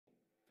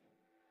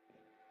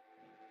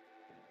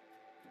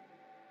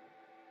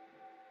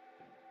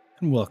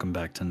And welcome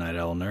back to Night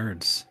Owl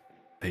Nerds,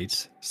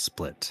 Fates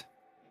Split.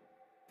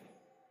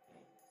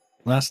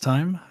 Last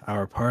time,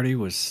 our party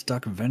was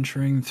stuck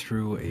venturing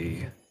through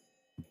a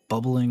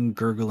bubbling,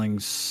 gurgling,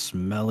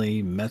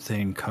 smelly,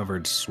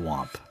 methane-covered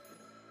swamp.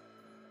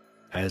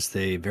 As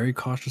they very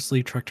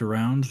cautiously trekked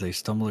around, they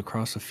stumbled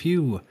across a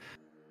few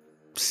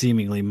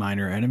seemingly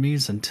minor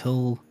enemies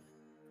until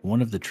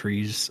one of the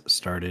trees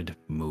started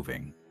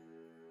moving.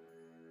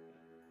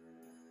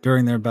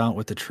 During their bout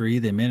with the tree,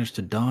 they managed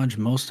to dodge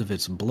most of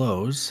its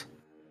blows,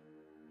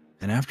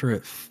 and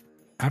after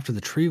the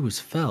tree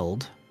was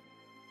felled,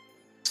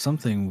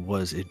 something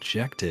was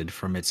ejected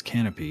from its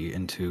canopy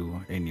into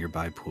a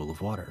nearby pool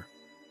of water.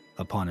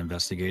 Upon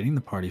investigating,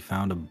 the party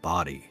found a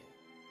body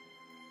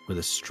with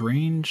a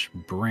strange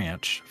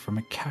branch from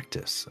a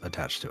cactus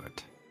attached to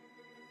it.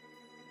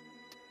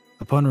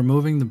 Upon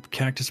removing the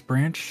cactus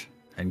branch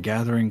and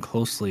gathering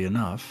closely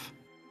enough,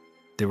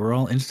 they were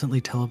all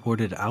instantly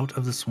teleported out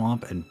of the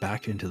swamp and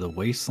back into the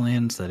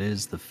wastelands that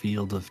is the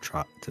field of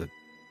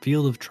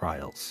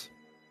trials.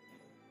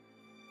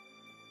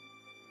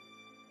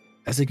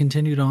 As they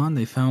continued on,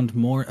 they found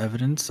more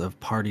evidence of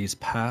parties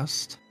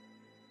past,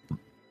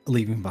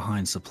 leaving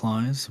behind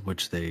supplies,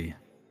 which they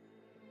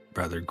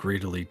rather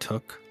greedily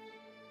took,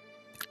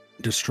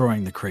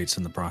 destroying the crates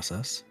in the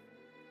process.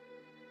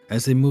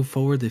 As they moved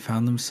forward, they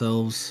found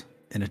themselves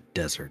in a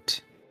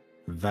desert.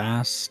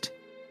 Vast,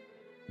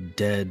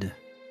 dead,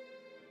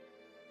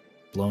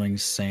 blowing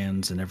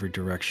sands in every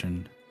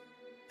direction,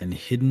 and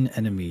hidden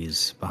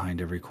enemies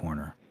behind every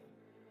corner.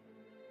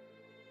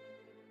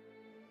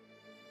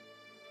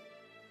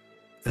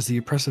 As the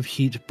oppressive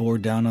heat bore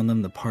down on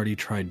them, the party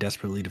tried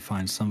desperately to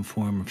find some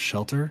form of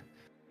shelter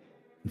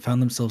and found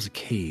themselves a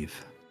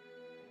cave.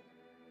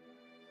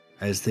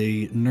 As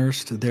they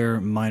nursed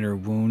their minor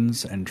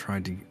wounds and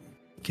tried to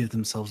give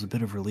themselves a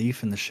bit of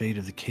relief in the shade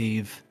of the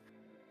cave,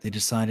 they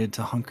decided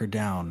to hunker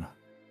down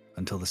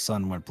until the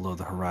sun went below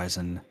the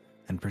horizon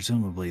and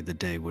presumably the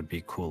day would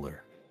be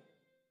cooler.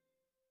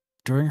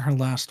 During her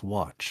last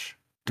watch,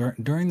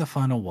 during the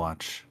final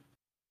watch,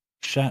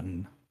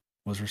 Shatton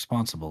was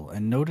responsible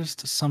and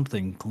noticed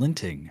something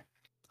glinting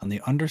on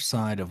the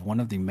underside of one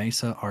of the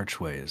mesa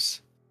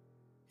archways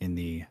in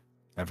the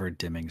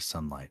ever-dimming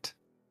sunlight.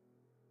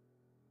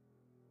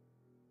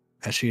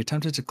 As she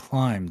attempted to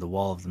climb the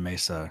wall of the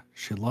mesa,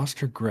 she lost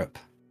her grip,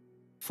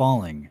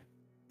 falling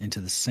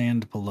into the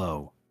sand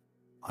below,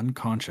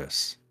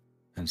 unconscious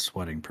and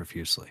sweating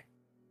profusely.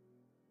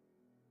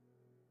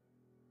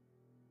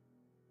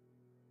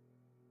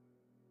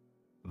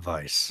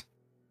 Vice.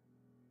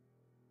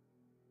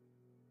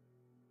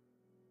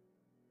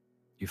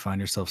 You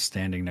find yourself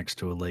standing next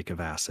to a lake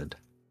of acid.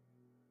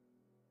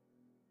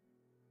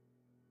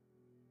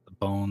 The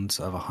bones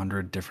of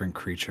 100 different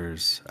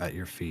creatures at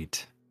your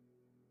feet.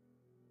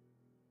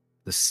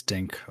 The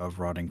stink of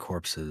rotting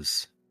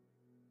corpses.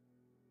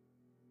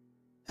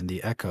 And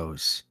the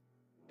echoes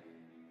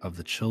of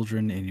the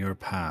children in your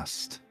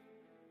past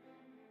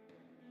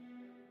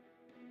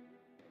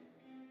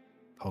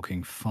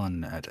poking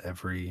fun at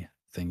everything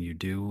you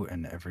do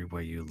and every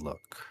way you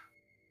look.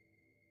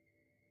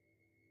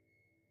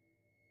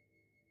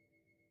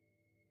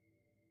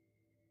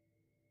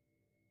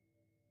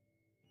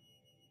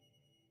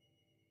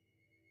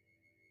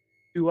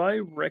 Do I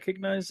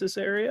recognize this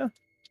area?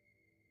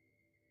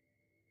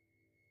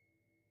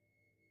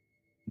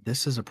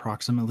 This is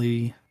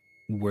approximately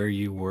where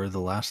you were the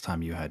last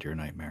time you had your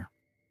nightmare.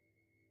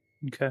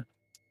 Okay.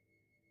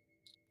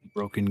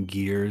 Broken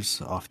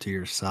gears off to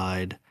your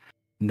side,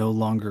 no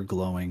longer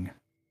glowing.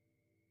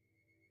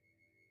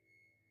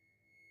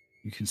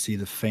 You can see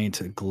the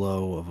faint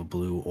glow of a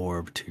blue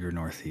orb to your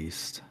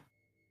northeast.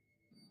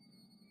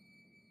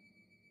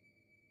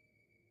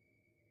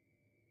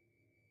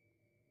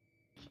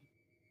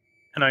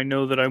 And I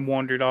know that I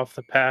wandered off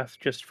the path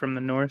just from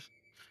the north.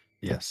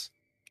 Yes.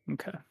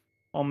 Okay.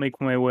 I'll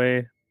make my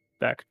way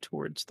back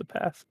towards the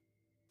path.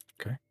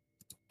 Okay.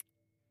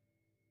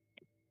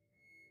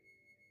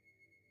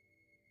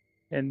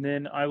 And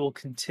then I will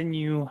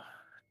continue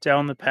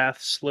down the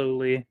path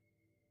slowly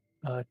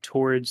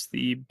towards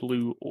the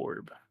blue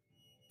orb.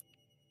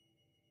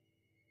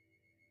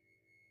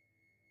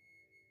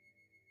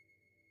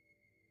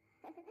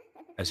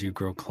 As you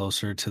grow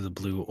closer to the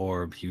blue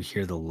orb, you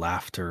hear the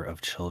laughter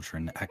of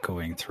children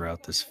echoing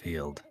throughout this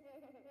field,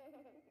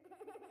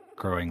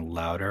 growing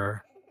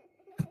louder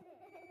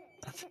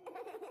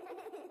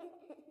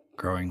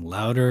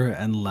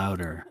and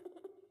louder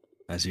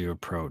as you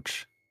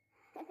approach.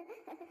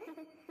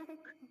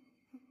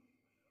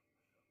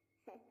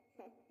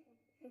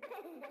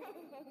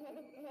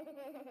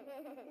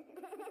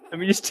 Let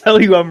me just tell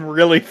you, I'm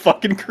really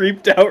fucking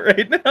creeped out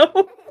right now.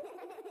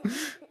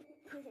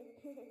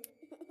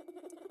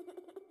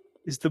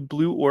 Is the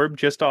blue orb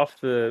just off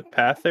the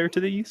path there to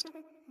the east?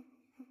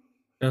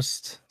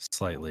 Just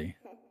slightly.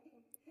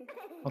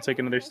 I'll take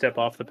another step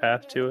off the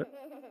path to it.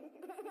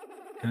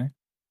 Okay.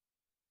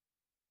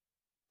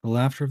 The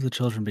laughter of the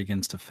children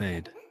begins to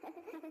fade.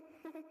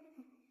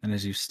 And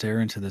as you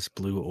stare into this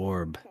blue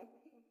orb,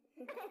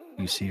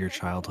 you see your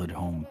childhood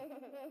home.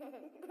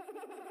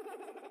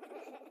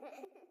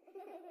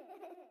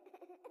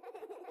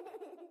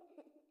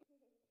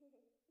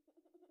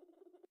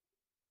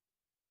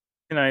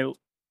 Can I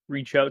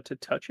reach out to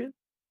touch it?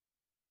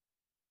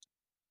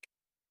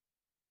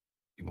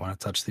 You want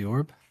to touch the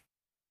orb?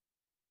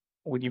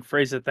 When you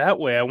phrase it that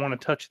way, I want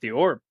to touch the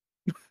orb.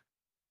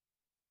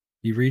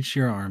 You reach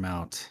your arm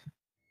out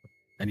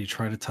and you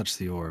try to touch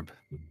the orb.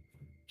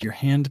 Your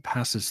hand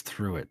passes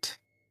through it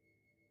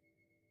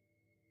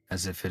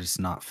as if it is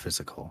not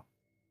physical.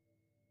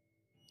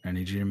 I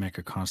need you to make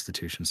a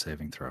Constitution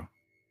saving throw.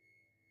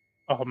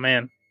 Oh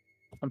man,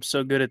 I'm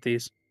so good at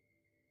these.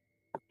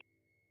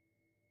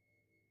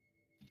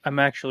 I'm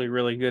actually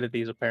really good at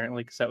these,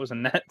 apparently, because that was a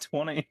nat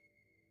 20.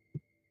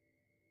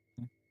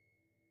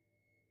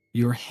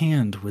 Your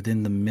hand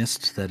within the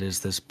mist that is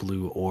this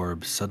blue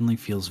orb suddenly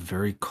feels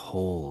very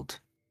cold,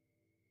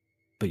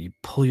 but you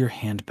pull your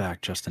hand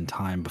back just in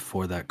time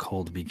before that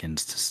cold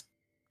begins to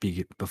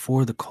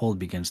before the cold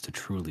begins to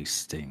truly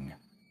sting.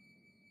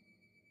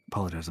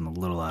 Apologize, I'm a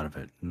little out of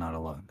it. Not a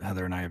lot.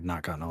 Heather and I have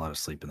not gotten a lot of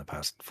sleep in the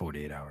past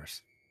 48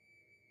 hours.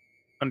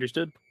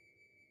 Understood.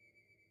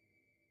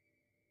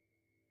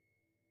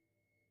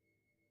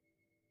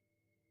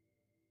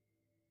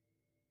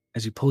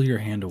 As you pull your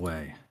hand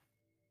away,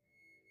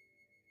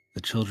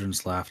 the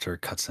children's laughter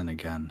cuts in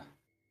again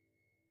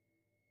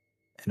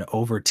and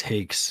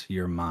overtakes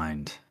your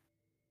mind.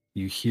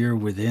 You hear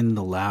within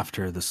the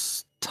laughter the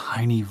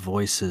tiny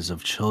voices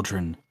of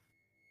children.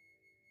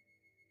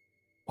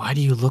 Why do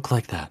you look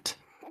like that?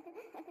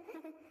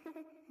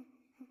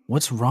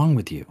 What's wrong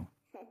with you?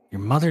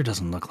 Your mother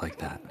doesn't look like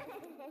that.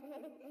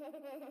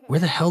 Where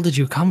the hell did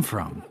you come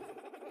from?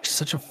 You're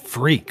such a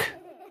freak.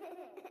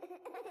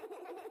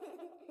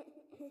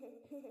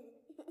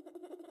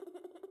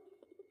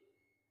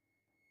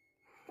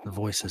 The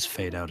voices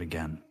fade out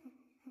again.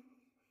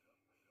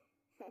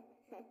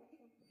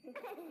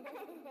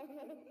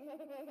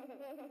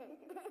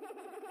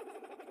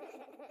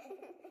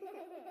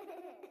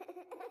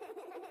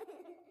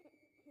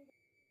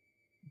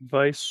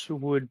 Vice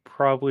would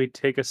probably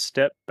take a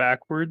step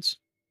backwards,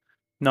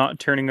 not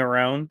turning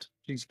around.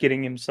 He's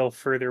getting himself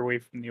further away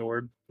from the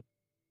orb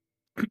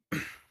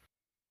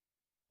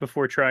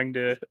before trying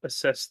to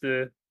assess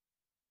the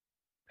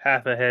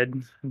path ahead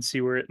and see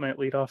where it might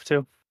lead off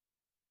to.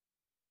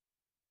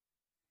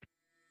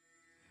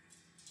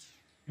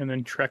 And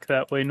then trek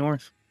that way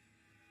north.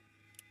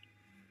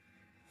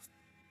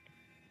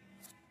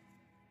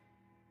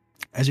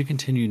 As you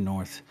continue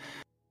north,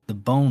 the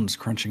bones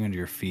crunching under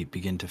your feet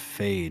begin to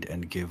fade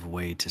and give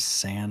way to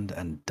sand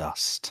and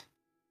dust.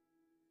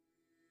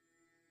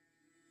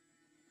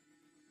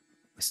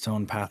 The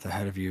stone path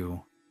ahead of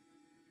you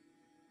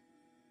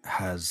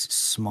has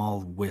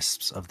small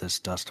wisps of this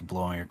dust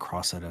blowing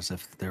across it as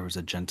if there was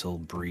a gentle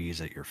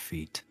breeze at your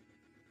feet.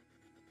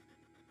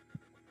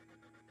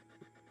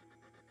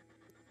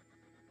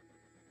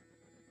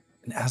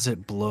 And as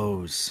it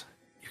blows,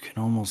 you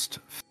can almost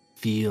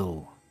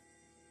feel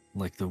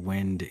like the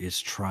wind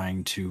is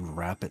trying to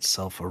wrap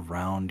itself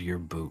around your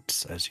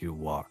boots as you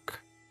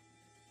walk,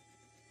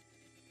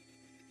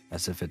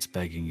 as if it's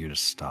begging you to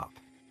stop.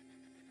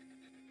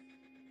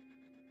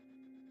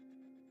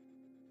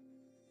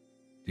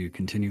 Do you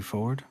continue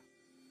forward?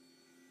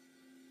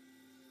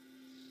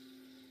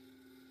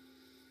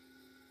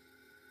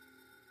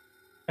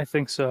 I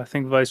think so. I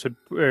think Vice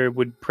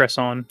would press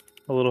on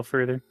a little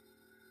further.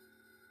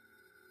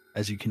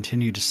 As you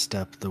continue to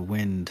step, the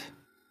wind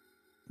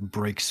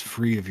breaks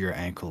free of your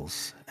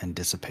ankles and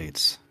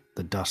dissipates,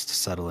 the dust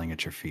settling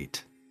at your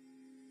feet.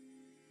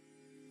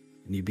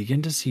 And you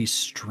begin to see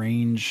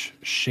strange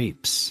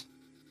shapes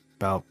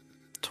about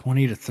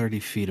 20 to 30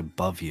 feet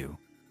above you.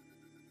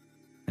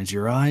 As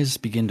your eyes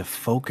begin to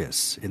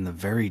focus in the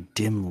very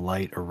dim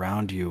light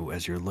around you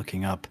as you're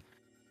looking up,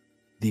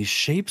 these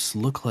shapes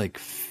look like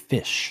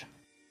fish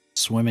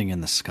swimming in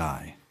the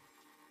sky.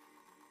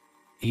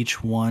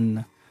 Each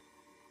one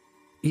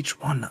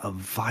a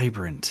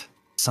vibrant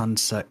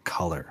sunset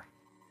color.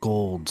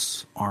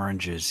 Golds,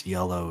 oranges,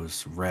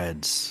 yellows,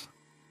 reds,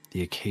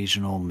 the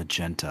occasional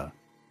magenta.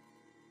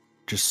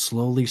 Just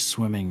slowly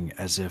swimming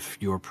as if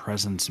your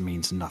presence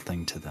means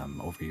nothing to them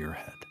over your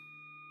head.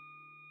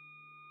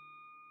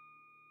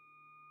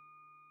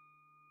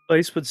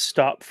 Vice would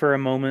stop for a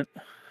moment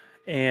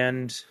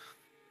and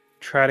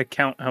try to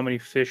count how many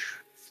fish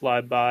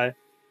fly by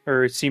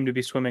or seem to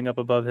be swimming up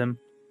above him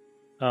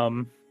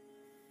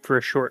for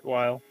a short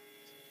while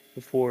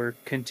before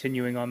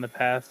continuing on the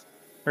path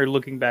or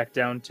looking back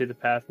down to the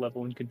path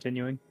level and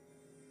continuing.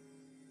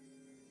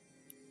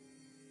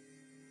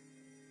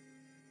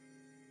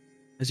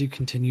 As you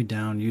continue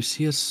down, you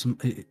see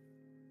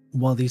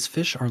while these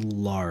fish are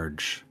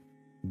large,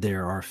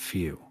 there are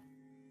few.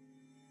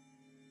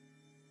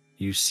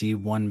 You see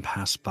one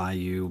pass by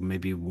you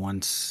maybe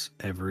once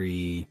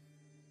every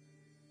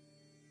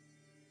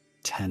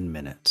 10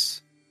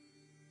 minutes.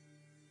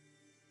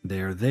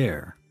 They are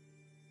there,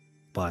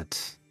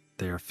 but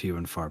they are few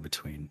and far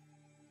between.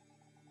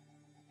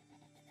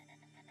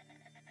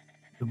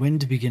 The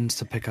wind begins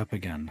to pick up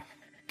again,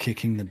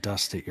 kicking the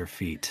dust at your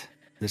feet.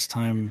 This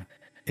time,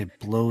 it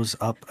blows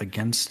up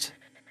against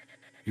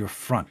your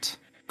front,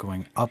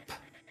 going up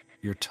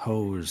your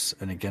toes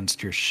and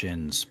against your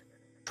shins,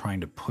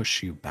 trying to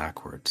push you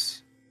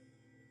backwards.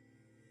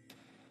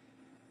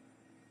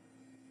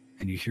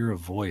 And you hear a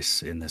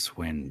voice in this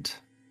wind,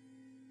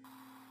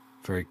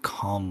 very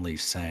calmly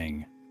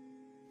saying,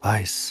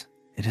 "Vice,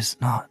 it is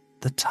not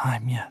the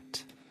time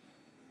yet."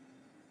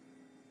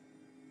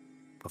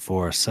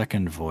 Before a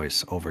second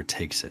voice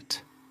overtakes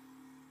it.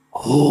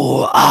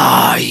 "Who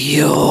are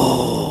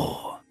you?"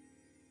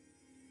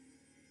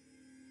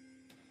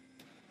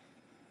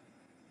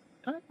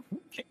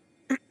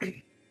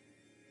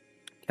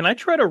 Can I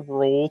try to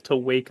roll to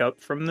wake up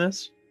from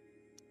this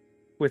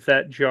with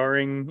that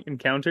jarring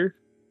encounter?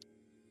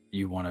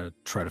 You want to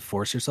try to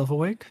force yourself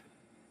awake?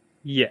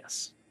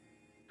 Yes.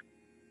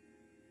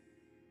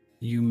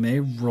 You may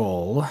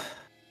roll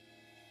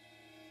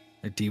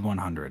a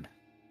D100.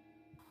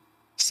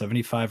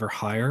 75 or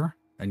higher,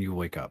 and you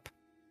wake up.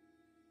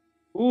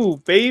 Ooh,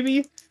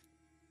 baby.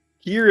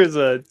 Here is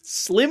a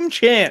slim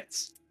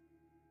chance.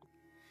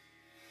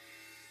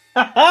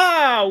 Ha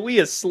ha! We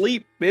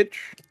asleep, bitch.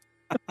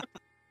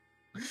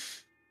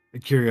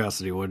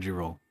 Curiosity, what did you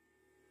roll?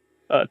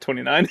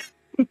 29.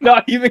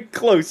 Not even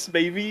close,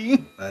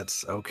 baby.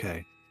 That's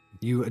okay.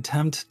 You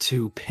attempt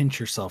to pinch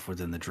yourself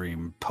within the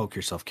dream, poke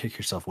yourself, kick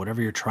yourself,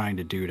 whatever you're trying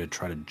to do to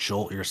try to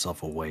jolt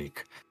yourself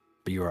awake,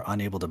 but you are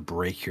unable to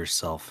break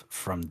yourself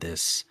from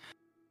this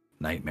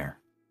nightmare.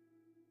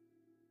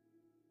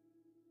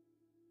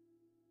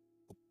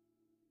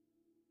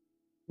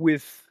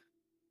 With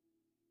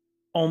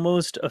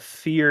almost a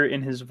fear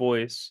in his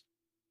voice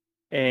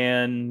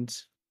and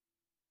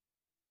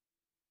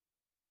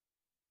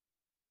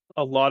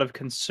a lot of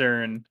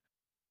concern,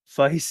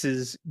 Vice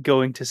is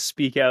going to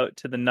speak out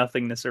to the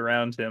nothingness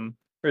around him,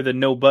 or the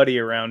nobody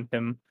around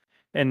him,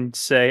 and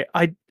say,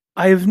 I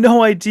have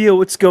no idea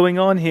what's going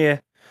on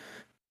here.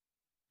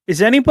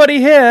 Is anybody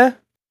here?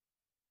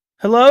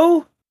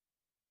 Hello?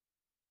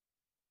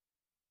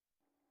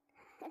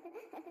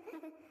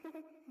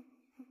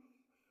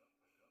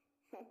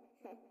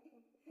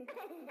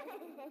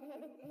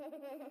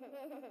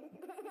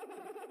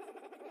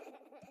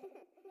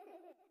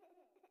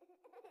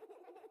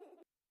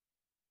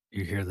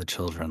 You hear the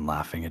children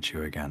laughing at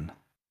you again.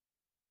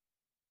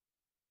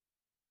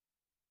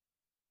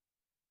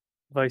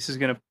 Vice is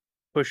going to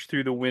push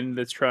through the wind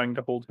that's trying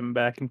to hold him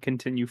back and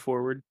continue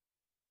forward.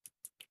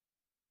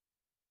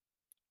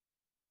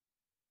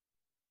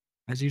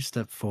 As you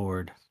step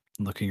forward,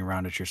 looking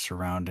around at your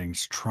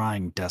surroundings,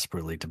 trying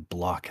desperately to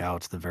block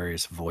out the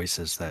various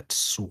voices that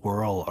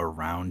swirl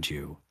around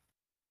you,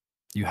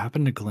 you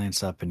happen to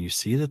glance up and you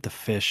see that the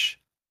fish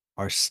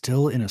are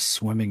still in a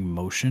swimming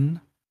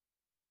motion,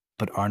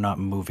 but are not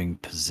moving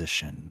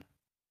position.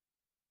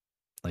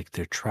 Like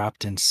they're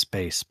trapped in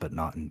space, but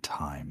not in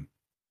time.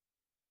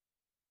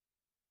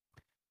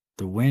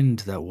 The wind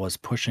that was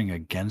pushing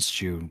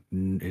against you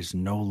is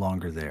no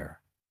longer there.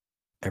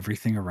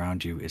 Everything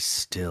around you is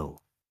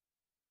still.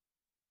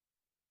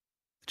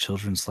 The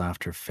children's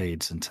laughter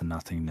fades into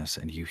nothingness,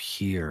 and you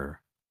hear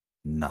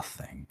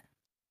nothing.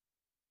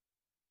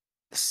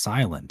 The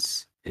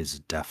silence is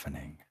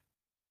deafening,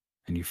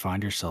 and you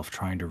find yourself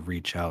trying to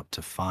reach out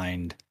to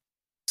find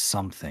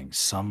something,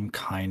 some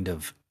kind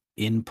of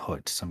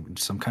input, some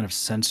kind of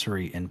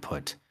sensory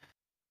input.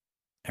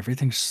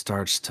 Everything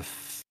starts to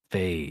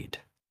fade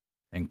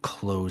and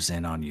close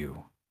in on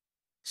you,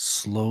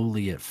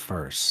 slowly at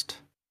first,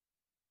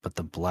 but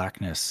the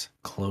blackness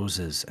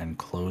closes and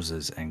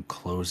closes and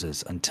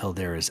closes until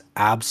there is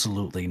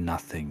absolutely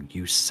nothing.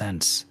 You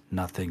sense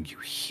nothing, you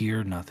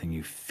hear nothing,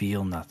 you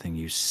feel nothing,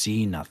 you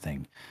see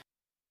nothing.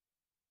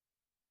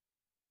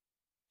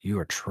 You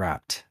are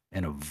trapped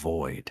in a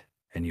void,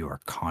 and you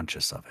are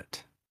conscious of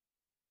it.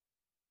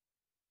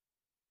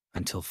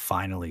 Until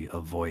finally a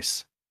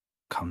voice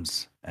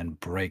comes and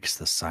breaks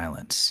the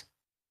silence.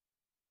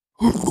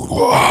 Who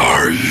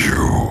are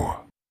you?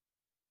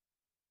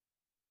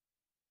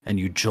 And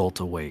you jolt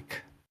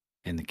awake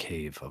in the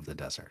cave of the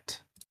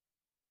desert.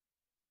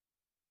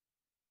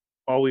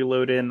 While we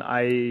load in,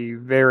 I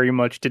very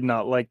much did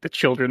not like the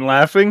children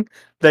laughing.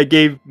 That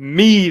gave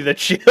me the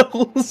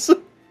chills.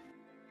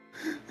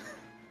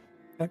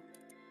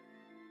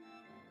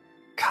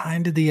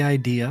 Kind of the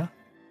idea.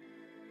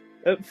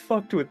 That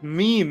fucked with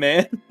me,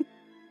 man.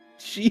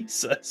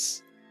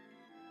 Jesus.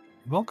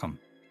 You're welcome.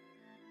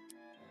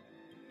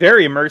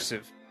 Very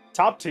immersive.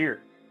 Top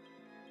tier.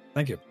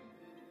 Thank you.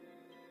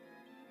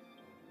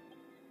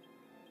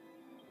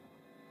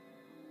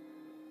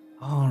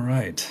 All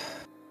right.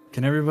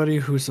 Can everybody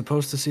who's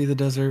supposed to see the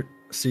desert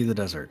see the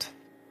desert?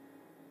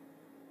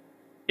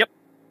 Yep.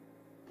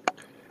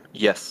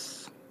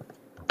 Yes.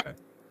 Okay.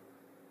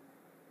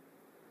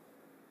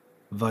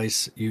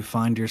 Vice, you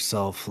find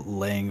yourself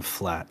laying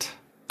flat,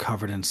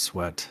 covered in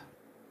sweat,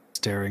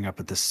 staring up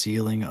at the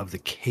ceiling of the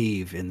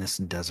cave in this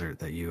desert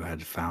that you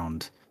had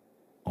found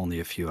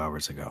only a few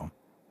hours ago.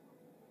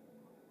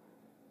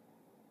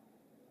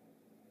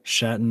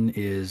 Shatton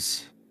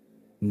is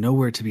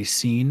nowhere to be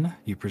seen.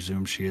 You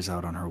presume she is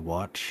out on her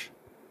watch.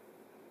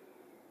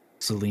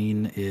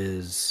 Celine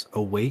is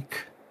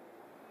awake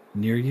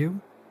near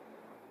you,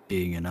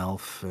 being an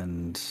elf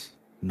and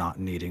not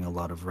needing a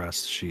lot of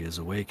rest, she is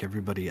awake.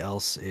 Everybody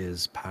else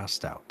is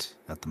passed out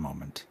at the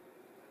moment.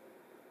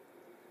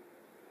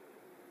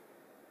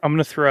 I'm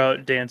gonna throw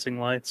out dancing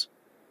lights,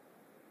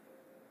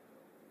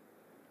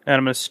 and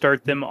I'm gonna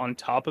start them on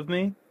top of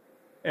me,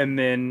 and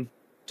then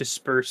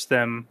disperse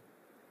them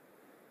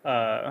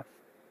uh,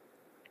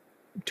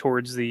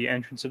 towards the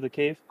entrance of the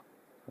cave,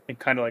 and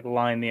kind of like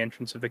line the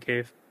entrance of the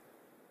cave.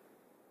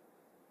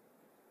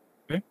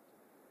 Okay.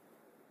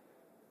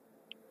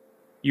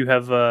 You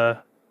have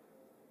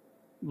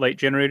light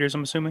generators,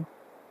 I'm assuming.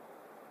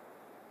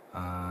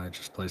 I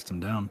just placed them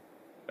down.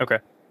 Okay,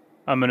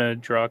 I'm gonna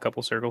draw a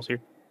couple circles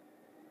here,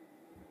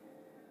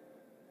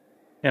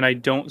 and I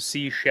don't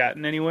see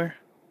Shatton anywhere.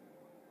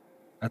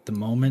 At the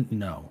moment,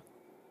 no.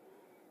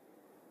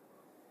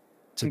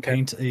 To Okay.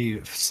 paint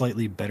a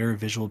slightly better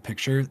visual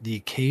picture, the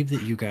cave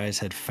that you guys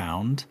had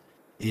found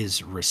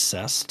is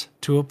recessed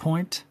to a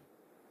point,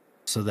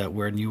 so that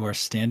when you are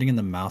standing in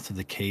the mouth of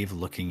the cave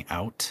looking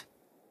out,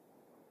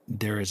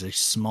 there is a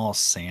small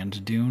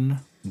sand dune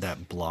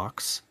that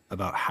blocks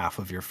about half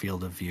of your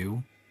field of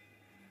view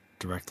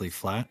directly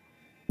flat.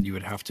 You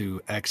would have to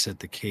exit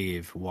the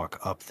cave, walk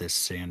up this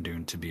sand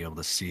dune to be able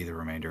to see the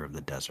remainder of the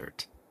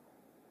desert.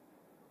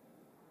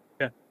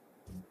 Yeah.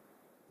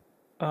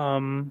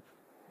 Um,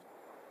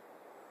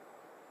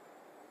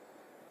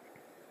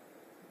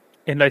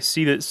 and I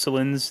see that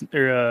Celine's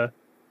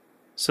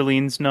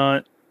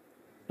not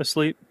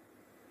asleep.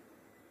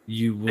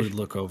 You would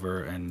look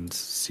over and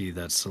see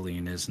that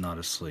Celine is not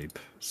asleep.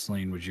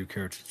 Celine, would you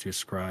care to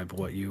describe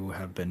what you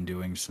have been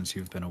doing since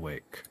you've been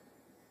awake?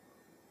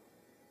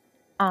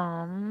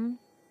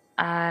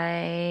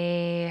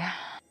 I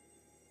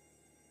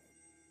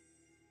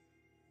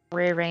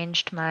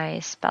rearranged my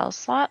spell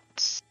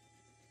slots.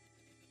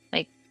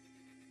 Like,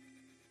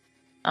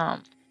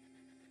 what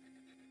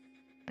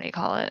do you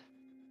call it?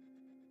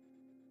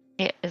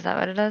 Yeah, is that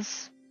what it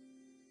is?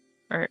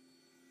 Or,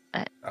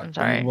 I'm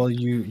sorry. Well,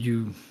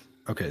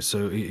 okay.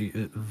 So,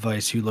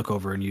 Vice, you look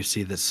over and you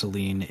see that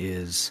Celine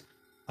is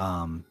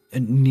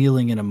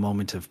kneeling in a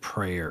moment of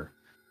prayer,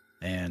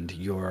 and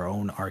your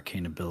own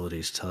arcane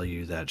abilities tell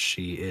you that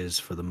she is,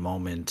 for the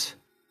moment,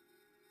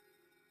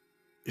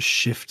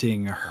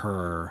 shifting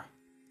her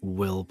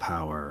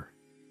willpower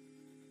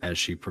as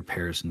she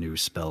prepares new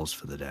spells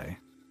for the day.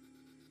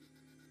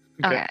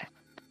 Okay.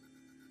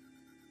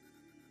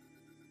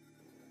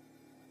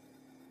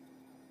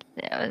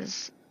 Yeah,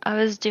 I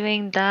was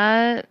doing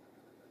that.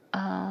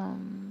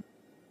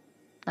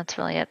 That's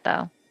really it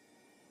though.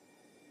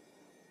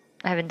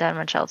 I haven't done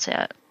much else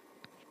yet.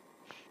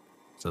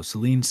 So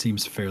Celine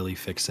seems fairly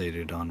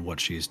fixated on what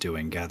she's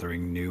doing,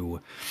 gathering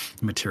new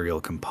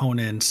material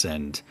components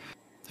and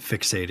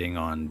fixating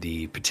on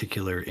the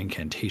particular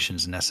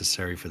incantations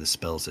necessary for the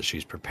spells that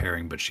she's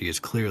preparing, but she is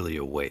clearly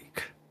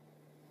awake.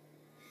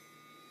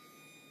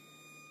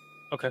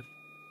 Okay.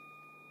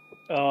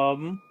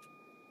 I'm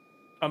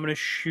gonna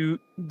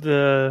shoot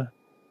the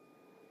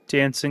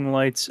dancing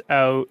lights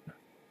out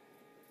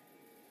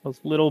a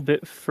little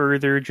bit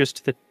further, just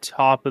to the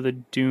top of the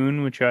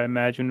dune, which I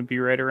imagine would be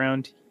right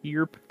around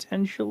here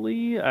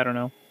potentially. I don't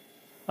know.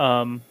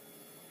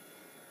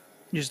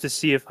 Just to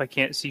see if I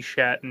can't see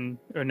Shatton,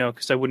 or no,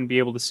 because I wouldn't be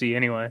able to see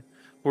anyway.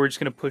 We're just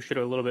gonna push it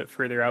a little bit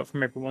further out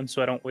from everyone,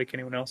 so I don't wake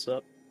anyone else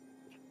up.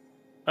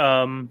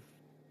 Um,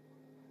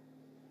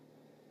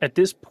 at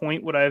this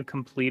point, would I have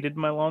completed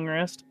my long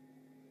rest?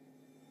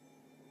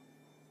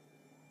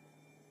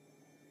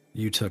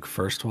 You took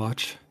first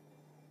watch?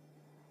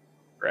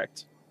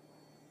 Correct.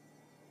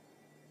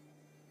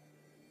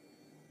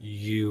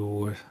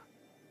 You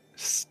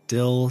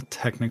still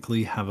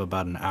technically have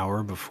about an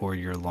hour before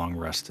your long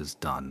rest is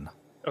done.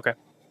 Okay.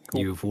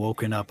 Cool. You've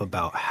woken up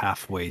about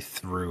halfway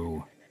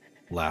through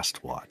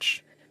last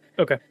watch.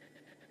 Okay.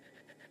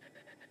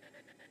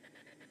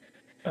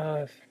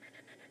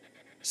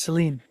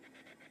 Celine,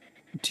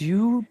 do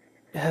you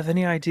have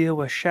any idea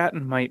where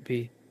Shatton might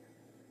be?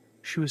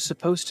 She was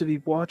supposed to be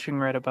watching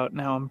right about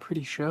now, I'm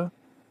pretty sure.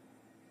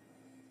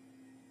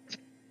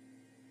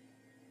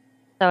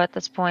 So at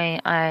this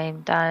point,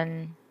 I'm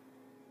done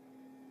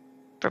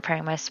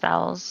preparing my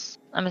spells,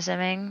 I'm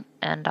assuming,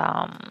 and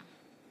I'm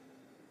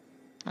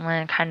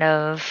gonna kind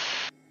of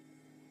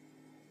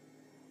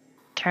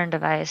turn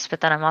device,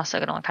 but then I'm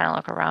also gonna kind of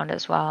look around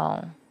as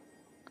well.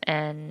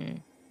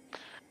 And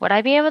would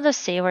I be able to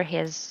see where he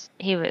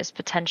was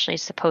potentially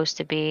supposed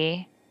to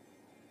be?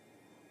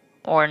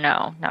 Or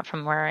no, not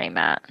from where I'm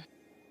at.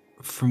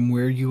 From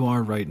where you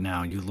are right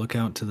now, you look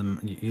out to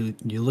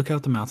you look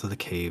out the mouth of the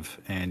cave,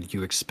 and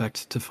you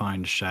expect to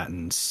find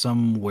Shatton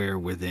somewhere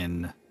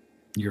within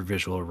your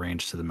visual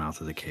range to the mouth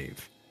of the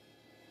cave.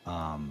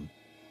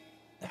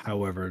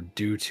 However,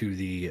 due to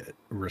the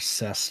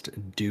recessed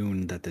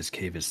dune that this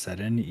cave is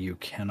set in, you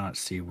cannot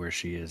see where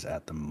she is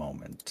at the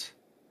moment.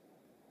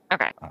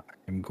 Okay.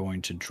 I'm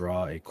going to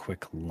draw a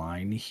quick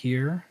line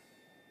here.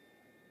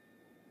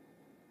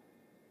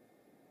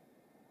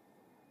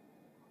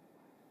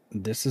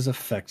 This is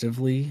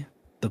effectively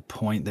the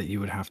point that you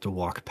would have to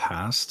walk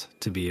past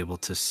to be able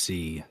to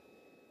see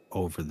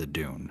over the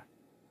dune.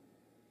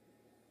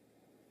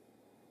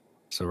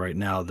 So right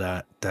now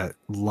that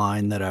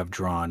line that I've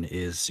drawn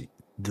is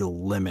the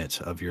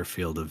limit of your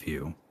field of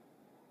view.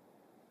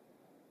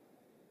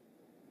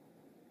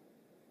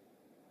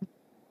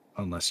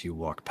 Unless you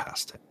walk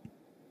past it.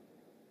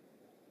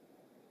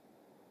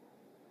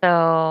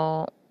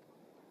 So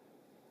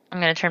I'm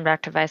going to turn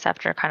back to Vice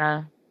after kind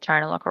of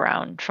trying to look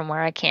around from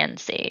where I can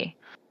see.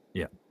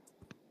 Yeah.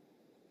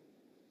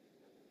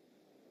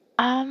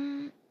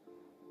 I'm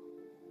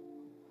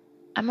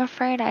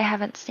afraid I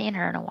haven't seen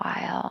her in a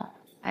while.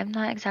 I'm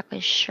not exactly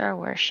sure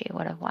where she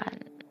would have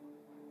went.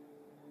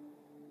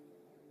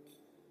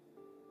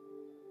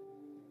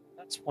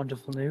 That's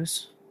wonderful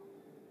news.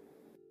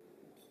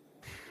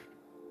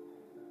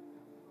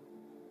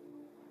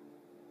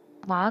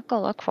 Well, I'll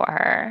go look for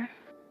her.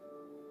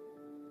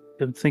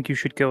 Don't think you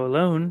should go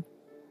alone.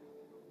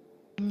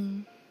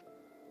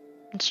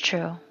 It's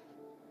true.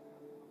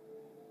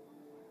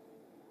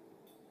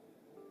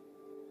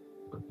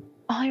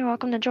 Oh, you're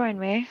welcome to join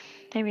me.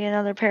 Maybe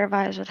another pair of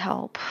eyes would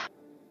help.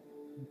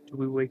 Do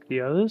we wake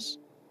the others?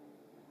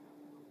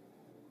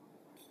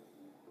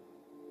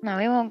 No,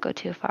 we won't go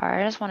too far.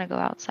 I just want to go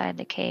outside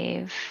the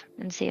cave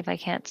and see if I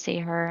can't see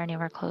her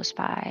anywhere close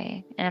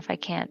by. And if I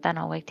can't, then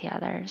I'll wake the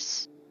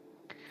others.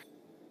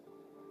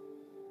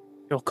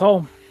 You'll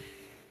call.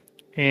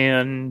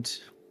 And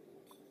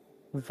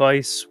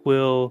Vice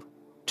will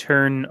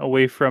turn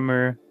away from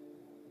her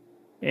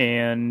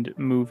and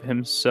move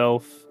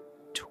himself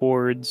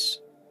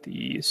towards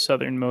the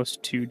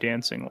southernmost 2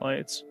 dancing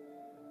lights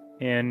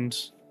and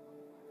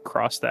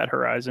cross that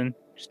horizon,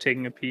 just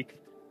taking a peek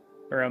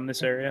around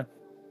this area.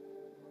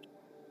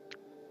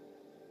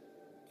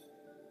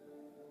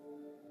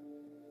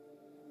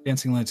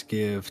 Dancing lights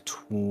give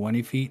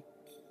 20 feet,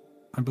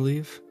 I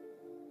believe,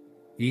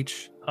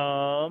 each.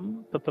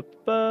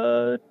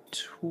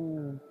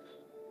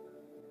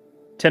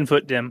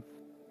 10-foot dim.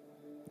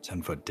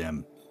 10-foot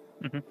dim.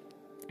 Mm-hmm.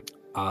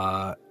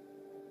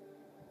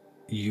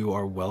 You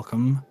are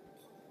welcome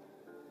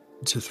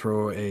to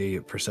throw a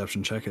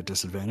perception check at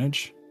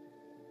disadvantage.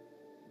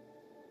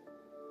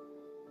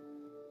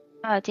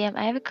 DM,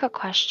 I have a quick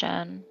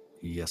question.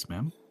 Yes,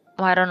 ma'am.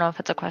 Well, I don't know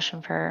if it's a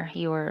question for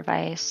you or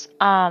Vice.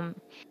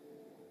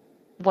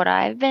 What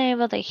I've been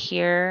able to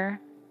hear,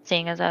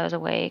 seeing as I was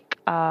awake,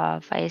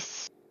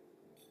 Vice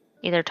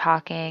either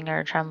talking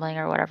or trembling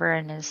or whatever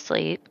in his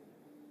sleep.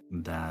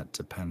 That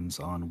depends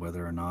on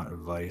whether or not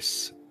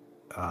Vice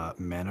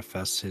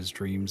manifests his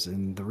dreams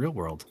in the real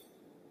world.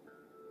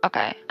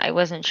 Okay, I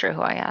wasn't sure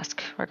who I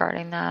asked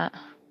regarding that.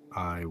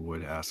 I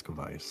would ask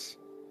Vice.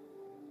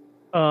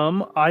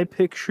 I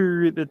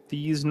picture that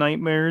these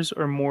nightmares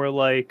are more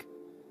like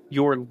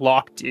you're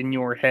locked in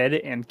your head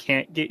and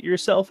can't get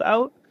yourself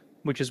out,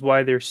 which is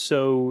why they're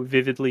so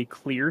vividly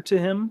clear to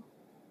him.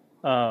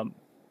 So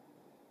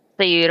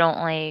you don't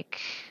like...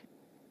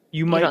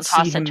 You might don't see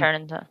toss him, and turn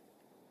into...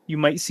 You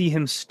might see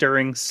him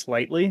stirring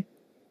slightly,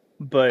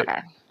 but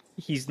Okay.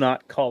 he's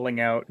not calling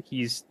out.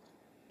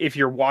 If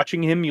you're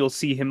watching him, you'll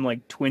see him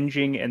like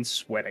twinging and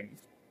sweating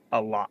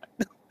a lot.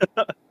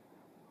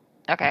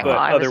 Okay, But well,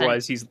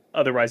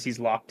 otherwise he's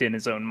locked in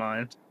his own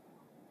mind.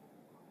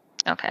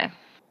 Okay.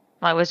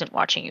 Well, I wasn't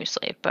watching you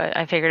sleep, but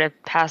I figured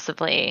it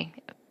passively...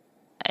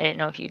 I didn't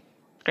know if you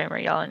scream or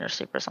yell in your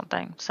sleep or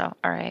something, so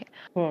alright.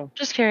 Well,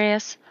 Just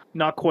curious.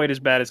 not quite as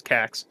bad as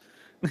Cax.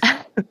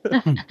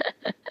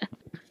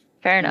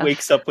 Fair He enough.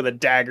 wakes up with a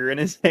dagger in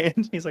his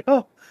hand. He's like,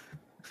 oh.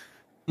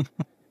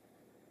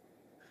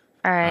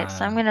 Alright,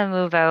 so I'm gonna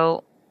move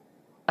out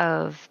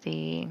of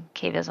the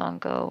cave as well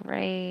and go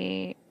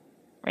right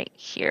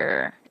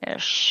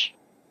here-ish.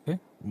 Okay,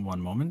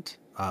 one moment.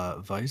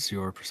 Vice,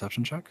 your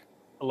perception check.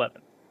 11.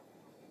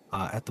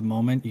 At the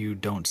moment, you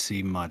don't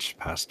see much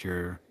past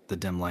the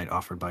dim light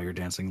offered by your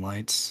dancing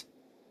lights.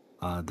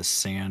 The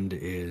sand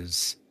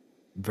is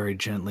very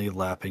gently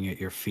lapping at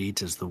your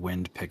feet as the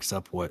wind picks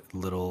up what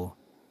little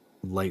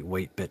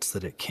lightweight bits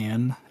that it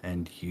can,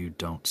 and you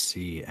don't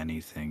see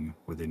anything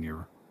within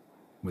your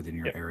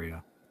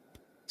area.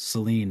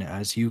 Celine,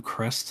 as you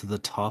crest the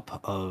top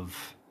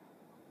of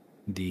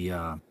the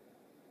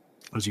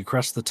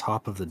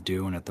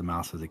dune at the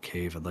mouth of the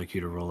cave, I'd like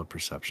you to roll a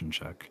perception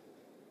check.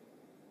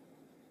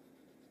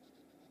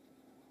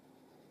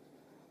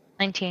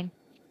 19.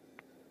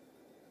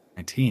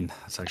 19.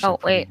 That's actually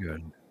pretty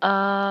good.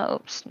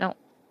 Oops, no.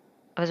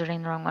 I was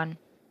reading the wrong one.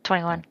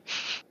 21.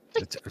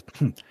 It's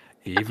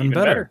even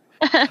better.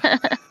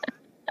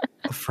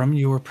 From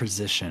your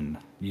position,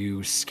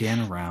 you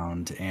scan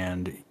around,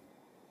 and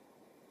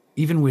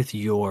even with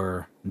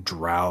your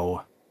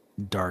drow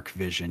dark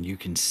vision, you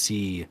can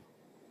see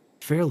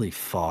fairly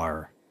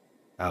far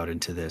out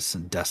into this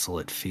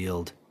desolate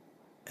field.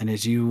 And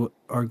as you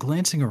are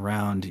glancing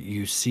around,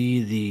 you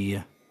see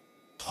the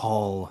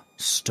tall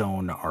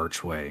stone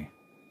archway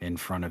in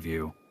front of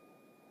you.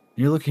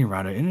 You're looking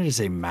around it, and it is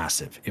a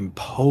massive,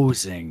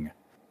 imposing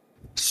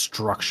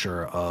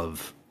structure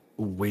of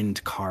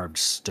wind-carved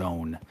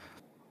stone.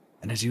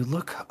 And as you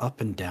look up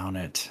and down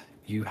it,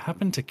 you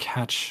happen to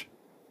catch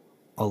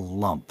a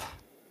lump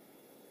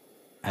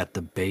at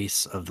the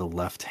base of the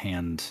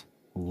left-hand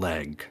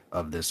leg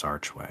of this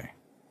archway.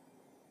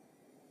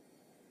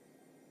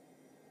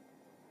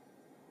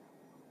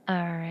 All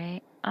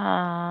right.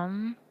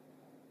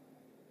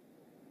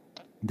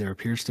 There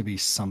appears to be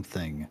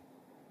something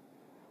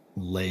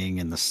laying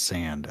in the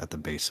sand at the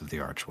base of the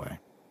archway.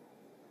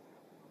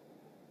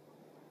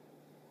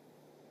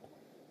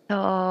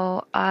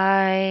 So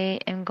I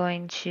am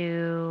going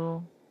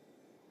to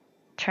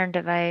turn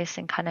to Vice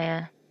and kind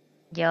of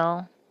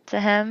yell to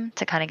him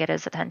to kind of get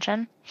his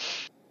attention.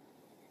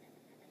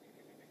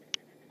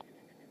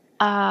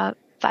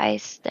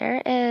 Vice,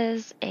 there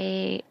is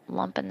a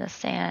lump in the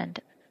sand.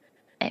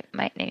 It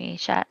might need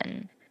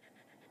Shatton.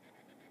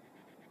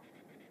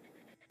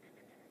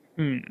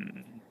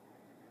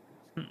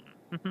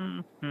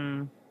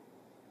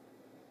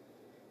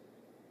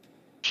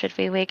 Should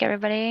we wake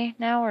everybody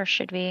now, or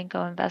should we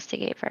go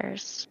investigate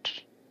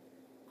first?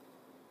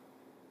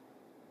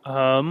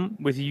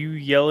 With you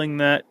yelling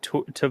that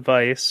to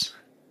Vice.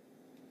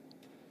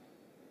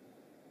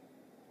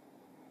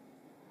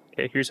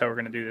 Okay, here's how we're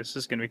gonna do this.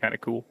 This is gonna be kind of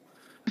cool.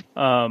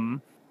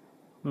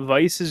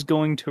 Vice is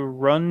going to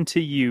run to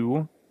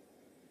you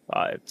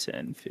 5,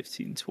 10,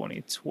 15,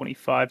 20,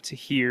 25 to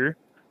here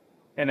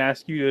and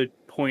ask you to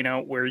point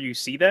out where you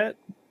see that.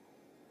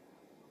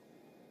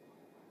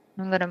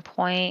 I'm going to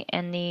point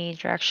in the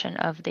direction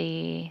of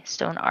the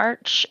stone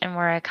arch and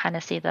where I kind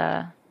of see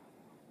the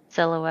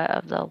silhouette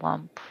of the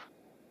lump.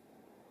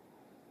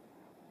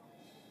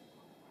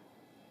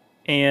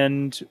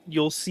 And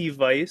you'll see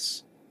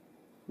Vice,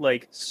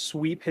 like,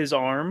 sweep his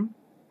arm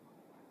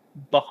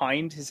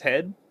behind his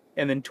head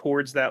and then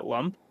towards that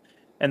lump.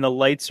 And the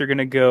lights are going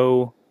to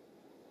go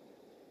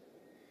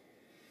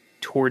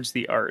towards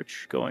the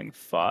arch, going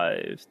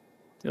 5,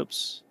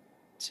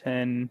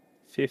 10,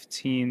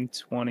 15,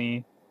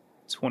 20,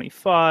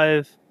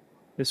 25.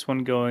 This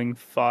one going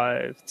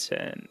 5,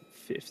 10,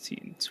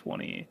 15,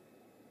 20,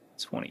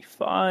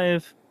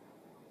 25.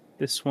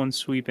 This one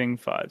sweeping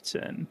 5,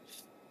 10,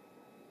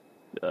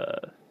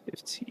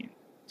 15,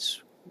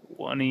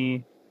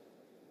 20,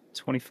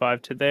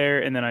 25 to there.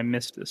 And then I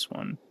missed this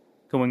one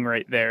going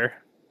right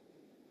there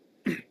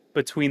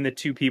between the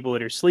two people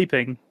that are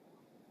sleeping,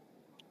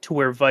 to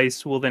where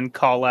Vice will then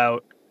call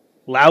out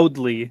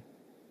loudly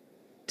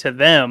to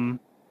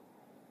them,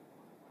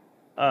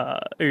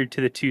 or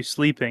to the two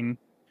sleeping,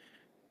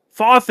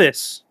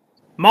 Fothis!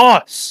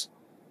 Moss!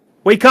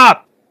 Wake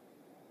up!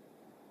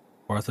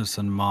 Porthos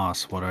and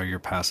Moss, what are your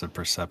passive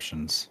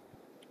perceptions?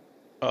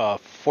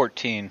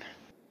 14.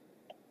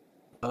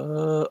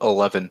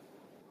 11.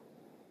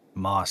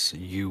 Moss,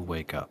 you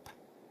wake up.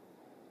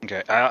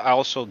 Okay, I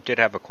also did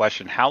have a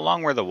question. How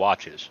long were the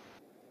watches?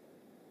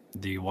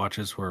 The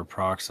watches were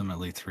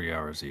approximately 3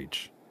 hours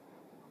each.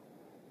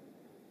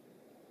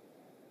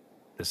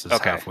 This is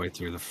Okay. halfway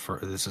through the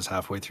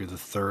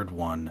third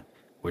one,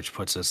 which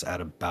puts us at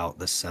about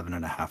the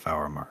 7.5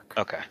 hour mark.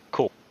 Okay,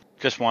 cool.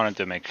 Just wanted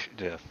to make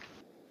the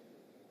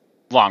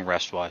long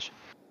rest wise.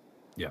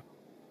 Yeah.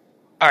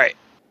 All right,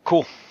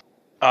 cool.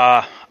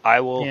 I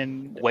will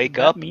And wake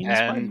that up means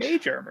my and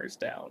mage armor's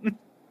down.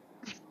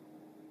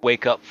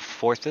 wake up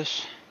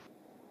Forthus.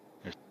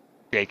 Just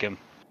shake him.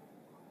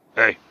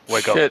 Hey,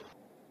 wake Shit.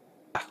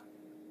 up.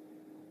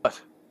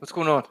 What's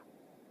going on?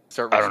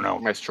 Start I don't reaching know.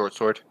 for my short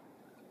sword.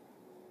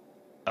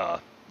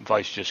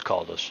 Vice just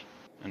called us,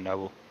 and I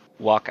will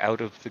walk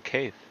out of the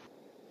cave.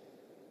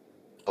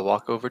 I'll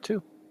walk over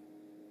too.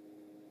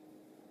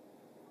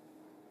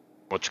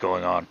 What's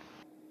going on?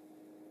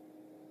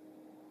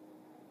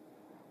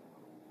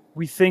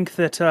 We think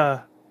that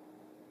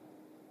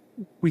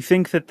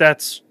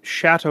that's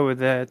Chateau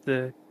there at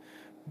the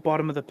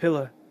bottom of the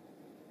pillar.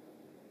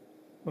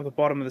 Or the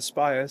bottom of the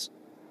spires.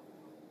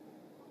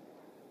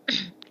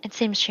 It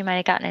seems she might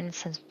have gotten in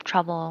some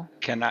trouble.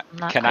 Can I? I'm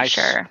not can quite I?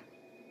 sure.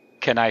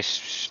 Can I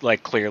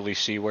like clearly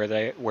see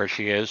where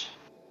she is?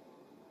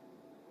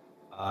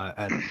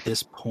 At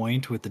this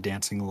point, with the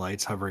dancing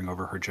lights hovering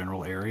over her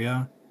general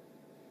area,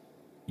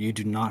 you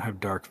do not have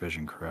dark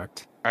vision,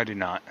 correct? I do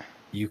not.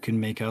 You can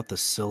make out the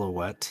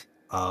silhouette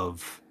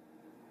of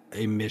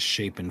a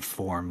misshapen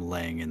form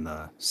laying in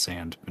the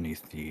sand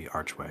beneath the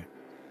archway.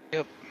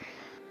 Yep.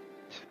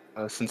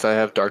 Since I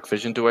have dark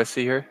vision, do I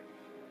see her?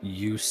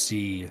 You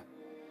see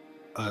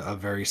a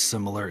very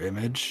similar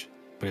image,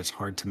 but it's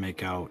hard to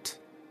make out.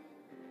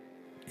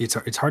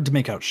 It's hard to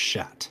make out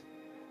Shat.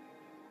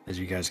 As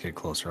you guys get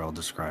closer, I'll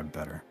describe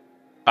better.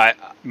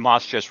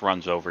 Moss just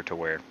runs over to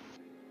where.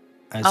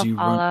 As I'll you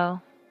run,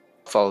 follow.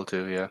 Follow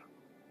too, yeah.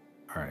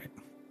 all right.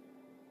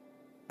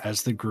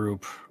 As the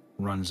group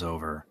runs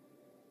over,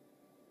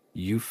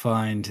 you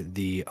find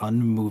the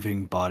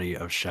unmoving body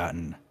of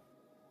Shatton,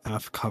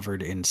 half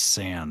covered in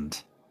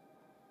sand,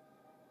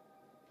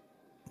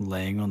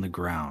 laying on the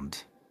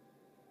ground.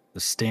 The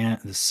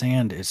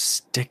sand is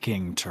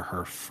sticking to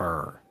her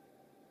fur,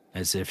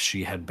 as if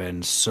she had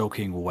been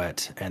soaking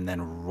wet and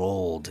then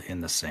rolled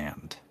in the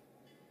sand.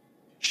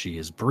 She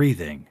is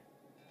breathing,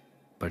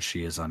 but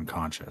she is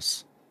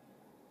unconscious.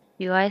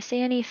 Do I see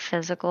any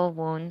physical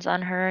wounds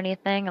on her or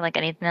anything? Like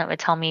anything that would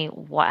tell me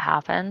what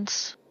happened?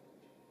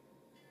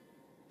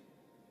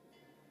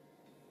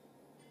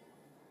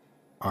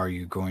 Are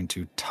you going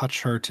to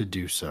touch her to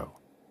do so?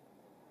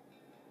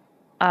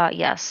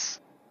 Yes.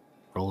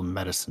 Roll a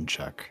medicine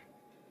check.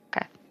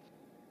 Okay.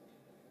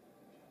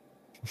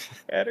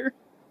 At her.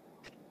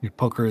 You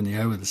poke her in the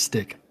eye with a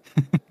stick.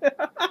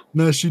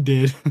 No, she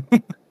did.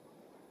 I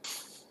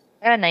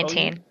got a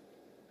 19.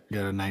 You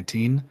got a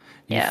 19.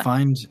 You Yeah.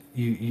 find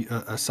you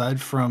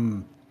aside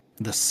from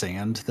the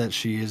sand that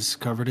she is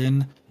covered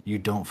in, you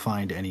don't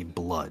find any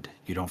blood.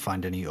 You don't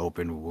find any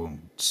open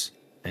wounds,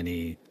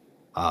 any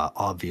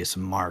obvious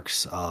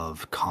marks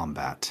of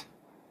combat.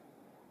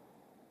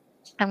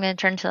 I'm gonna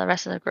turn to the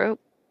rest of the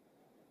group.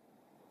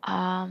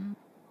 I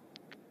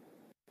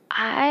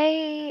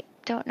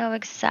don't know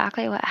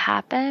exactly what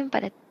happened,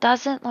 but it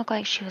doesn't look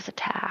like she was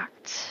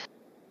attacked.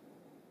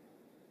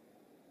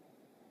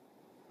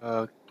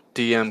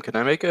 DM, can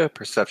I make a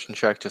perception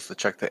check just to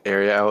check the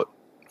area out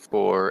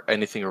for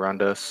anything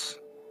around us?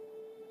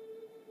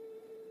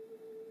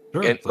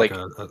 Sure, And, like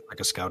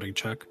a scouting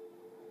check.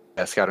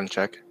 A scouting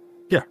check.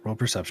 Yeah, roll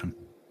perception.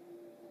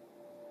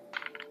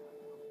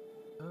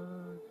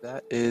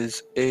 That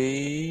is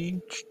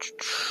a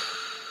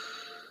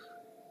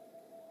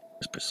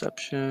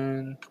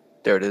perception.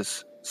 There it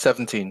is.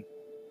 17.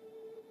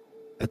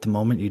 At the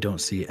moment, you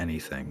don't see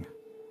anything.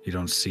 You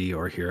don't see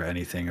or hear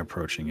anything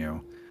approaching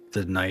you.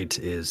 The night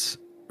is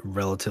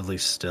relatively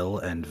still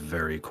and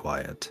very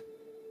quiet.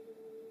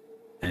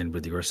 And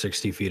with your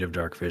 60 feet of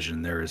dark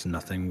vision, there is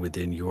nothing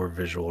within your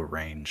visual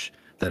range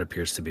that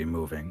appears to be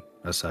moving,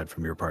 aside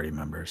from your party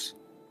members.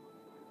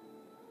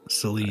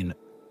 Celine,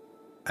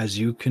 as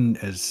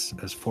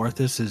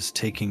Forthus is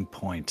taking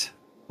point,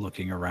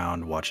 looking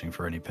around, watching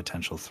for any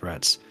potential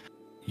threats,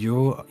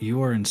 you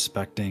are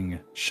inspecting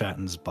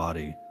Shatten's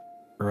body.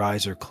 Her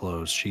eyes are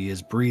closed. She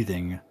is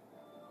breathing,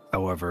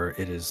 however,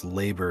 it is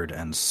labored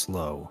and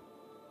slow.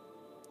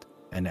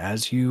 And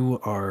as you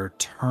are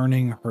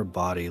turning her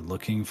body,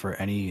 looking for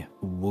any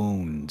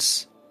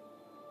wounds,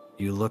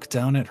 you look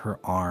down at her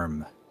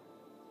arm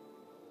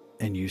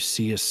and you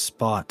see a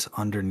spot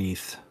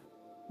underneath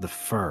the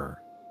fur,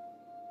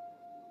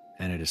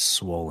 and it is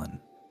swollen.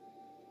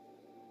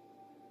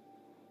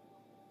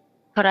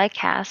 Could I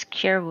cast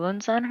Cure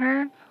Wounds on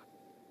her?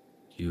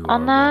 You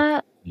On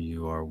that?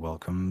 You are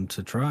welcome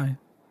to try.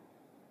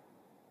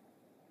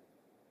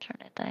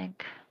 Trying to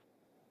think.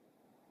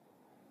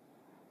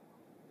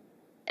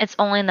 It's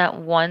only in that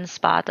one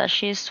spot that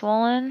she's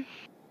swollen.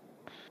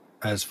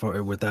 As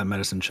for with that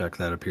medicine check,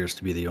 that appears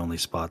to be the only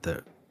spot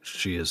that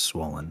she is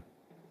swollen.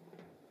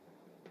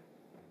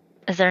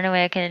 Is there any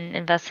way I can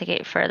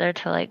investigate further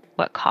to like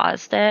what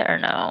caused it or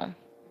no?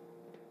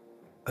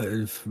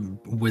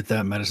 With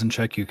that medicine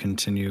check, you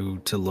continue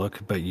to look,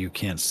 but you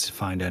can't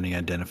find any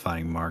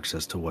identifying marks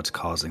as to what's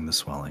causing the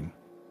swelling.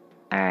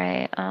 All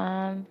right.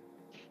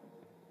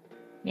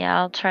 Yeah,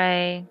 I'll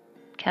try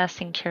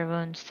casting Cure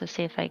Wounds to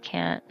see if I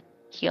can't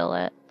heal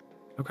it.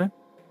 Okay.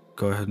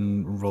 Go ahead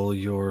and roll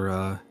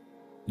your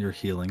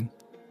healing.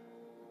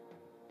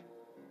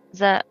 Is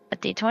that a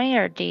D20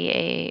 or a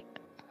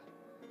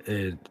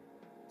D8?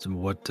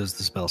 What does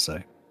the spell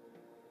say?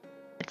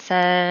 It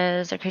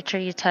says a creature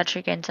you touch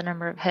regains a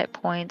number of hit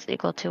points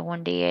equal to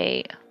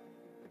 1d8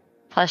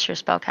 plus your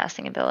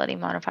spellcasting ability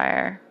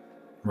modifier.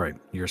 Right.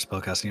 Your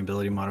spellcasting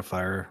ability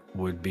modifier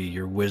would be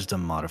your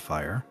wisdom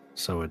modifier.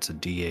 So it's a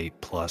d8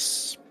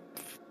 plus,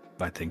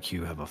 I think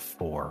you have a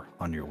 4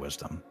 on your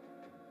wisdom.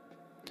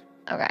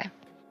 Okay.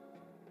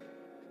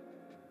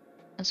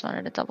 I just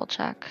wanted to double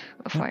check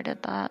before I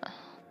did that.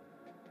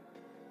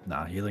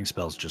 Nah, healing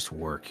spells just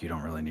work. You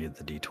don't really need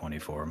the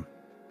d20 for them.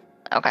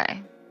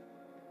 Okay.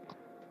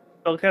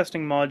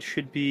 Spellcasting mod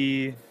should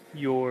be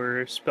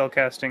your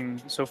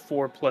spellcasting, so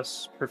 4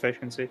 plus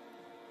proficiency.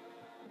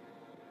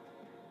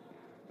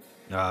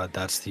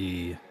 That's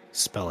the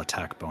spell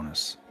attack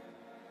bonus.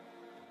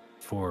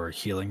 For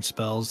healing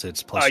spells,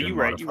 it's plus your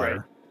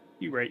modifier.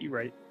 You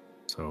right.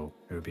 So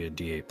it would be a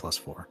d8 plus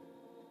 4.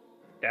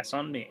 That's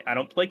on me. I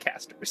don't play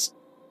casters.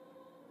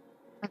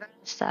 I got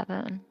a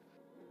 7.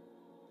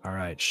 All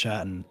right,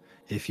 Shatten,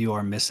 if you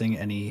are missing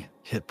any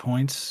hit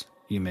points,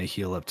 you may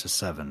heal up to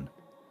 7,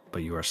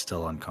 but you are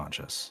still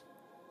unconscious.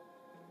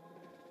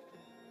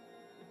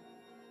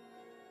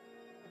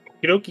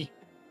 Okie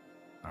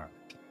All right.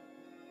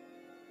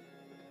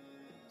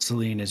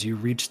 Celine, as you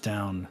reach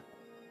down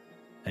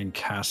and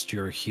cast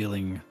your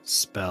healing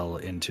spell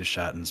into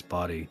Shatten's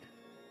body,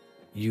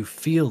 you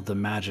feel the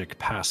magic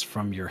pass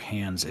from your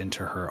hands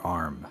into her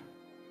arm.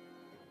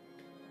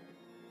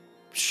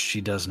 She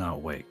does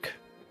not wake.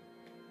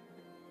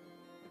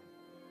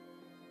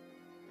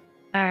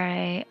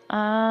 Alright,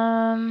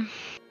 I'm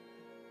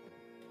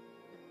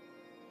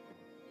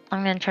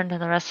gonna turn to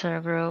the rest of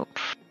the group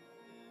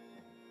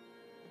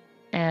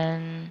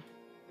and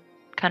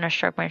kind of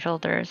shrug my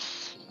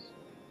shoulders.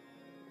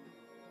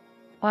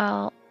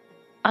 Well,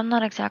 I'm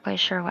not exactly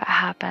sure what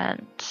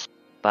happened,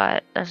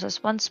 but there's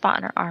this one spot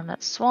in her arm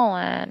that's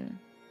swollen,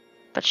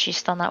 but she's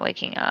still not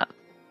waking up.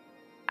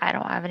 I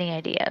don't have any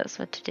ideas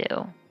what to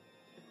do.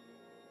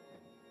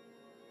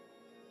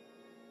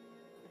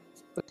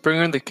 Let's bring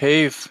her in the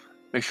cave.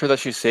 Make sure that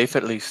she's safe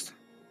at least.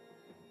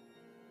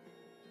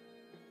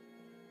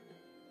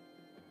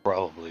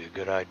 Probably a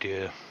good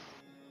idea.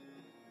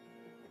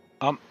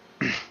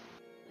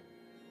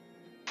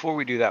 Before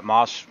we do that,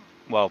 Moss,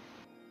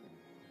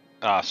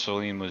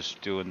 Celine was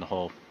doing the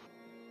whole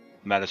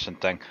medicine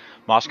thing.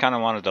 Moss kind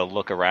of wanted to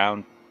look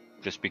around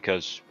just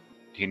because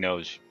he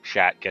knows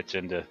Shat gets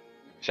into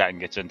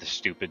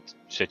stupid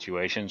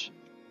situations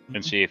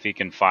and see if he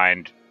can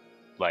find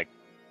like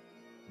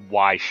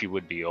why she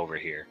would be over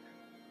here,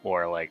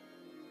 or like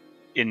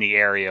in the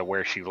area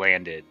where she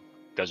landed,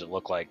 does it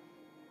look like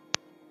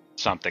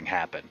something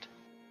happened?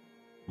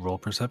 Roll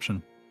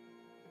perception.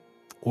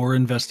 Or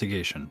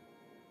investigation.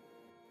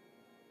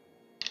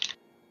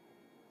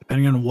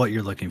 Depending on what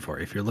you're looking for.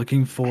 If you're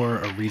looking for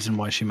a reason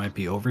why she might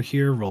be over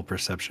here, roll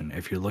perception.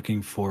 If you're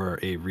looking for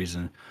a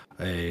reason,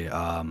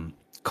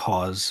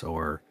 cause,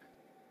 or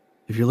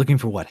if you're looking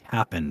for what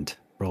happened,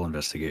 roll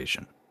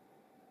investigation.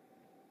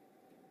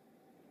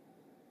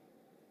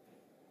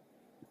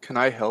 Can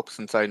I help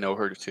since I know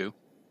her too?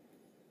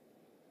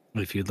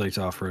 If you'd like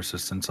to offer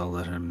assistance, I'll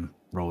let him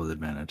roll with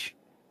advantage.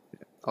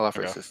 I'll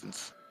offer Okay.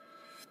 assistance.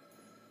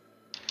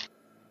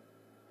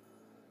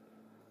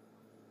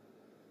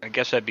 I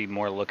guess I'd be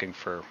more looking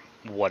for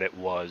what it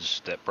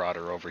was that brought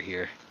her over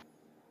here.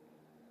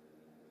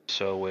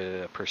 So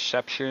with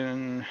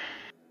perception,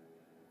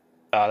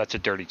 that's a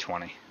dirty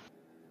 20.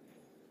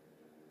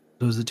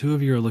 So as the two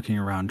of you are looking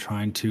around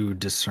trying to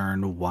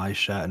discern why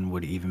Shatton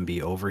would even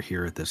be over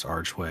here at this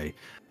archway,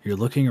 you're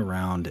looking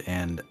around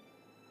and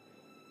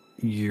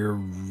you're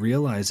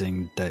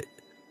realizing that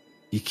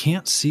you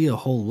can't see a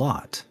whole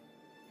lot.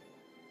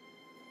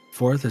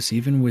 Forthus,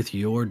 even with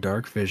your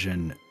dark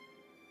vision,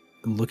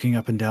 looking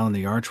up and down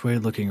the archway,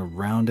 looking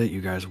around it,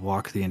 you guys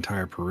walk the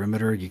entire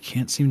perimeter, you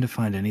can't seem to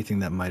find anything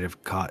that might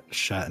have caught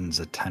Shatton's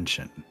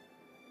attention.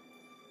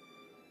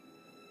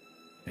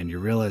 And you're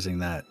realizing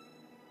that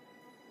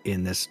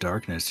in this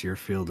darkness, your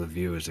field of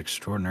view is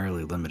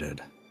extraordinarily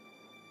limited.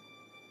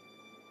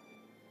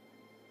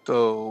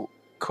 So,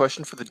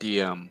 question for the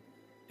DM.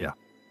 Yeah.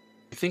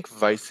 You think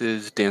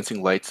Vice's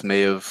dancing lights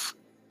may have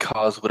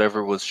caused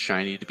whatever was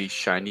shiny to be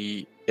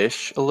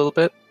shiny-ish a little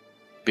bit?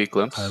 Be a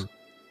glimpse?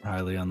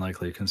 Highly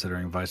unlikely,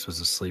 considering Vice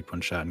was asleep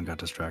when Shatton got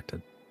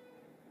distracted.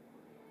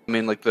 I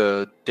mean, like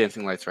the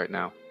dancing lights right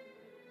now.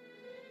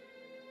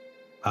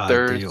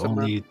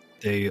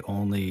 They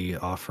only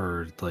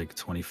offer like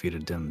 20 feet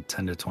of 10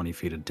 to 20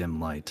 feet of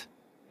dim light.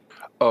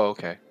 Oh,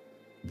 okay.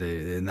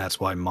 And that's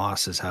why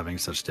Moss is having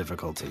such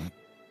difficulty.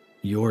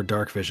 Your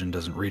dark vision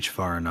doesn't reach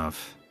far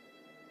enough,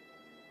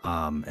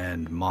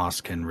 and Moss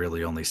can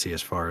really only see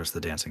as far as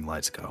the dancing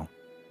lights go.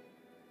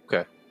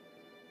 Okay.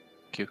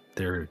 Thank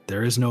you.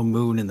 There is no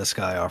moon in the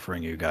sky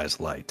offering you guys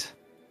light.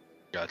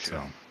 Gotcha.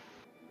 So.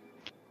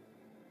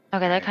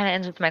 Okay, that kind of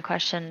ends with my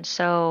question.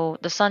 So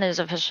the sun is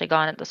officially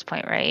gone at this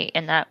point, right?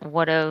 And that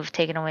would have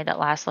taken away that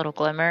last little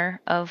glimmer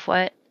of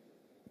what?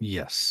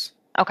 Yes.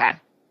 Okay.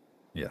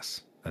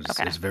 Yes.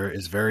 Okay.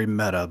 It's very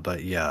meta,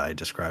 but yeah, I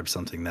described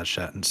something that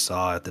Shatton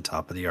saw at the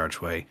top of the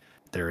archway.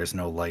 There is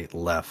no light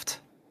left,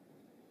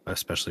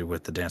 especially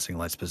with the dancing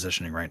lights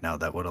positioning right now,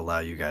 that would allow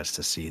you guys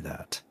to see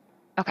that.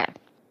 Okay.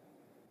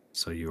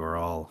 So you are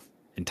all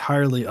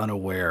entirely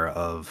unaware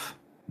of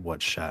what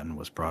Shatton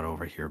was brought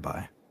over here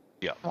by.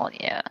 Yeah. Well,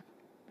 yeah.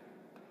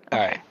 All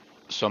right.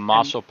 So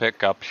Moss will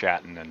pick up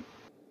Shatton and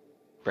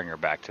bring her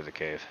back to the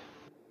cave.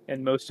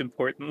 And most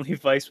importantly,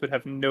 Vice would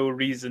have no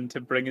reason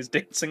to bring his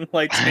dancing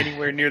lights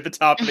anywhere near the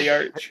top of the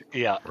arch.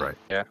 Yeah. Right.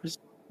 There's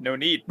no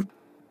need.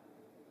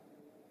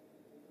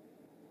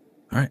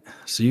 All right.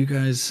 So you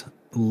guys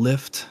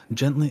lift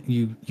gently.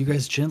 You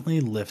guys gently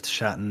lift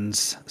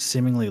Shatton's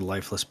seemingly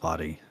lifeless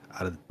body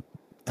out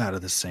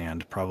of the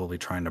sand, probably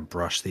trying to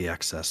brush the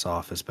excess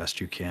off as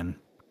best you can,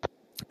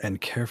 and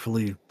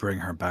carefully bring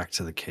her back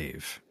to the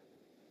cave.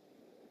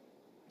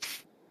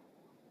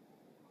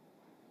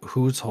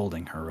 Who's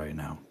holding her right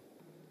now?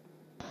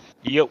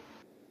 Yo.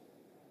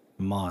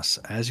 Moss,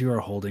 as you are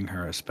holding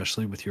her,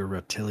 especially with your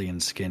reptilian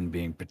skin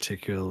being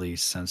particularly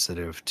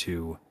sensitive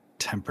to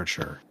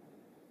temperature,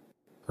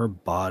 her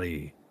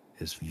body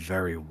is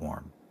very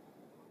warm.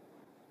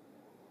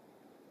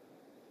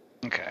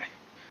 Okay.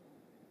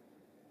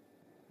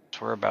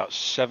 So we're about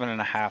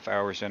 7.5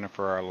 hours in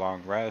for our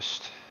long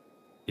rest.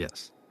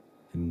 Yes.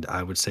 And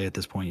I would say at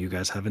this point, you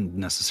guys haven't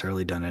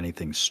necessarily done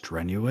anything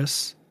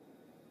strenuous.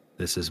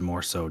 This is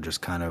more so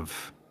just kind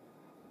of...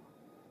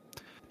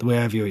 The way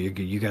I view it,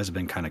 you guys have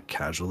been kind of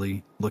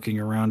casually looking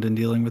around and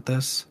dealing with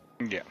this.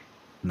 Yeah.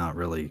 Not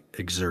really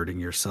exerting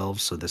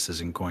yourselves, so this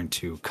isn't going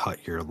to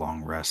cut your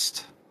long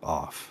rest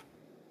off.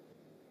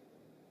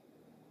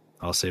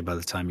 I'll say by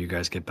the time you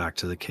guys get back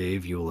to the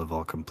cave, you will have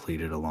all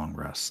completed a long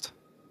rest.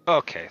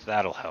 Okay,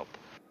 that'll help.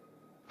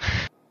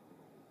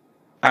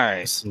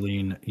 Alright.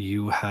 Celine,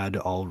 you had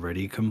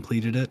already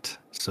completed it,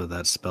 so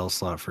that spell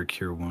slot for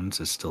Cure Wounds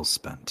is still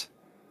spent.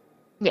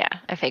 Yeah,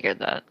 I figured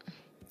that.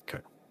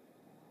 Okay.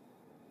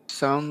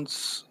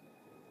 sounds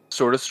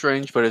sort of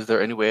strange, but is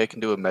there any way I can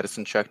do a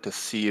medicine check to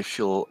see if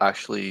she'll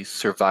actually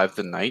survive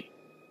the night?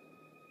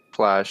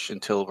 Flash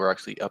until we're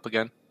actually up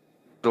again?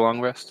 The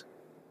long rest?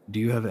 Do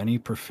you have any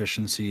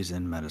proficiencies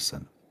in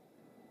medicine?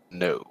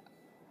 No.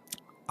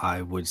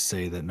 I would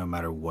say that no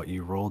matter what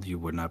you rolled, you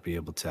would not be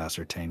able to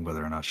ascertain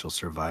whether or not she'll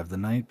survive the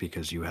night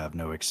because you have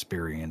no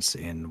experience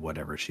in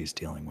whatever she's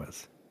dealing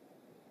with.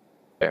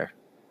 Fair.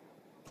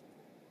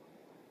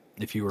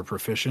 If you were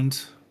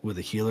proficient with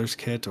a healer's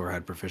kit or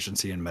had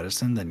proficiency in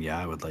medicine, then yeah,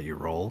 I would let you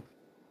roll.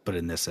 But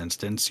in this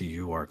instance,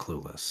 you are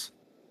clueless.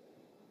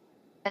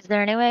 Is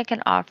there any way I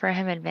can offer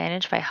him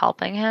advantage by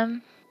helping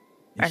him?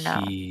 Or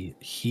no?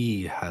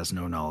 He has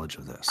no knowledge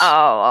of this.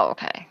 Oh,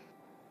 okay.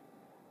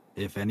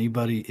 If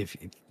anybody,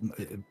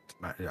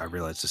 I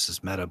realize this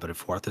is meta, but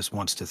if Warthus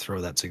wants to throw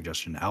that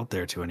suggestion out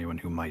there to anyone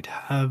who might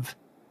have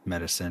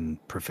medicine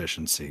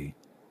proficiency,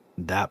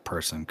 that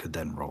person could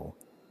then roll.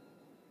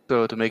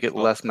 So to make it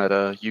less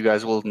meta, you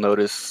guys will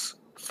notice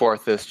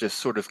Forthus just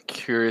sort of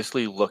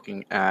curiously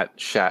looking at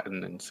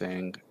Shatton and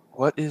saying,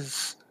 what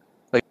is...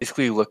 Like,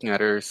 basically looking at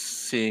her,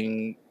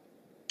 seeing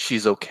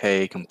she's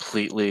okay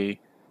completely.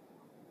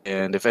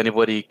 And if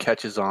anybody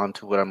catches on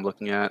to what I'm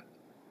looking at,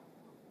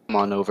 come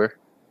on over.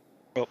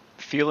 Well,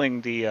 feeling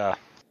the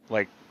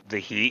the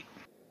heat,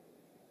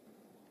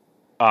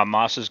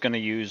 Moss is going to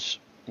use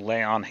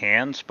lay on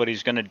hands, but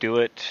he's going to do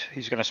it.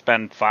 He's going to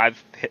spend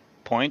 5 hit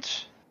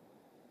points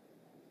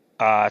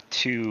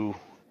to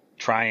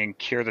try and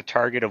cure the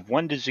target of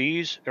one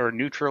disease or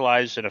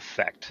neutralize an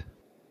effect.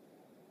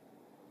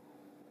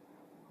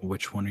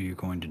 Which one are you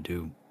going to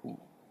do?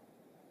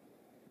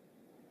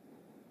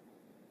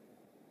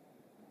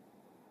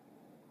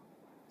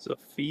 Is a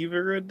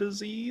fever a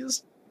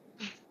disease?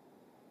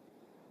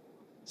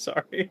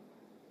 Sorry.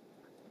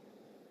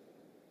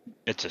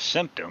 It's a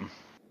symptom.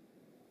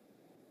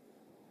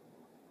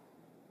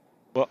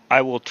 Well,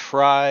 I'll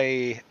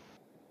try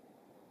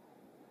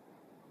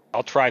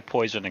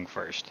poisoning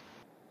first.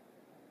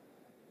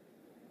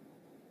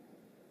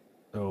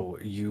 So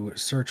you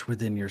search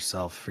within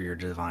yourself for your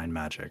divine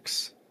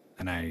magics,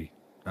 and I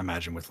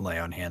imagine with lay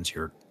on hands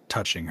you're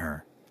touching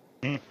her.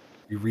 Mm.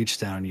 You reach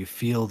down, you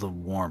feel the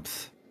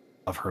warmth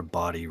of her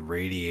body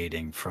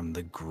radiating from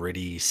the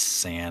gritty,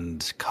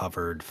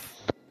 sand-covered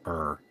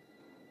fur.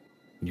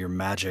 Your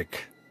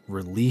magic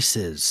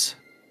releases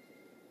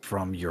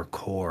from your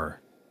core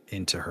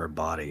into her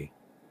body,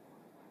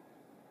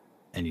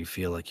 and you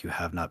feel like you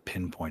have not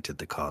pinpointed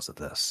the cause of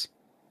this.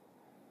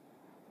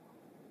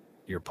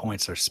 Your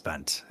points are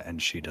spent,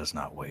 and she does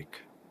not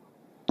wake.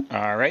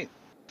 All right,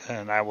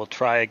 then I will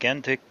try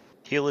again to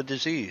heal a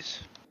disease.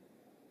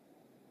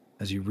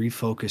 As you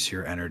refocus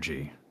your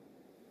energy,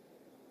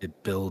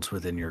 it builds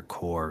within your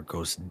core,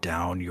 goes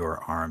down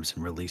your arms,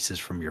 and releases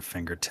from your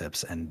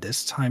fingertips, and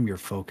this time your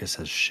focus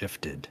has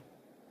shifted.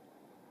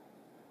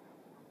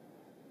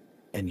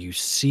 And you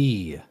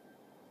see,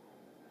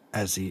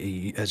 as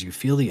you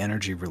feel the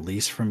energy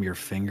release from your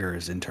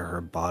fingers into her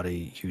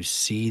body, you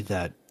see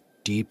that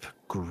deep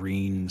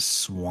green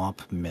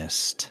swamp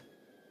mist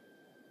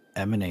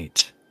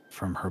emanate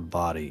from her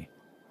body,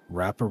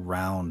 wrap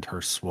around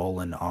her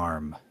swollen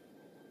arm.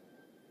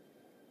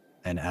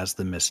 And as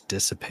the mist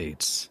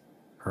dissipates,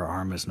 her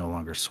arm is no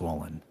longer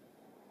swollen.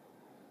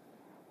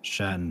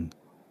 Shen,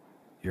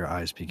 your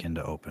eyes begin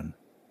to open.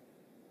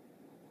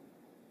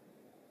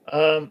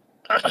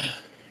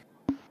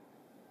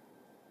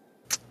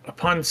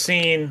 Upon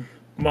seeing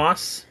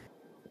Moss,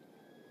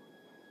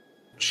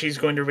 she's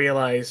going to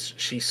realize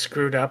she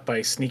screwed up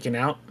by sneaking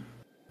out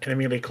and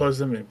immediately close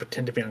them and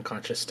pretend to be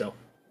unconscious still.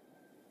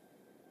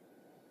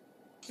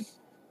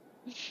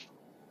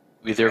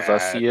 Either of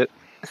us see it.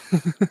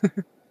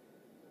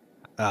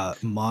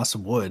 Moss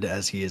would,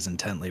 as he is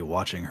intently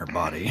watching her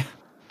body.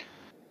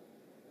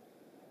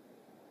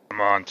 Come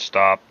on,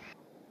 stop.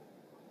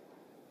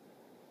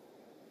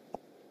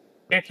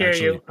 Can't hear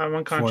you. I'm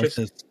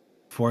unconscious.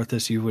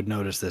 Forthus, you would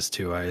notice this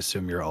too. I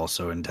assume you're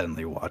also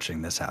intently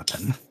watching this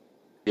happen.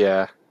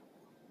 Yeah.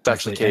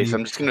 That's the case.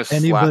 I'm just going to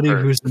slap anybody her.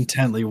 who's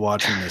intently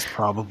watching this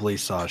probably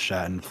saw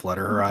Shatton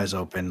flutter her eyes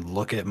open,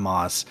 look at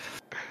Moss,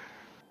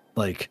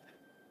 like,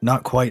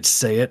 not quite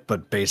say it,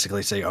 but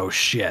basically say, oh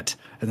shit,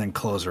 and then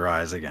close her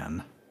eyes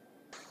again.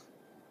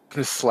 I'm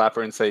going to slap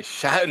her and say,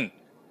 Shatton,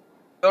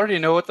 I already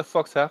know what the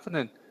fuck's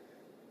happening.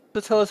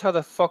 So tell us how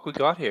the fuck we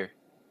got here.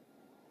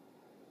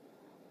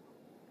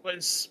 I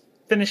was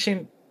in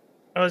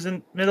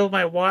the middle of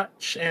my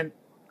watch and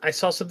I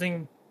saw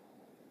something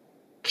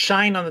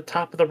shine on the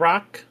top of the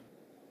rock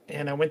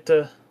and I went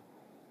to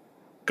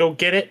go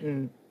get it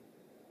and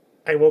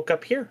I woke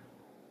up here.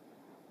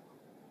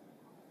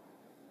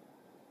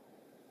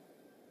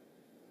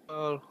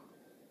 Well,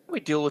 we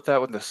deal with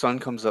that when the sun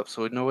comes up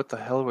so we know what the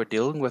hell we're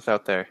dealing with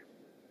out there.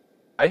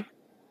 Right?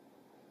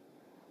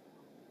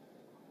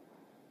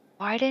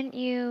 Why didn't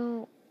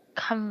you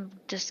come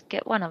just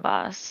get one of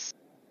us?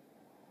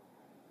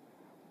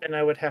 And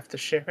I would have to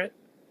share it.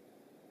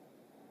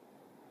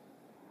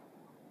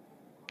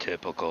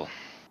 Typical.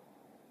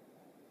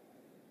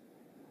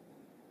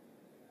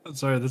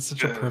 Sorry, that's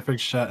such a perfect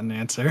Shatton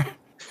answer.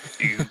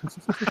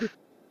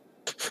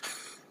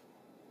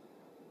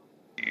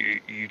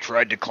 You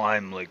tried to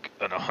climb like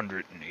an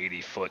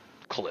 180-foot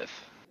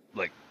cliff,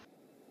 like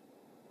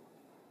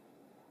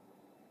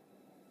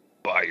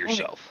by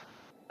yourself.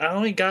 I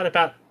only got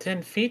about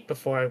 10 feet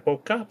before I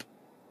woke up.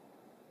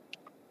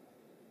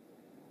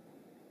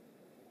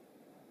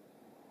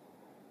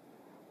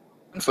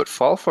 Foot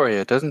fall for you.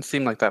 It doesn't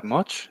seem like that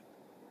much.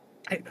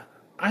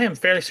 I am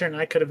fairly certain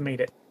I could have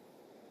made it.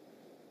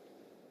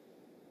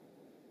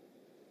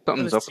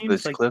 Something's Well, up it with seems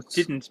these like cliffs.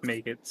 you didn't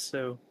make it,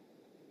 so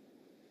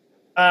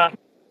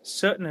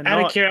certain or Out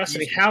not. of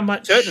curiosity, you how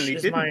much certainly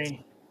is didn't. my...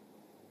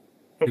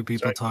 Oh, Two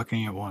people sorry.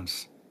 talking at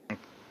once.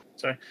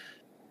 Sorry.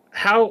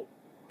 How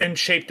in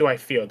shape do I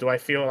feel? Do I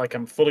feel like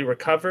I'm fully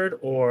recovered,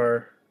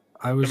 or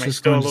I was am I just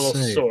still a going to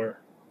little say, sore?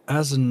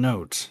 as a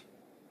note,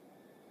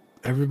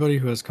 everybody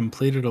who has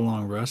completed a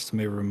long rest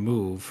may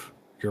remove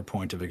your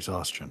point of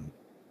exhaustion.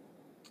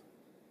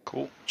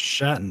 Cool.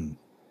 Shatton,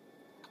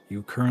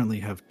 you currently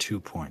have 2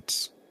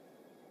 points.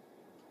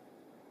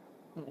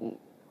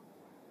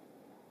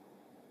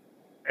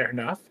 Fair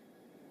enough.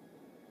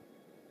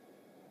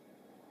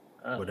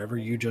 Whatever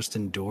you just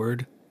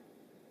endured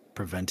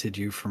prevented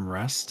you from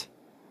rest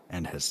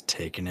and has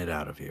taken it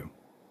out of you.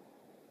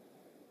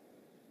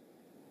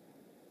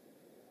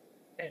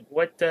 And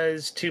what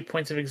does 2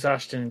 points of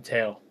exhaustion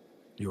entail?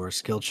 Your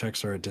skill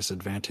checks are at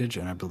disadvantage,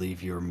 and I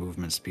believe your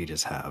movement speed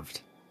is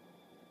halved.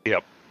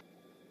 Yep.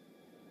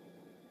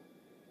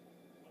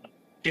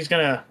 She's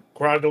gonna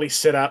groggily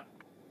sit up.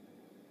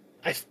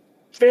 I'm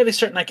fairly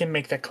certain I can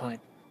make that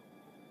climb.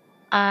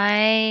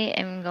 I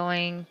am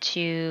going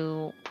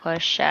to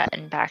push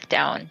Shatton back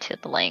down to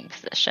the laying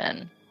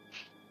position.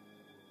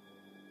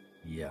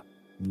 Yeah.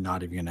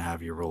 Not even going to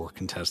have you roll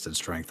contested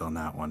strength on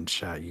that one.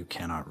 Chat, you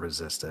cannot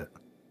resist it.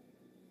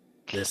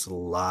 This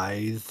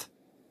lithe,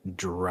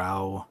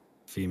 drow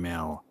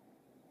female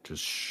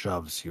just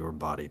shoves your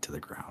body to the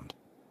ground.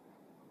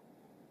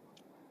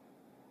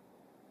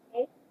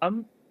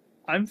 I'm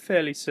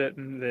fairly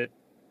certain that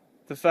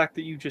the fact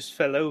that you just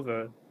fell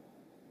over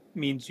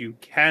means you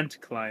can't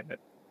climb it.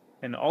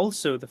 And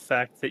also the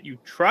fact that you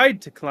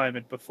tried to climb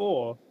it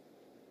before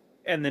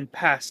and then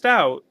passed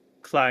out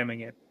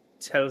climbing it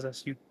tells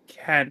us you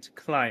can't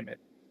climb it.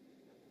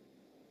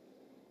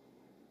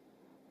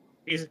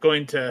 He's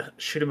going to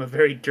shoot him a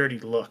very dirty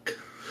look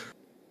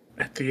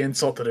at the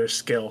insult to their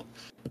skill.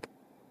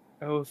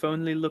 Oh, if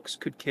only looks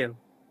could kill.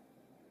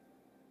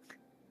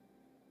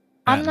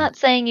 I'm not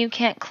saying you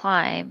can't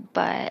climb,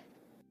 but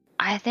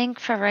I think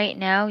for right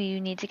now you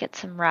need to get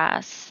some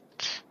rest.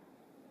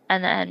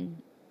 And then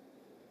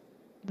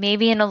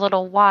maybe in a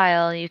little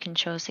while you can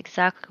show us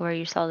exactly where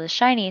you saw the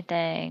shiny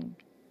thing.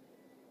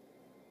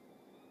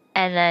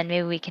 And then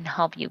maybe we can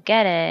help you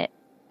get it,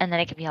 and then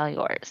it can be all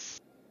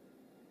yours.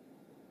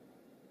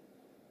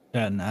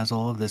 Yeah, and as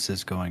all of this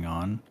is going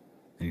on,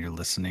 and you're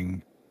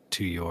listening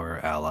to your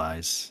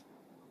allies,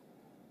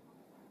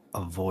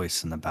 a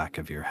voice in the back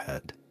of your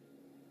head.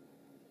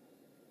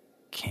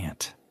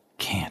 Can't.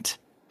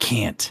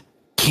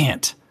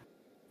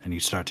 And you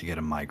start to get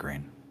a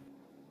migraine.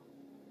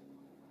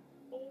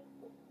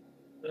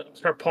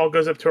 Her paw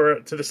goes up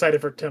to the side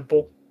of her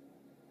temple.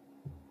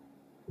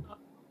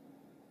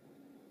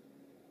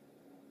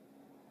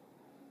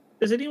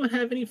 Does anyone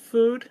have any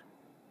food?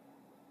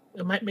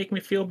 It might make me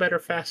feel better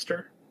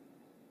faster.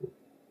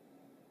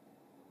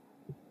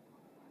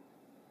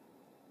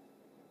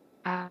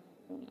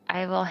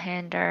 I will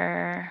hand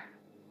her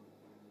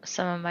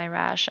some of my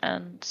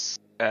rations,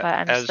 but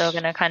I'm still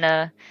gonna kind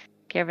of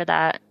give her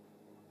that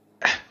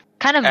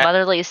kind of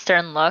motherly,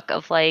 stern look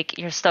of like,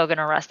 you're still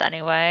gonna rest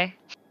anyway.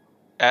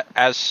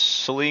 As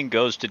Celine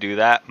goes to do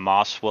that,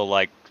 Moss will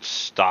like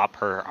stop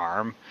her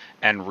arm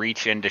and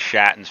reach into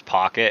Shatton's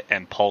pocket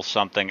and pull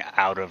something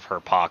out of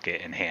her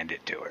pocket and hand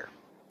it to her.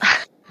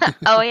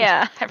 Oh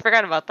yeah, I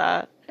forgot about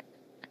that.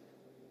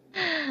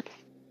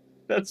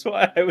 That's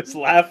why I was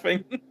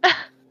laughing.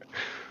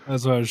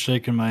 That's why I was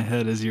shaking my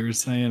head as you were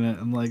saying it.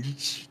 I'm like,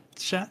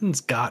 Shatton's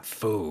got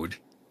food.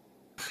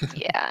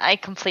 Yeah, I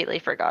completely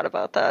forgot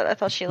about that. I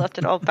thought she left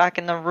it all back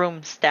in the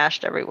room,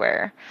 stashed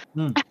everywhere.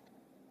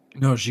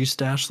 No, she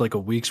stashed like a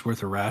week's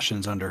worth of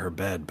rations under her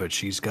bed, but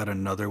she's got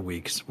another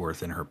week's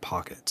worth in her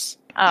pockets.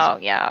 Oh,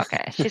 yeah,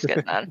 okay. She's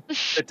good then.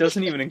 It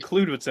doesn't even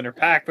include what's in her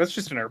pack. That's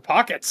just in her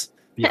pockets.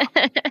 Yeah.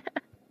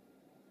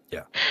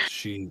 Yeah.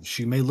 She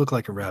may look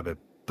like a rabbit,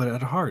 but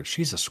at heart,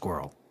 she's a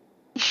squirrel.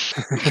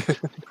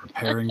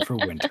 Preparing for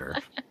winter.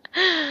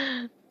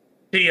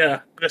 He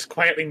just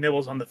quietly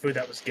nibbles on the food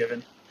that was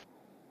given.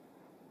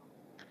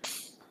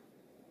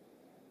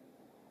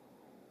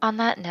 On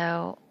that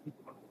note,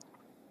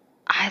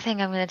 I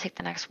think I'm going to take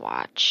the next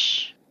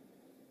watch.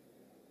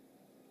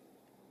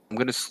 I'm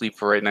going to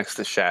sleep right next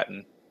to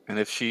Shatton. And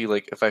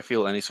if I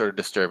feel any sort of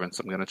disturbance,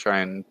 I'm going to try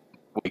and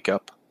wake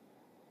up.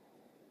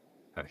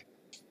 Okay.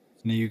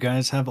 Now, you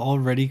guys have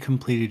already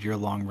completed your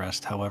long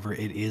rest. However,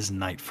 it is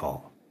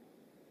nightfall.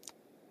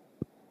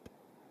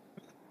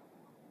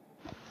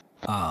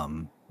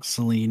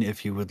 Celine,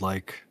 if you would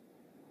like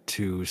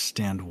to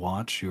stand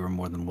watch, you are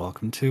more than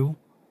welcome to.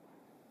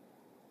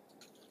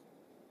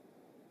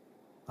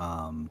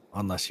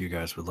 Unless you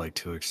guys would like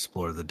to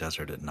explore the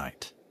desert at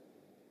night.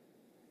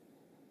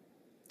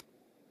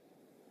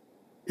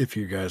 If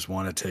you guys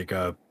want to take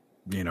a,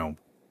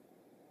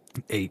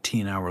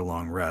 18-hour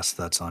long rest,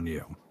 that's on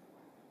you.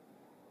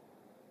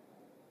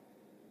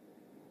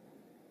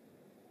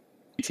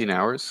 18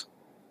 hours?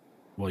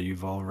 Well,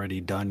 you've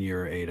already done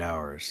your 8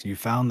 hours. You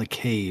found the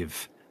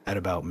cave at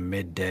about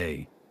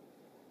midday.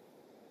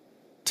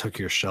 Took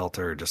your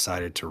shelter,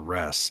 decided to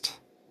rest.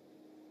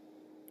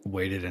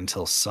 Waited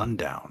until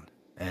sundown.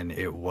 And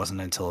it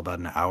wasn't until about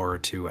an hour or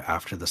two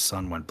after the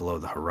sun went below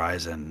the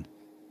horizon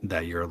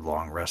that your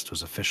long rest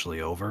was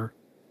officially over.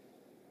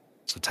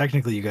 So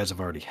technically you guys have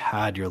already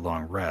had your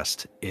long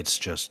rest. It's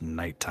just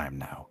nighttime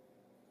now.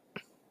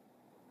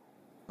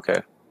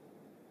 Okay.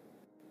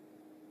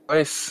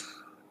 Nice.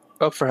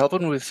 Up for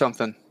helping with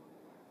something.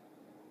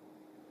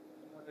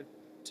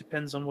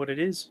 Depends on what it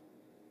is.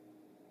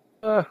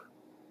 I feel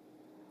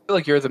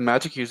like you're the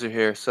magic user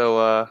here,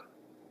 so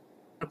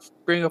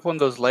bring up one of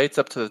those lights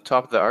up to the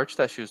top of the arch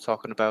that she was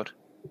talking about.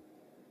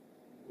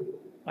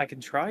 I can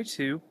try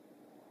to.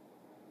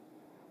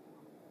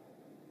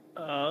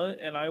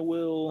 And I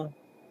will.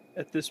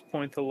 At this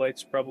point, the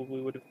lights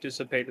probably would have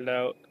dissipated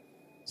out.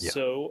 Yeah.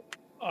 So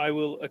I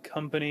will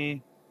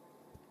accompany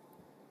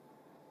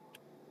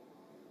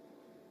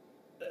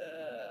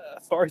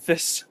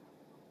Farthus.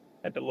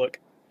 Had to look.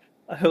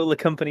 I will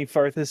accompany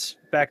Farthus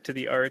back to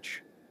the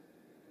arch.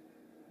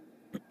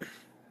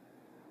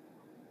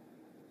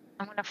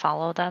 I'm gonna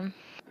follow them.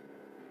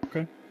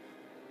 Okay.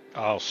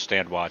 I'll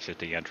stand watch at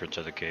the entrance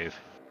of the cave.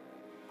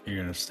 You're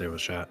going to stay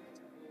with Shat.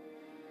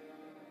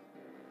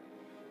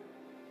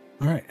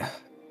 All right.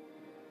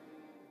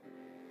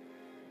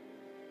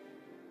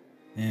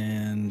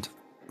 And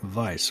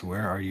Vice,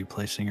 where are you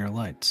placing your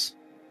lights?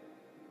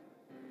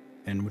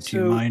 And would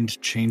you mind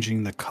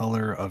changing the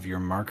color of your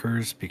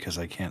markers because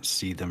I can't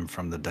see them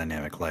from the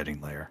dynamic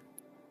lighting layer?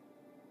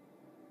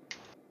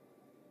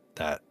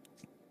 That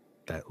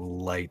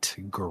light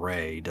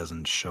gray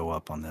doesn't show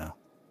up on the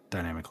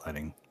dynamic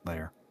lighting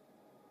layer.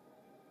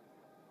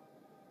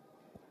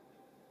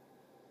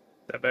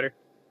 Is that better?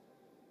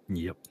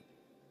 Yep.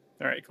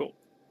 All right, cool.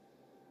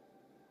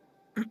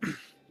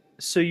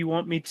 So you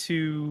want me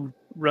to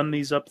run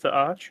these up the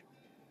arch?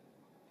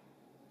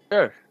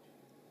 Sure.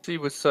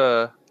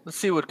 Let's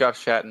see what got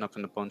Shatton up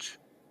in the bunch.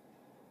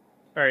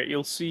 All right,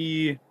 you'll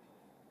see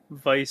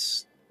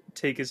Vice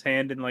take his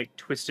hand and like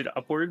twist it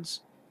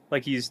upwards,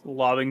 like he's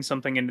lobbing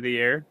something into the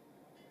air.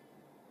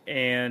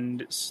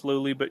 And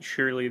slowly but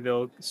surely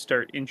they'll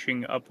start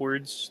inching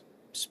upwards,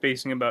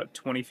 spacing about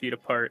 20 feet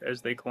apart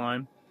as they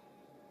climb,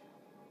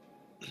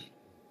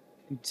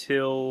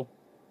 until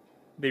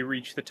they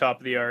reach the top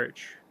of the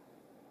arch.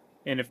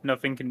 And if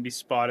nothing can be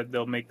spotted,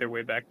 they'll make their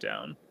way back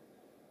down.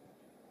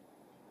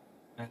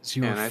 As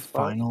your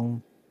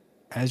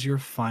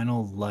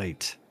final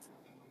light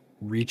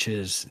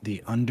reaches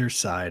the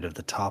underside of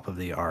the top of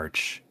the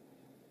arch,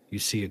 you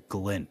see a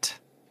glint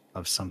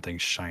of something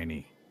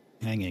shiny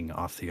hanging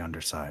off the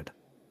underside.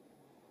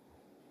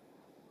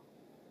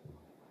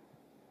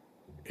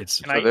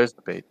 There's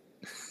the bait.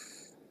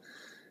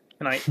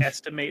 Can I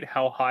estimate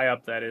how high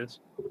up that is?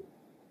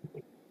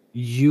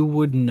 You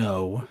would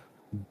know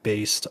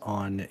based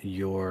on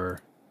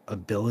your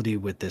ability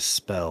with this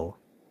spell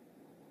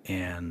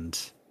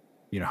and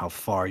how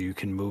far you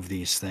can move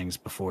these things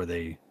before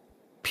they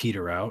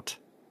peter out,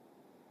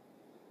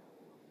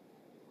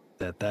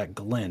 that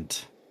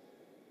glint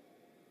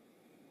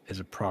is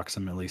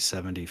approximately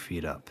 70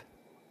 feet up.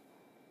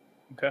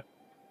 Okay.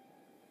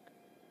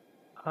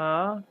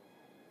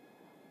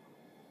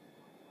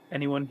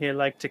 Anyone here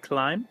like to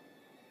climb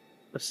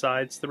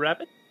besides the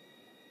rabbit?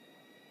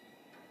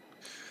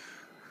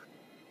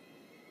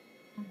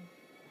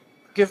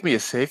 Give me a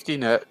safety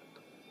net.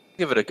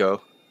 Give it a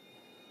go.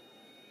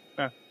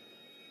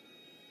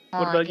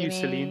 What about you,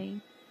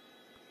 Celine?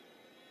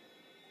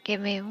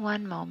 Give me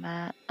one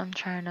moment. I'm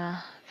trying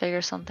to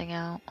figure something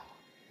out.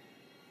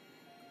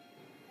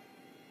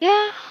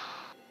 Yeah,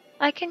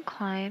 I can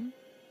climb.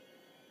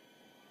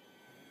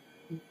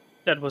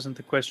 That wasn't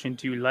the question.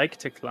 Do you like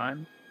to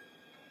climb?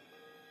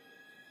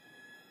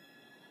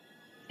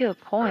 To a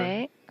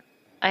point.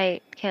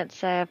 I can't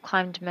say I've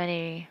climbed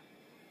many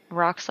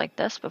rocks like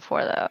this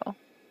before, though.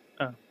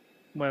 Oh,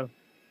 well.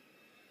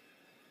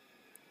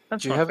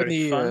 That's Do you not have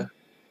very fun.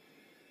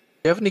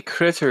 Do you have any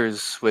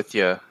critters with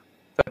you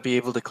that be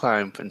able to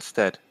climb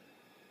instead?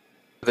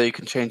 That you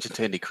can change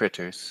into any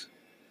critters.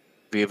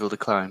 Be able to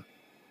climb.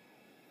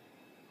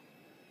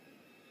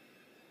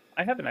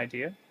 I have an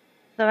idea.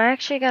 So I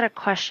actually got a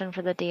question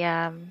for the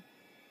DM.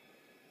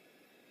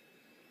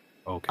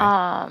 Okay.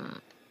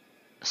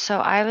 So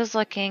I was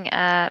looking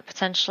at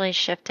potentially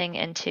shifting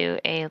into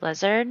a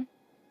lizard,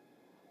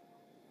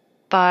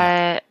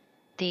 but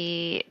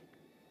the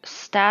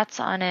stats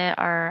on it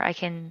are I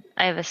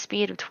have a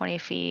speed of 20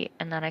 feet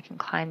and then I can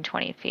climb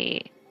 20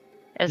 feet.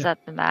 Is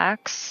that the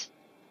max?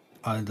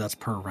 That's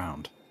per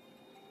round.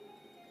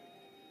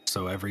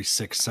 So every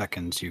 6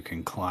 seconds, you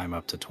can climb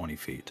up to 20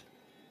 feet.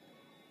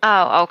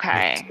 Oh,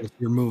 okay. It's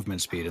your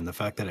movement speed, and the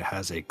fact that it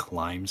has a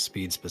climb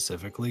speed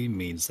specifically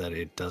means that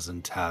it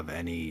doesn't have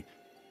any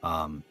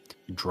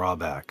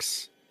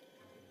drawbacks.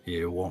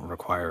 It won't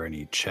require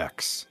any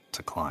checks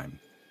to climb.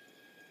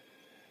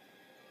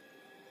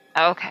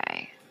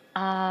 Okay.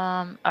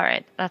 All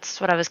right.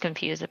 That's what I was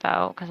confused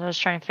about because I was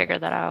trying to figure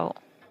that out.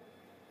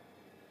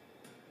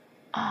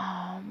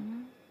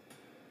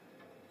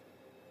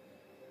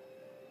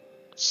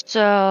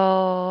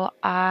 So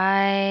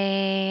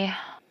I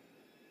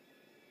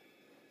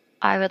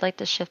would like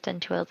to shift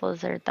into a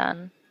lizard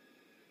then.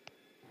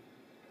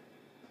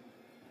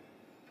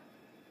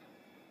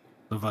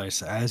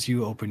 Levice, as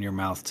you open your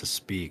mouth to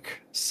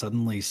speak,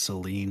 suddenly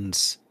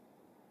Celine's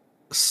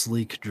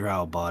sleek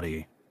drow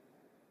body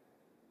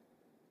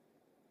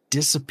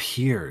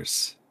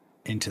disappears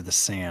into the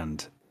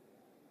sand,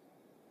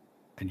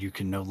 and you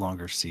can no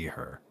longer see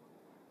her.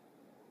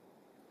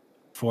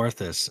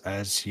 Forthus,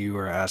 as you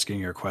are asking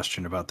your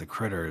question about the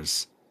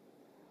critters,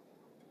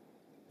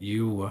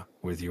 you,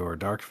 with your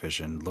dark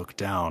vision, look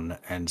down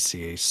and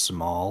see a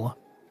small,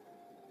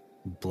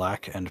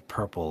 black and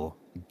purple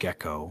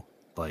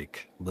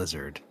gecko-like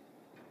lizard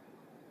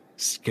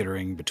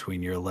skittering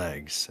between your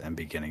legs and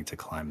beginning to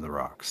climb the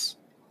rocks.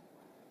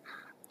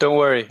 Don't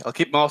worry, I'll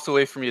keep Moss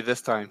away from you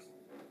this time.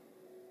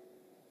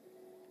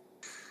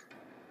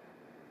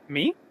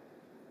 Me?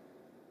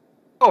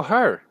 Oh,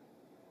 her.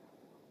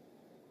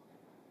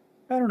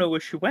 I don't know where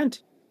she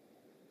went.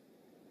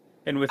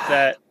 And with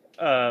that,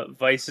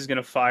 Vice is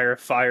gonna fire a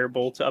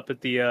firebolt up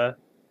at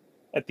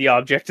the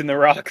object in the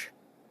rock.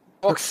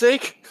 Fuck's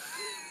sake!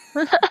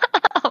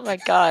 Oh my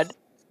god.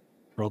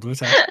 Roll to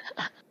attack.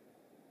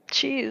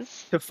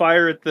 Jeez. To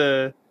fire at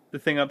the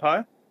thing up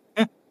high?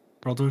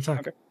 Roll to attack.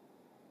 Okay.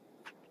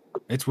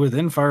 It's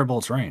within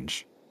Firebolt's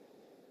range.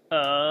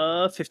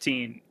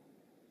 15.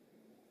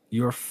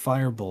 Your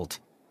firebolt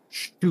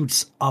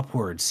shoots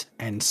upwards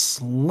and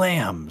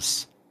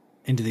slams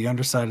into the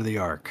underside of the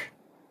arc.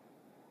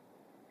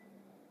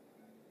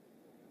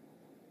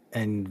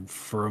 And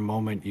for a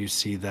moment, you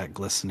see that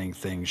glistening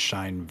thing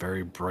shine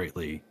very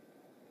brightly,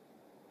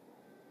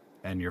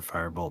 and your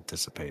firebolt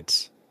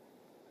dissipates.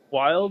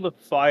 While the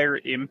fire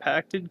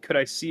impacted, could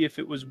I see if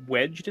it was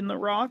wedged in the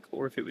rock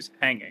or if it was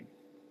hanging?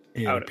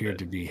 It Out of appeared it.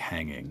 to be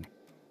hanging.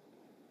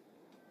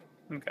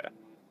 Okay. I'm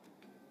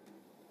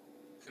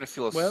gonna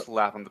feel a Well-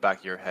 slap on the back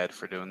of your head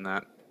for doing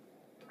that.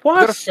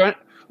 What?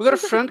 We got a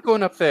friend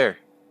going up there.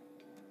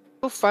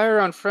 No fire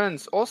on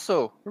friends.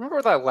 Also,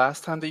 remember that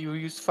last time that you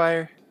used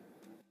fire?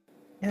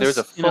 There's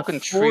a Yes, in fucking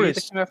tree that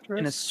forest, came after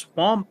in a us.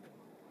 swamp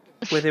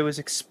where there was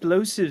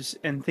explosives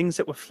and things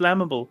that were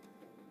flammable.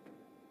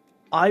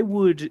 I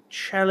would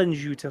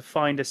challenge you to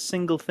find a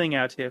single thing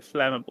out here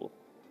flammable.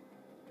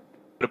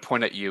 To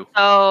point at you.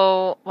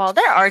 Oh, while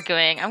they're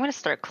arguing, I'm gonna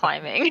start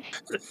climbing.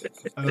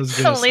 I was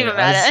gonna Don't leave say, him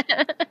at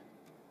it.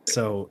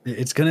 So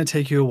it's going to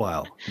take you a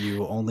while.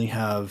 You only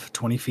have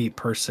 20 feet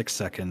per 6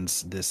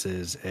 seconds. This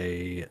is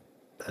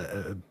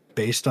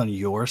based on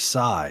your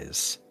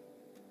size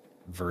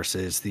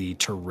versus the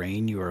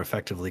terrain you are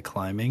effectively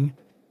climbing.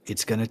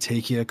 It's going to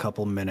take you a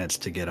couple minutes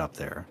to get up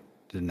there,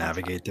 to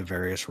navigate the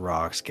various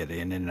rocks, get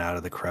in and out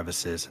of the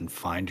crevices, and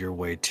find your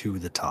way to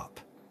the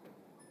top.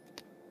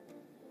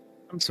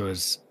 So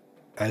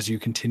as you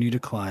continue to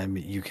climb,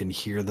 you can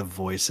hear the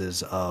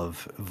voices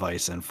of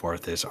Vice and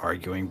Forthus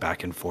arguing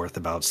back and forth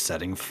about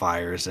setting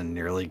fires and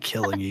nearly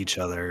killing each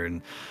other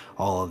and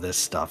all of this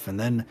stuff. And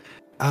then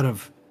out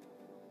of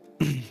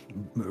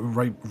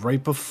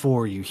right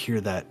before you hear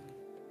that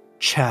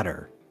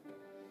chatter,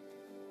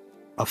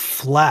 a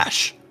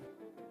flash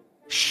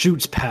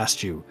shoots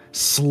past you,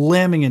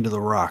 slamming into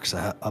the rocks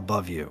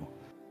above you,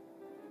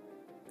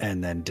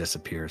 and then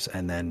disappears.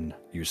 And then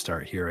you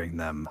start hearing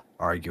them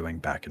arguing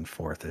back and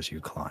forth as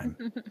you climb.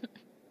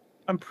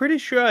 I'm pretty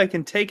sure I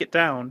can take it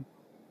down.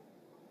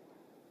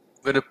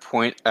 I'm gonna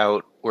point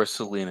out where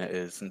Selena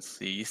is and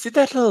see. You see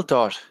that little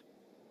dot?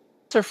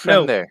 It's our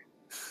friend No. there.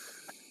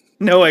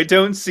 No, I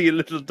don't see a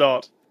little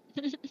dot.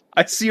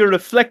 I see a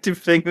reflective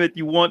thing that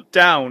you want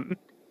down.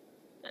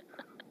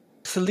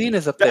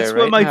 Selena's up That's there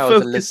where right my now as a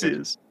focus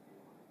lizard. is.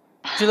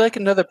 Would you like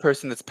another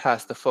person that's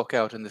passed the fuck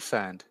out in the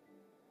sand?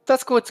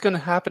 That's what's gonna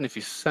happen if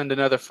you send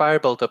another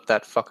firebolt up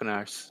that fucking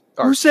arse.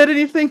 Who said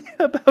anything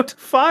about a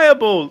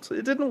firebolt?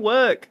 It didn't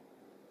work.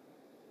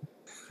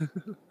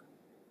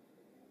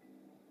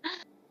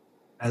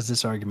 As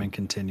this argument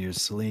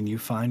continues, Celine, you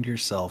find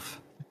yourself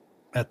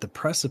at the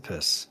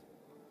precipice,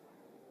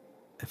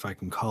 if I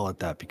can call it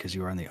that, because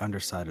you are on the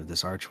underside of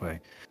this archway.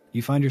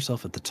 You find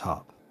yourself at the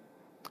top.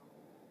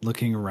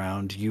 Looking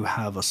around, you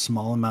have a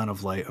small amount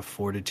of light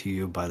afforded to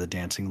you by the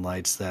dancing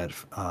lights that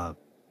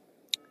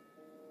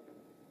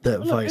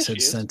Vice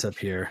had sent up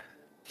here.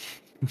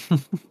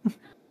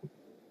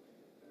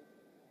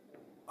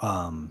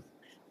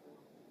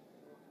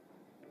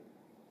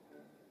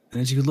 And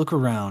as you look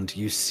around,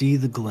 you see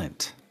the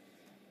glint.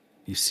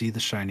 You see the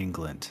shining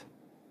glint.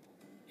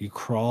 You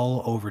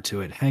crawl over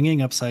to it,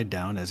 hanging upside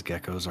down as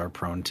geckos are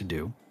prone to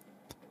do.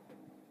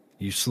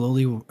 You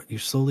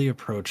slowly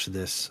approach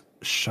this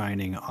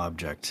shining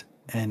object,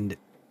 and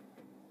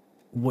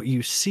what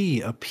you see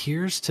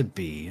appears to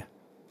be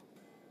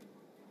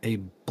a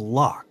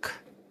block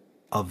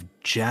of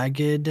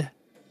jagged,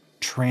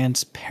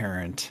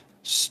 transparent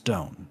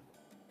stone.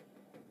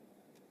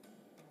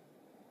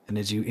 And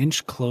as you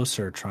inch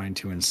closer trying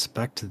to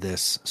inspect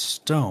this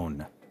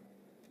stone,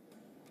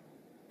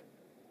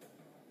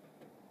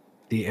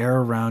 the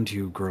air around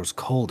you grows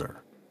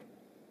colder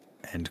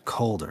and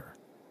colder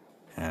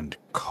and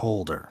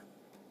colder.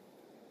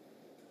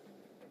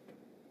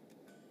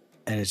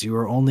 And as you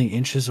are only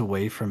inches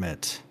away from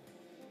it,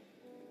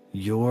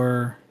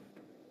 your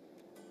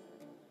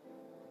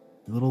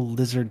little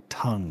lizard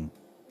tongue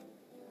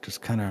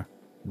just kind of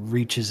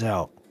reaches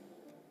out,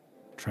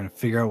 trying to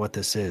figure out what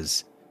this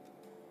is.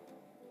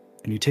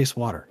 And you taste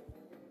water.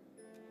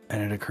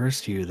 And it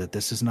occurs to you that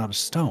this is not a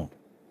stone.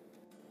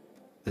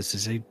 This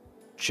is a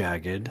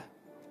jagged,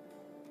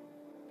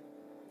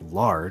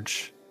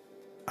 large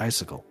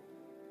icicle.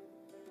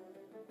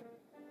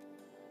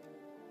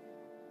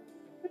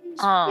 He's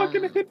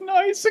fucking hit an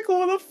icicle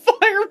with a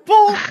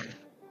fireball.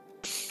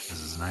 This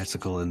is an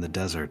icicle in the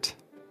desert.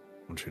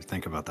 I want you to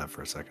think about that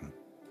for a second.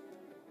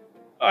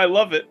 I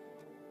love it.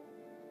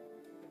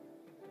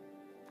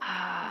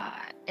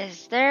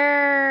 Is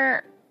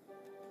there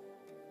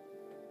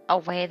a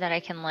way that I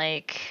can,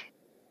 like,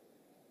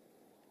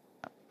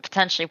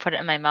 potentially put it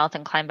in my mouth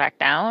and climb back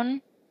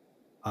down?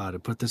 To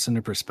put this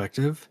into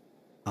perspective,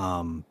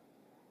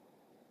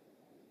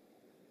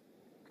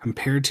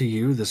 compared to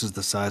you, this is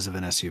the size of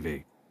an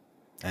SUV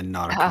and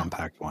not a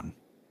compact one.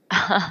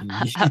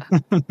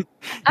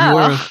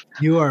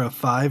 You are a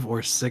 5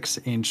 or 6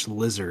 inch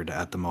lizard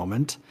at the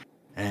moment,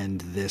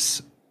 and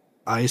this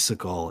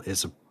icicle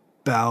is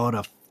about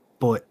a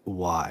foot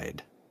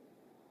wide.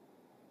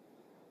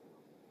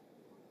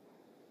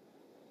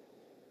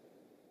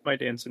 My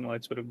dancing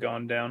lights would have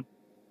gone down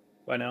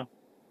by now.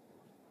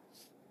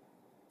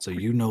 So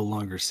you no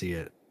longer see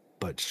it,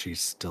 but she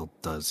still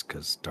does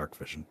because dark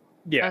vision.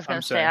 Yeah, I was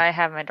gonna say I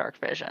have my dark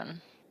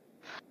vision.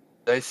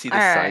 Did I see the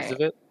All size right.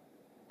 of it?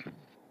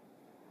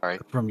 All right.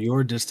 From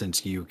your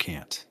distance, you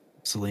can't.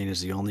 Celine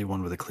is the only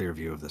one with a clear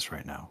view of this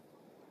right now.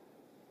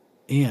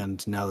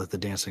 And now that the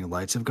dancing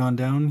lights have gone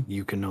down,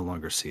 you can no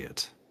longer see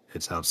it.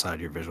 It's outside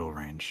your visual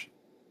range.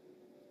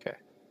 Okay.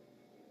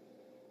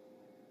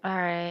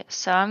 Alright,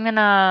 so I'm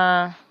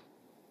gonna...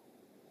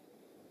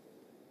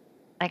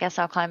 I guess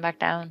I'll climb back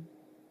down.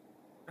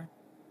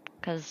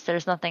 Because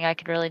there's nothing I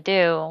could really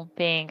do,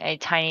 being a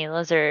tiny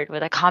lizard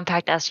with a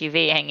compact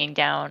SUV hanging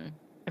down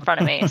in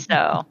front of me,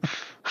 so...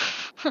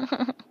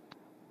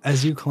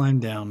 As you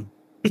climb down,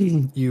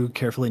 you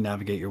carefully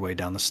navigate your way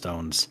down the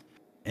stones,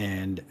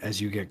 and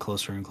as you get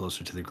closer and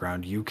closer to the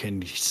ground, you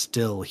can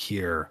still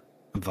hear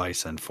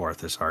Vice and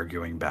Forthus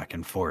arguing back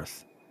and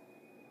forth.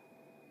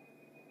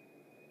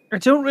 I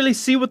don't really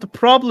see what the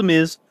problem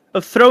is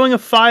of throwing a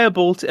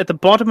firebolt at the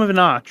bottom of an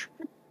arch.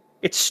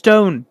 It's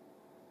stone.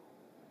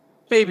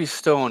 Maybe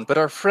stone, but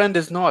our friend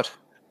is not.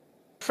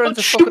 Friend's But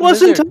a she fucking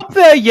wasn't lizard. up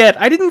there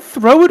yet. I didn't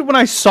throw it when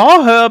I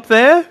saw her up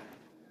there.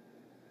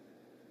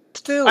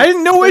 Still, I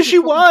didn't know where she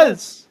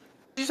was.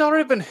 She's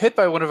already been hit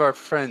by one of our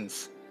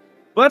friends.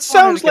 Well, that Wanted to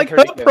sounds get like her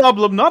her to get-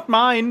 problem, not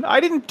mine. I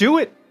didn't do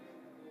it.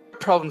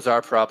 Problems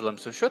are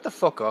problems, so shut the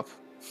fuck up.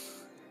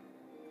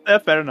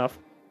 Fair enough.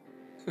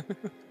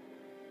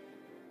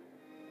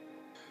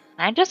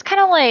 I just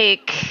kind of,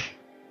 like...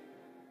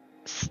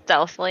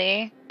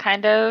 stealthily,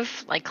 kind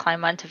of, like,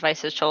 climb onto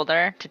Vice's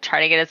shoulder to try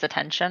to get his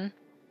attention.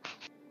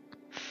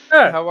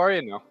 Yeah, How are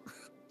you now?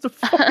 it's a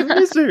fucking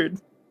lizard.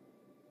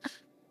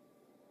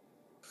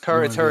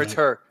 Her, it's her, it's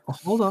her.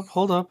 Oh,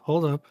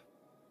 hold up.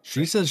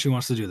 She says she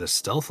wants to do this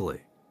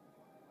stealthily.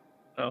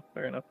 Oh,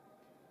 fair enough.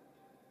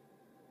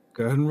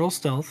 Go ahead and roll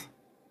stealth.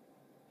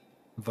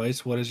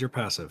 Vice, what is your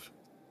passive?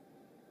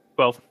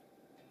 12.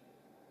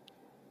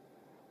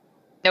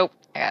 Nope,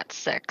 I got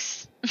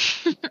 6.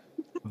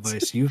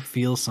 Vice, you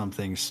feel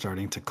something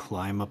starting to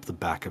climb up the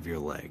back of your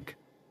leg.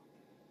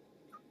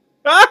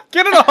 Ah,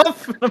 get it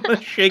off! I'm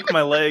gonna shake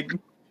my leg.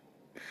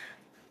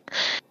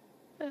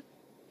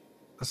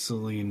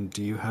 Celine,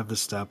 do you have the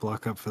stat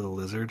block up for the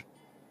lizard?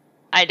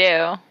 I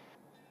do.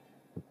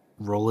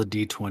 Roll a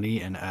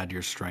d20 and add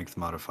your strength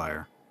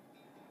modifier.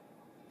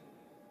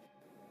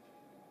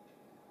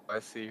 I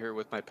see her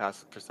with my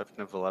passive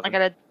perception of 11.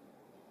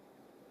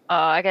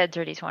 I got a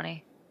dirty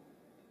 20.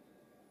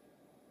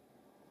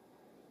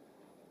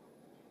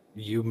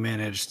 You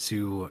managed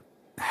to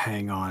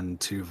hang on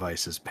to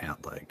Vice's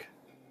pant leg.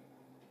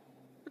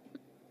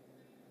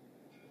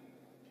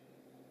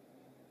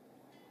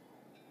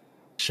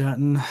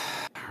 Shatton,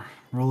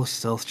 roll a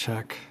stealth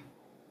check.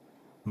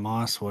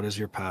 Moss, what is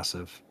your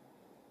passive?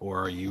 Or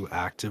are you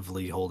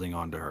actively holding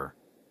on to her?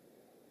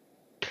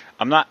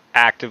 I'm not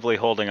actively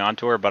holding on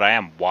to her, but I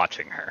am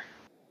watching her.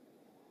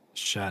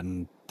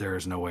 Shatton, there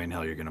is no way in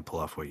hell you're going to pull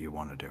off what you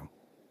want to do.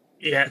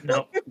 Yeah,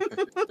 no.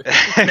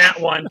 That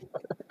one.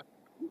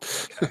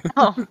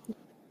 Oh.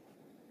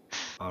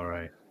 All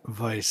right.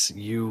 Vice,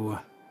 you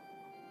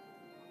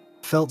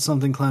felt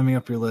something climbing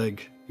up your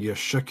leg. You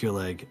shook your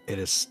leg. It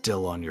is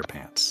still on your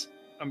pants.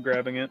 I'm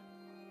grabbing it.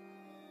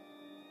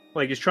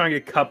 Like, he's trying to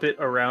cup it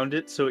around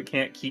it so it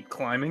can't keep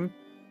climbing.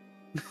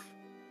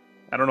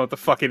 I don't know what the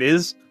fuck it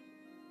is.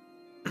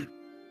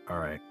 All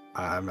right.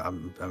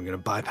 I'm gonna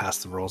bypass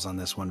the rolls on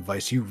this one.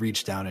 Vice, you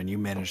reach down and you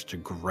managed to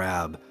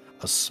grab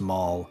a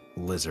small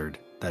lizard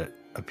that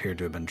appeared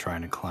to have been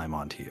trying to climb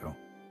onto you.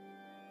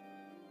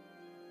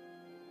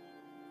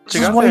 This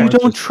is why you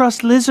don't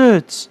trust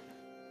lizards.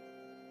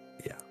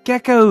 Yeah.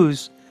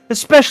 Geckos.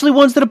 Especially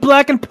ones that are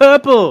black and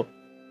purple.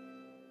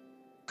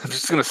 I'm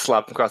just gonna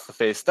slap him across the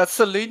face. That's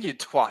Celine, you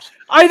twat.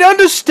 I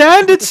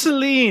understand it,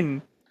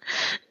 Celine.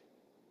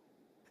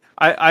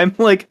 I'm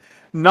like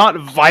not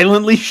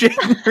violently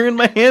shaking her in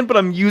my hand, but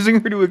I'm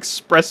using her to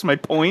express my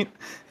point.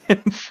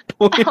 And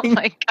pointing, Oh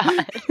my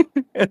god.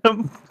 and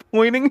I'm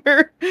pointing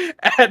her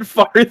at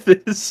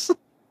Farthus.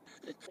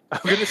 I'm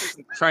gonna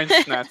try and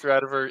snatch her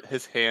out of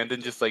his hand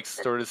and just like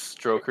sort of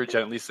stroke her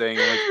gently, saying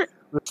like,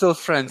 "We're still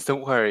friends.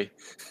 Don't worry."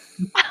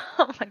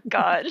 Oh my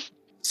god.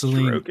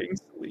 Celine, Stroking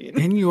Celine.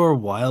 in your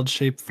wild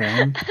shape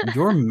form,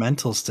 your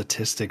mental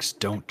statistics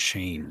don't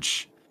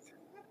change.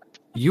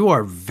 You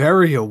are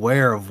very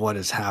aware of what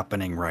is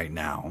happening right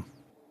now.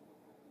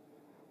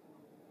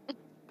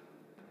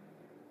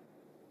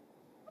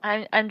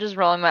 I'm just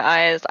rolling my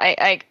eyes.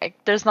 I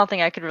there's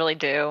nothing I could really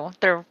do.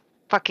 They're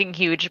fucking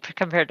huge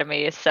compared to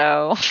me,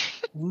 so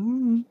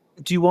Do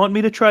you want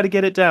me to try to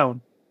get it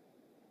down?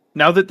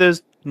 Now that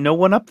there's no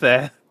one up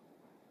there.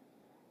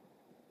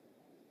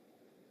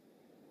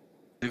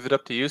 Leave it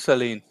up to you,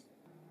 Celine.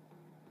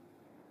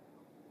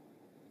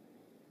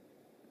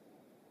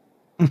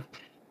 Need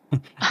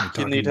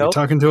You're help?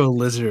 talking to a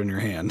lizard in your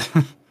hand.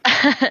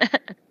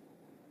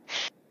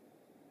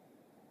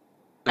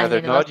 Either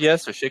mean, nod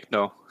yes or shake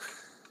no.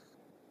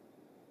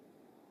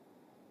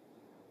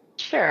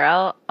 Sure,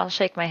 I'll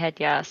shake my head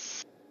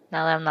yes.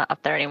 Now that I'm not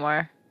up there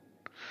anymore.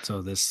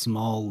 So this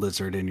small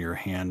lizard in your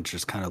hand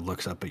just kind of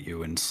looks up at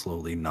you and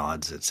slowly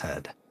nods its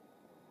head.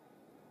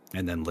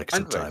 And then licks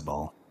its Andres.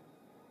 eyeball.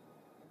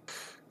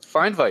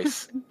 Fine,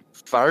 Vice.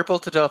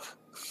 Firebolt it up.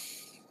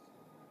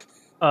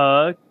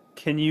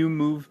 Can you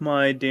move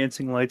my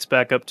dancing lights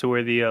back up to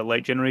where the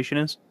light generation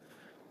is?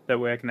 That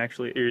way I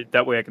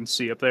can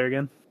see up there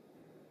again.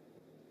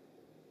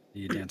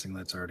 The dancing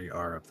lights already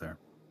are up there.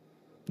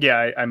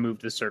 Yeah, I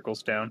moved the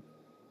circles down.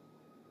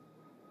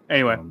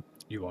 Anyway,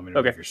 You want me to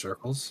Okay. move your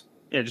circles?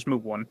 yeah, just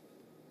move one.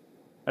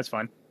 That's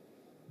fine.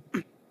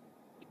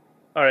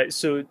 Alright,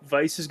 so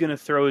Vice is going to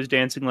throw his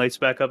dancing lights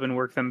back up and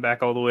work them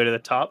back all the way to the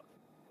top.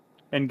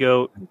 And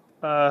go,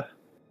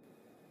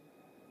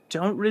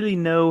 don't really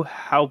know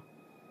how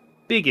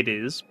big it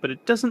is, but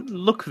it doesn't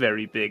look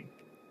very big.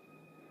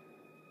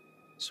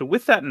 So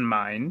with that in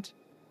mind...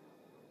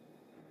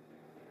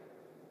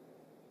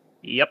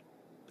 Yep.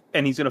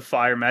 And he's going to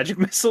fire magic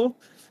missile,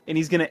 and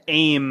he's going to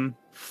aim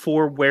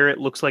for where it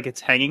looks like it's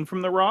hanging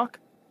from the rock,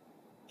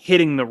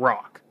 hitting the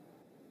rock.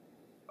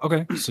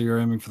 Okay, so you're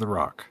aiming for the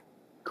rock.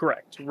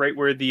 Correct. Right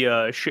where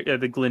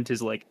the glint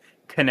is like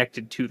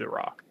connected to the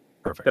rock.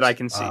 Perfect. That I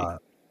can see.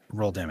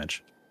 Roll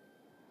damage.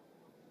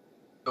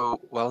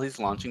 So while he's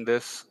launching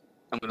this,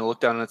 I'm gonna look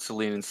down at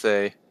Celine and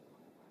say,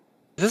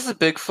 "Is this a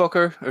big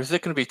fucker or is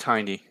it gonna be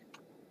tiny?"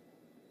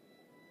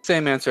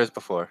 Same answer as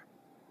before.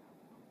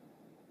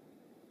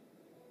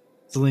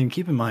 Celine,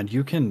 keep in mind,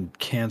 you can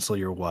cancel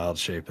your wild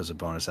shape as a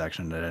bonus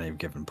action at any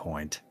given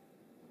point.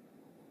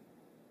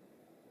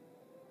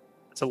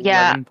 It's 11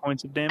 Yeah,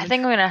 points of damage. I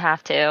think I'm gonna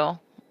have to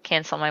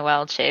cancel my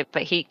wild shape,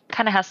 but he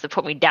kind of has to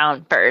put me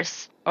down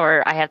first,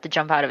 or I have to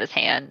jump out of his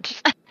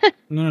hand.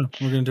 No,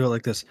 we're going to do it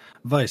like this.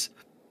 Vice,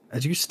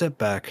 as you step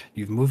back,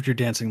 you've moved your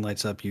dancing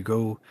lights up,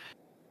 you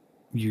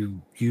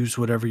use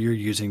whatever you're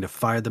using to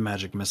fire the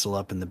magic missile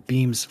up, and the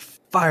beams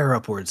fire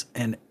upwards,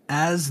 and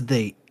as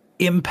they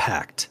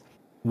impact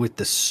with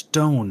the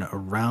stone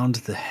around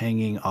the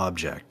hanging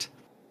object,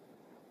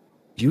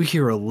 you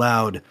hear a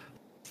loud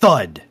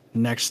thud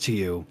next to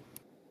you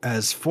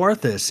as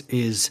Farthus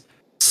is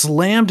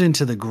slammed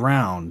into the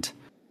ground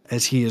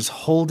as he is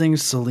holding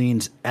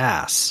Celine's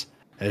ass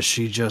as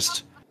she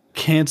just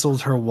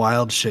canceled her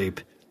wild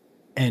shape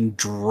and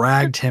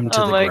dragged him to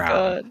the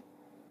ground.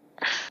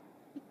 God.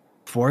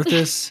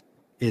 Farthus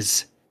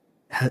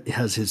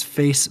has his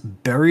face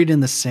buried in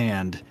the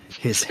sand,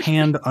 his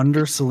hand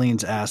under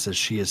Celine's ass as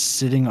she is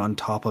sitting on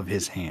top of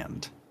his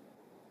hand.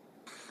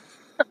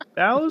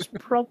 That was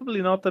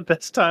probably not the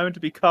best time to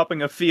be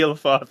copping a feel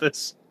for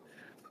this.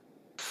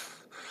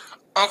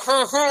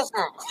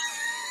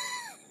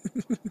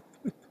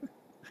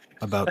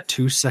 About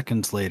 2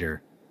 seconds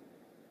later,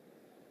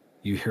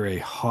 you hear a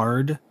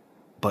hard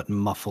but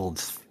muffled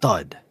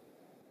thud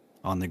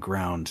on the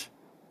ground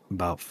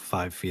about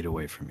 5 feet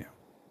away from you.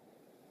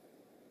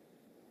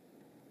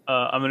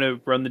 I'm gonna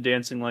run the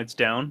dancing lights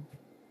down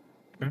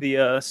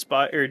the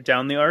spot or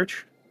down the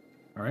arch.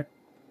 All right.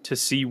 To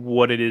see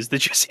what it is that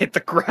just hit the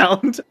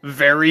ground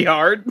very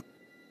hard.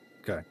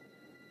 Okay.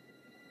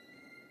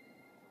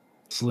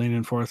 Celine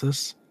and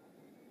Farthus.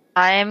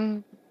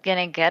 I'm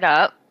gonna get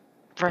up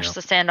brush Yeah.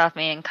 the sand off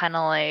me and kind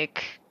of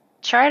like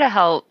try to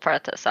help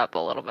Prethus up a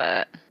little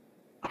bit.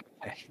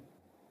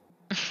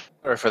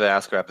 Or for the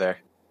ass grab there.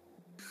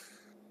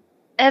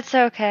 It's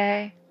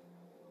okay.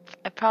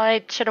 I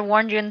probably should have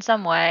warned you in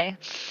some way.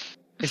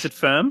 Is it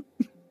firm?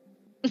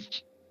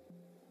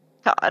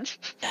 God.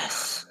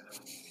 Yes.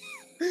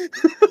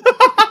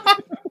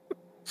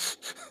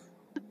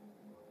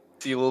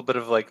 See a little bit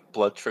of like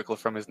blood trickle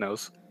from his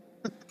nose.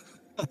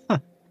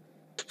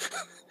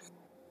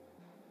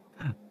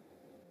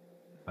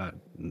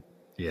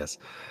 Yes.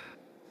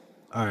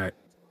 All right.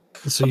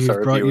 So I'm you've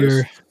sorry, brought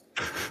viewers.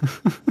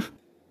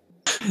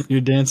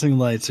 your dancing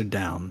lights are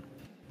down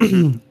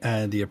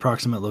at the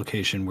approximate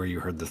location where you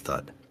heard the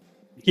thud.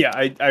 Yeah,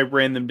 I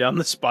ran them down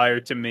the spire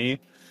to me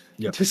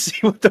Yep. to see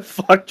what the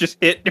fuck just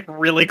hit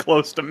really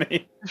close to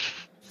me.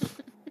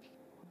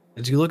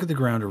 As you look at the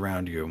ground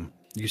around you,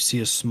 you see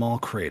a small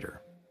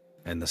crater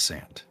in the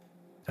sand,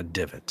 a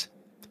divot.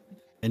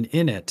 And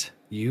in it,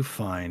 you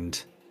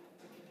find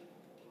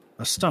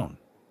a stone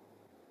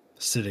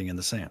sitting in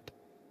the sand.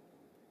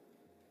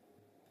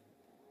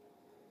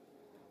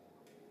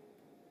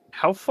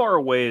 How far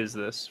away is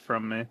this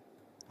from me?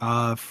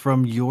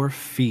 From your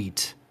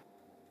feet,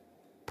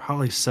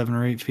 probably 7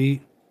 or 8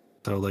 feet.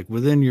 So, like,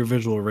 within your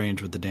visual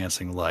range with the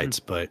dancing lights,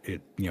 but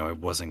it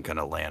wasn't going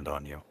to land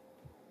on you.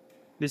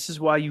 This is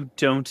why you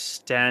don't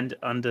stand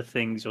under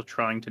things you're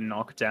trying to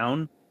knock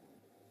down.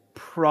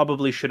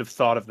 Probably should have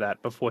thought of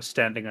that before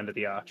standing under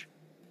the arch.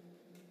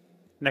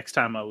 Next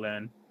time I'll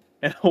learn.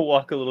 And I'll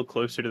walk a little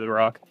closer to the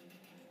rock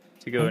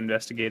to go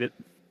investigate it.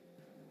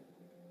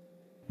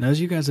 Now,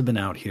 as you guys have been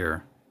out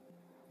here,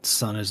 the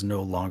sun is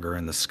no longer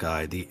in the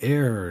sky. The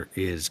air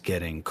is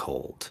getting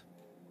cold.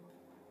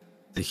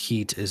 The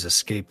heat is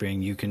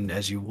escaping. You can,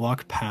 as you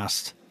walk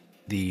past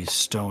the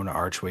stone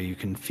archway, you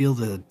can feel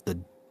the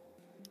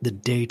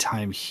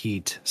daytime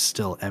heat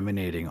still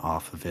emanating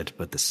off of it,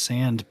 but the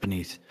sand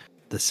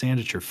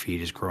at your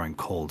feet is growing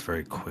cold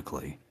very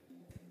quickly.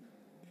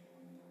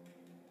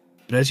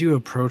 But as you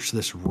approach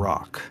this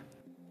rock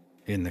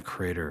in the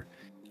crater,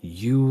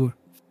 you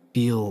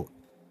feel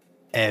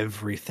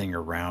everything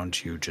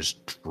around you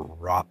just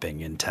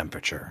dropping in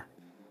temperature.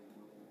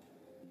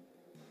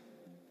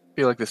 I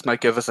feel like this might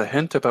give us a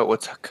hint about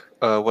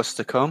what's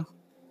to come.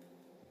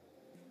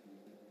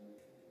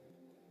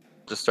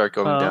 Just start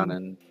going down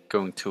and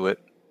going to it.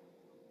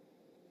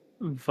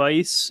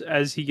 Vice,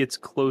 as he gets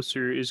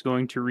closer, is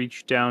going to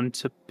reach down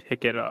to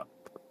pick it up.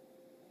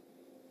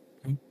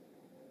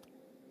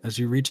 As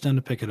you reach down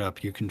to pick it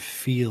up, you can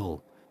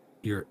feel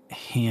your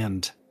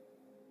hand.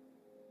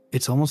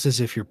 It's almost as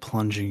if you're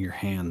plunging your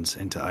hands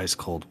into ice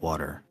cold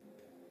water.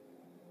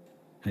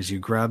 As you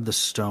grab the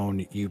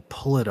stone, you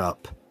pull it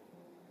up,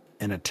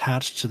 and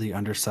attached to the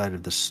underside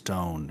of the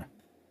stone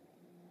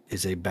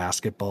is a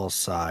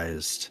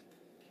basketball-sized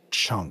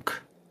chunk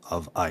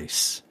of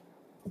ice.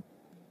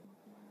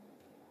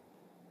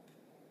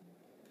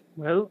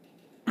 Well,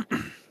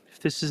 if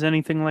this is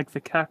anything like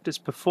the cactus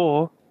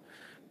before,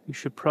 you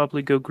should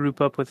probably go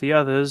group up with the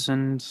others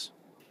and,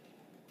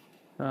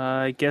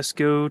 I guess,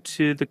 go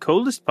to the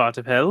coldest part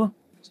of hell,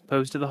 as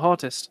opposed to the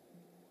hottest.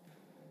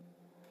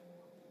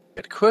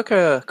 Quick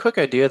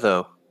idea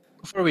though.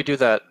 Before we do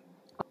that,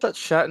 let's let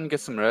Shatton get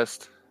some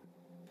rest.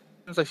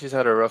 Seems like she's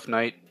had a rough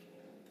night.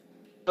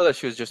 I know that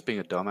she was just being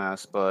a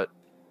dumbass, but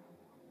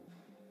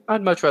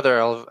I'd much rather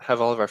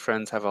have all of our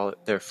friends have all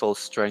their full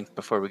strength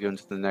before we go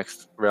into the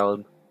next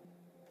realm.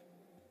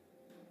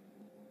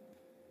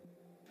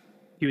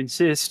 You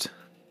insist.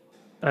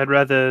 I'd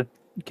rather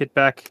get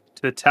back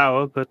to the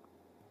tower, but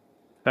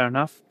fair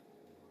enough.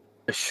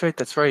 Shit,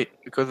 that's right.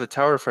 We go to the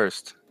tower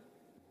first.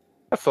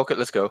 Ah, fuck it,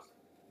 let's go.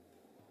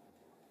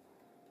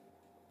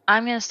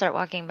 I'm gonna start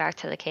walking back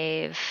to the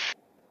cave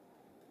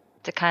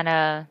to kind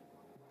of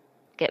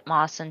get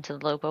Moss into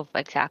the loop of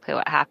exactly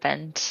what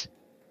happened.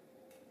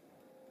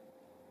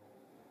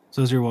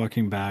 So as you're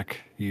walking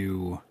back,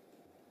 you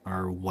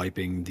are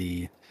wiping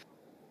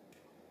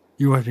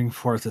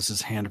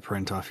Forthus's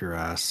handprint off your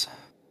ass.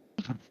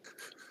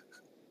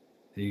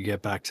 You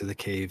get back to the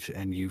cave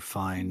and you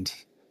find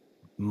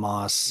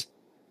Moss,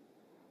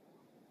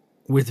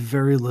 with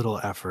very little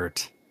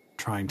effort,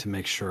 trying to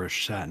make sure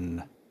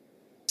Shatton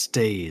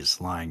stays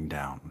lying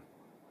down.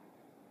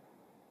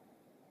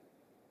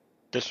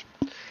 Just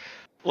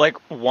like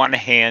one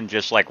hand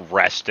just like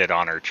rested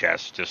on her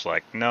chest, just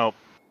like nope.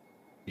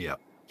 Yep.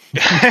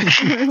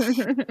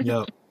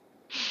 Yep.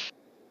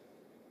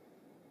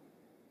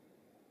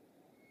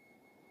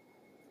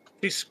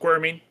 She's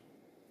squirming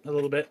a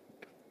little bit.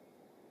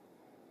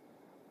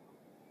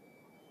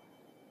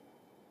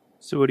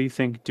 So what do you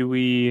think? Do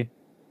we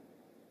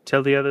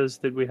tell the others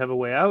that we have a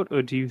way out,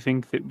 or do you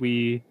think that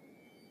we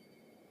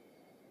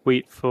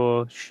wait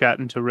for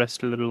Shatton to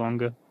rest a little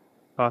longer,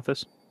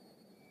 Arthas?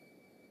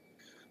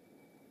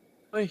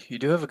 Hey, you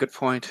do have a good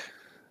point.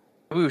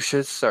 Maybe we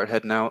should start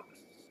heading out.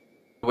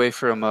 Away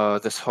from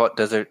this hot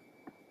desert.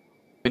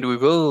 And we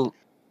will,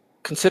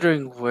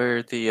 considering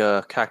where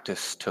the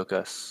cactus took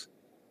us,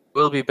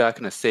 we'll be back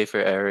in a safer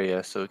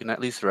area, so we can at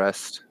least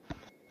rest. A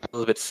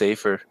little bit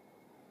safer.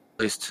 At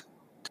least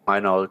to my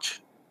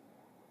knowledge.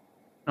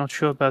 Not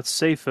sure about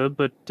safer,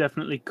 but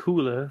definitely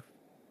cooler.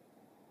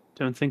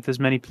 Don't think there's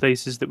many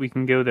places that we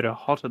can go that are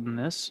hotter than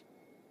this.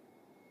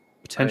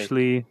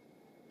 Potentially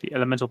the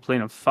elemental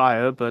plane of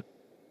fire, but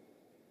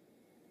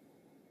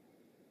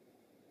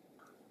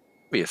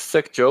Be a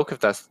sick joke if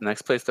that's the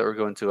next place that we're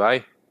going to,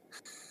 aye?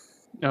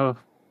 oh,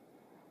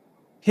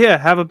 here,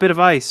 have a bit of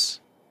ice.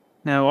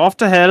 Now off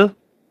to hell.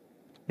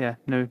 Yeah,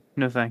 no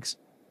thanks.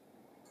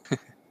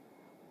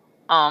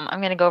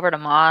 I'm gonna go over to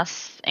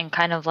Moss and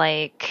kind of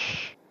like,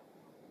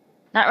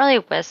 not really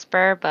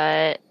whisper,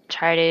 but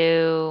try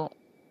to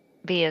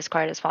be as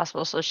quiet as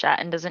possible so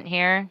Shatton doesn't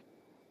hear,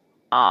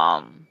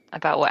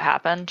 about what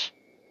happened.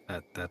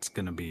 That's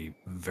going to be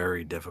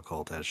very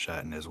difficult as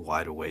Shatton is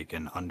wide awake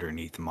and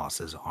underneath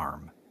Moss's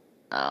arm.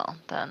 Oh,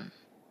 then,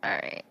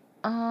 alright.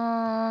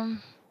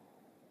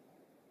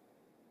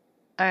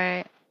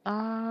 Alright,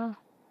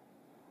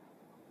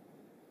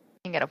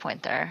 you get a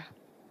point there.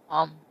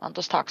 I'll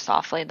just talk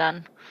softly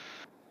then.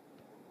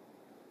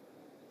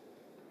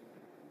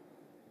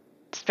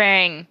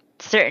 Sparing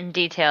certain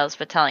details,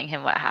 but telling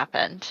him what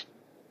happened.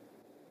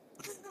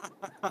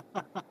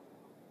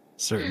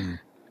 Certain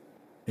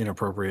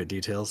inappropriate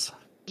details.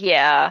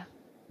 Yeah.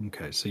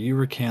 Okay, so you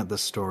recant the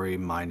story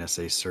minus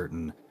a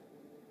certain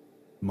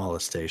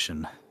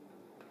molestation.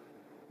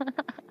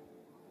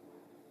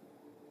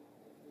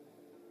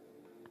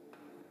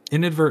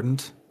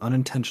 Inadvertent,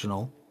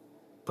 unintentional,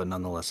 but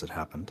nonetheless it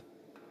happened.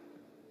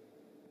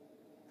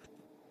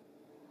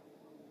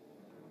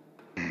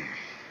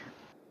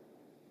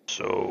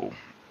 So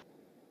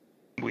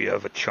we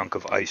have a chunk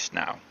of ice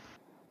now.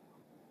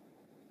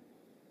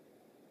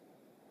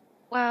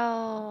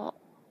 Well,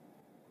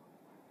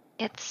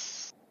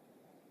 it's...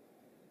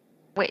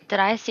 Wait, did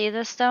I see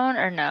the stone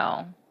or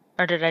no?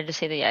 Or did I just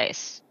see the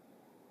ice?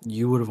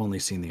 You would have only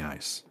seen the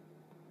ice.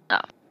 Oh.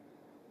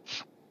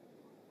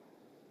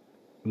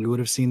 You would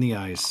have seen the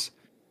ice.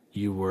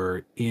 You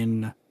were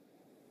in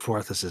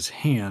Forthus's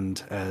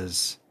hand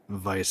as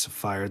Vice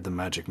fired the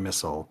magic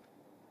missile.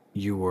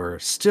 You were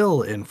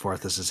still in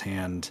Forthus's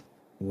hand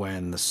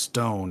when the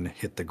stone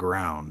hit the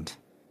ground.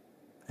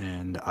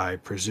 And I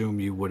presume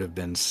you would have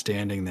been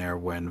standing there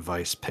when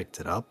Vice picked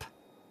it up.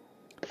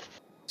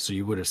 So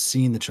you would have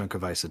seen the chunk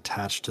of ice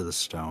attached to the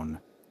stone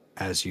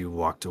as you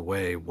walked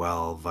away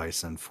while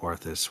Vice and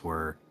Forthus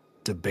were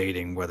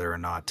debating whether or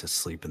not to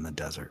sleep in the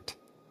desert.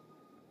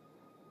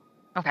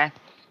 Okay.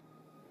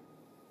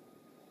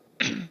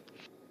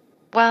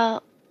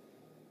 Well,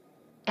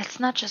 it's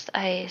not just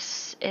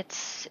ice.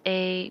 It's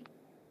a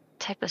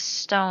type of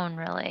stone,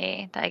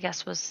 really, that I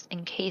guess was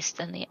encased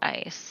in the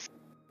ice.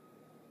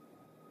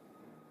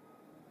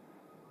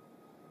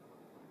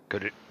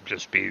 Could it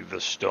just be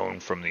the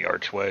stone from the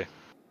archway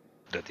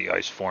that the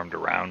ice formed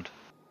around?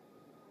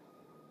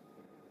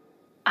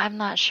 I'm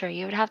not sure.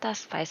 You would have to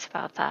ask Vice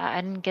about that.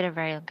 I didn't get a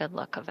very good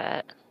look of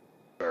it.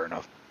 Fair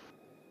enough.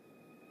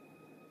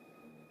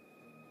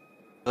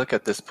 Look,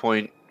 at this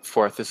point,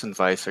 Forthus and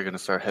Vice are going to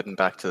start heading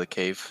back to the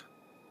cave.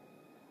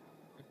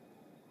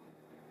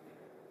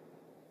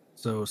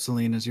 So,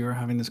 Celine, as you were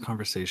having this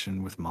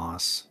conversation with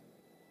Moss,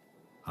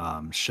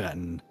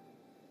 Shetton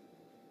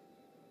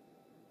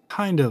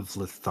kind of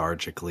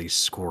lethargically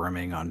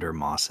squirming under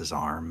Moss's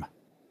arm,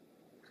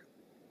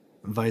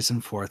 Vice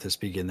and Forthus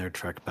begin their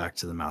trek back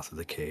to the mouth of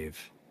the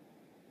cave.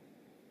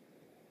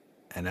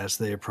 And as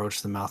they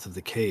approach the mouth of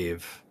the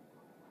cave,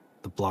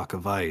 the block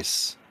of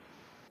ice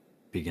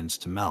begins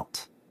to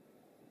melt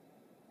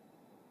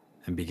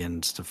and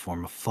begins to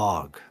form a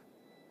fog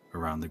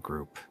around the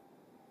group.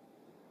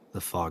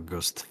 The fog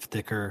goes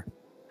thicker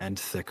and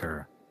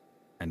thicker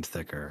and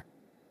thicker.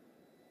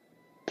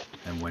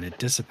 And when it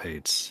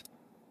dissipates,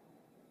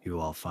 you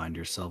all find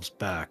yourselves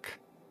back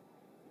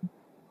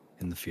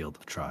in the field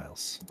of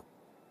trials.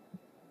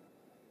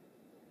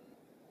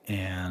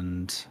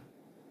 And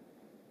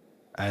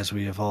as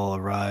we have all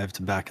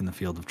arrived back in the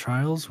field of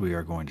trials, we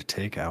are going to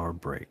take our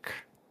break.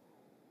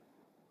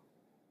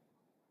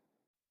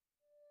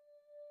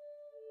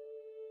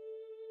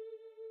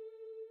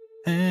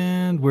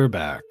 And we're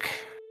back.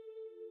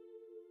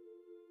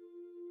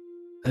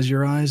 As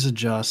your eyes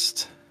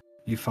adjust,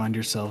 you find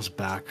yourselves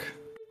back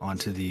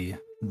onto the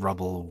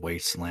rubble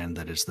wasteland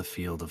that is the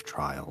field of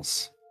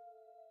trials.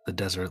 The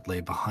desert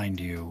lay behind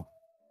you,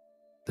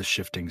 the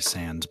shifting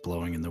sands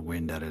blowing in the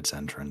wind at its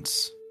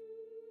entrance.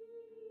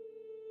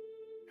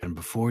 And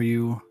before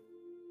you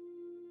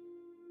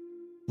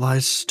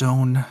lies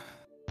stone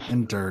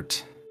and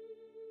dirt,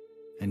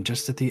 and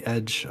just at the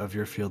edge of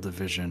your field of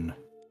vision,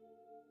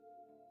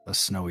 a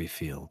snowy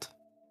field.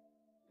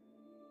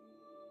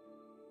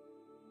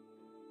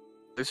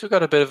 At least we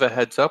got a bit of a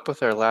heads up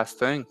with our last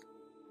thing.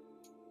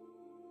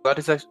 Glad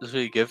he's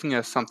actually giving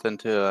us something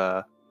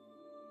to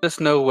just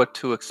know what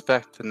to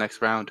expect the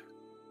next round.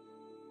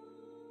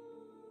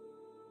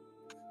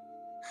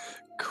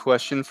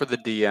 Question for the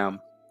DM.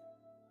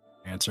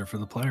 Answer for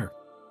the player.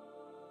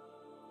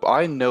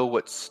 I know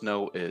what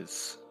snow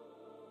is.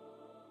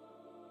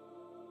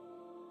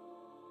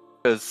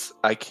 Because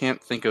I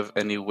can't think of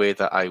any way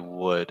that I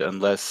would,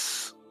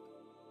 unless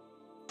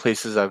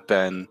places I've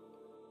been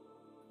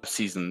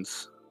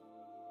seasons.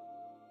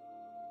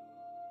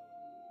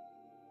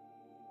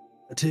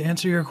 To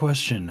answer your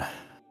question,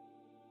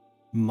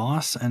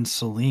 Moss and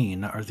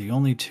Celine are the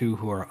only two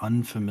who are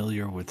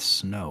unfamiliar with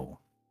snow.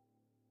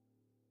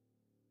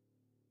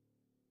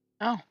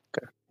 Oh.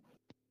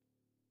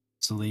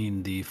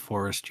 Celine, the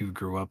forest you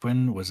grew up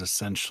in was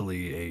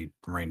essentially a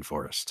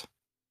rainforest,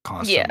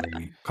 Yeah.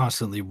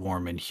 constantly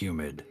warm and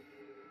humid.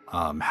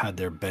 Had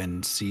there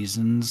been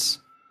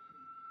seasons,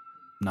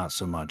 not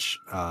so much.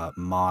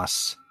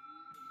 Moss,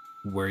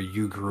 where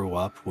you grew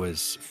up,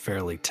 was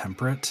fairly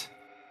temperate,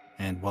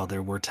 and while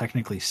there were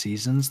technically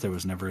seasons, there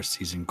was never a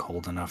season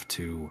cold enough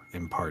to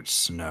impart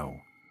snow.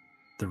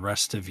 The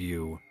rest of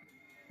you,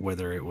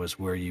 whether it was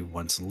where you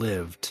once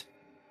lived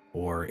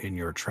or in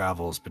your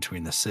travels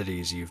between the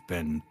cities you've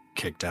been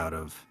kicked out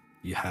of,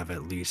 you have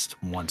at least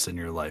once in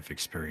your life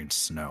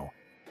experienced snow.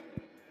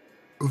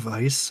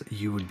 Vice,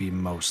 you would be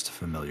most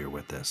familiar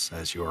with this,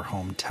 as your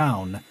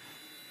hometown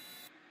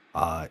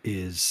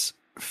is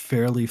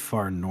fairly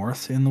far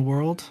north in the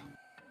world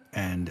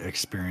and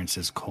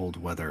experiences cold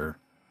weather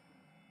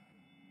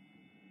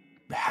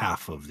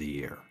half of the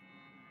year.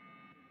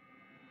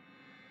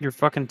 You're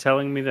fucking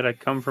telling me that I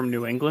come from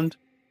New England?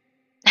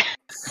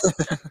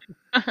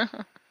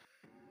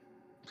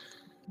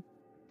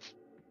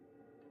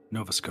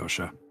 Nova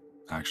Scotia,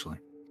 actually.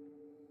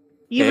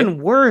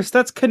 Even worse,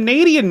 that's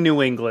Canadian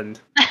New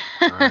England.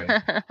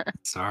 Alright.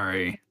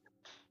 Sorry.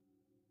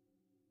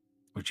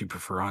 Would you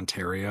prefer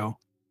Ontario?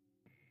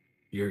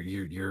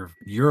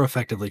 You're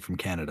effectively from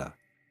Canada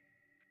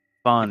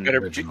Fun.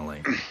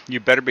 originally. You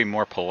better be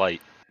more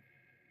polite.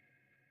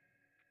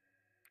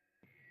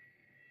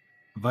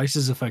 Vice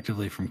is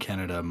effectively from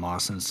Canada.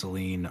 Moss and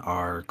Celine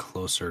are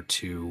closer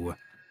to,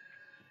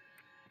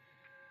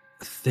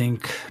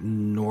 think,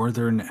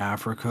 northern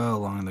Africa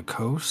along the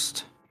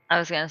coast. I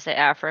was gonna say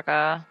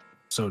Africa.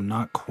 So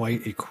not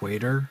quite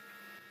equator,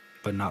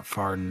 but not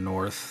far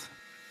north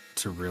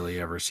to really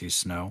ever see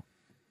snow.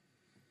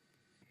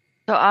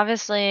 So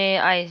obviously,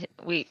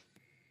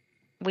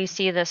 we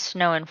see the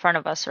snow in front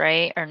of us,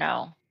 right? Or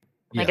no?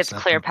 Like Yes, it's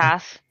a clear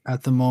path.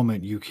 At the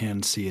moment, you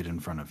can see it in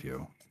front of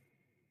you.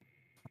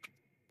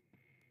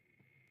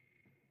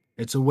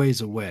 It's a ways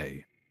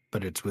away,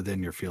 but it's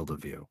within your field of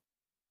view.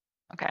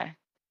 Okay.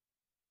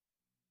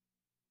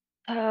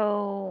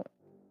 So,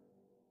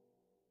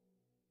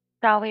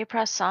 shall we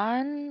press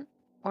on,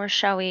 or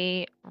shall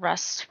we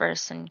rest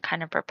first and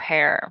kind of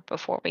prepare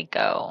before we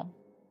go?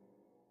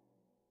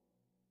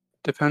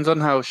 Depends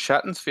on how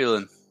Shatten's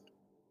feeling.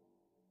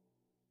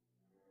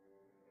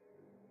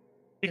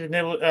 He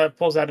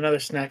pulls out another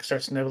snack,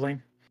 starts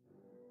nibbling.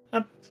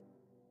 I'm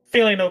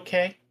feeling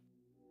okay.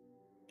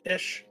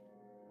 Ish.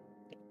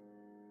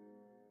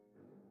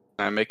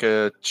 Can I make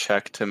a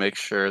check to make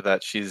sure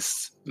that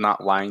she's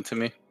not lying to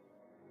me?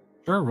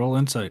 Sure, roll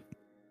insight.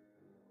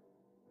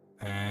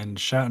 And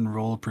Shatton,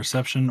 roll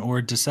perception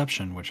or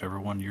deception, whichever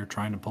one you're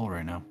trying to pull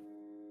right now.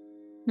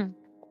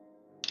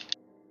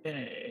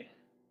 Okay.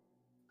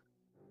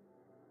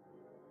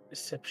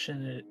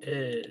 Deception it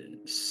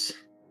is.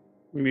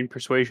 You mean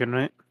persuasion,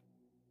 right?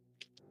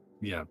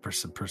 Yeah,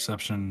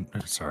 perception.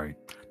 Sorry,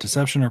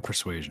 deception or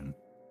persuasion.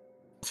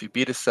 If you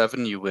beat a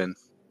 7, you win.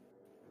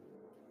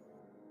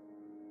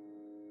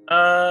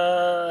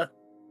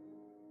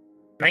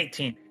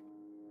 19.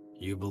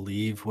 You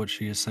believe what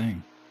she is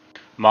saying.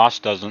 Moss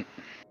doesn't.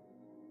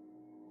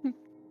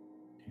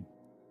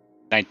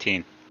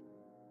 19.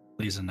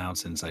 Please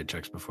announce insight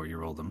checks before you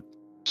roll them.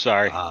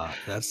 Sorry.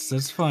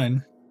 That's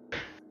fine.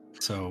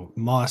 So,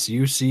 Moss,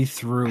 you see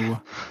through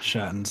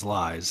Shatton's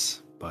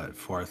lies, but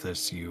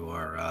Forthus, you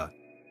are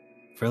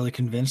fairly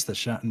convinced that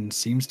Shatton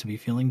seems to be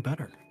feeling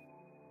better.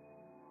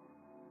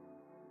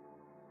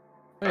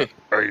 Hey,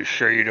 Are you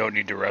sure you don't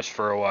need to rest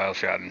for a while,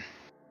 Shatton?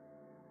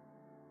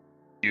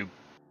 You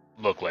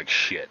look like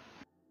shit.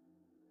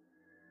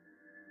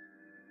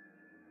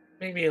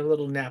 Maybe a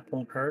little nap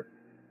won't hurt.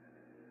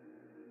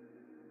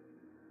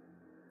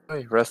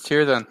 hey, rest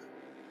here then.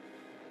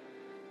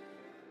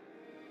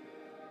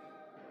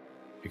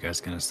 You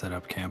guys gonna set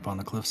up camp on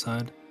the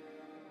cliffside?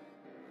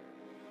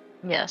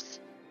 Yes.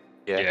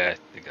 Yeah,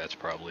 I think that's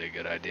probably a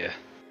good idea.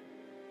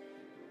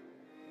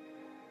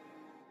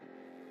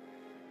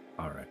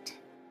 All right.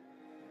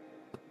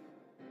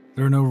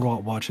 There are no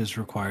watches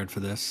required for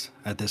this.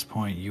 At this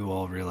point, you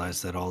all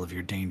realize that all of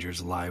your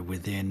dangers lie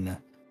within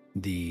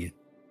the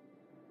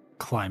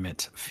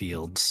climate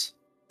fields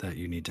that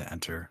you need to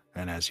enter.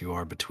 And as you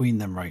are between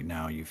them right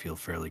now, you feel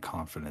fairly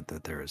confident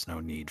that there is no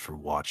need for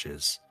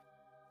watches.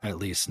 At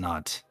least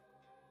not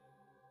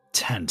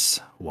tense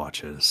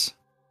watches.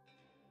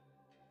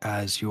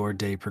 As your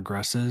day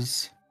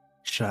progresses,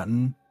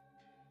 Shatton,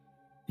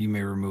 you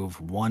may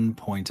remove 1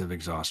 point of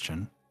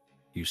exhaustion.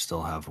 You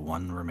still have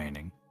 1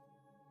 remaining.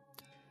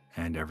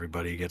 And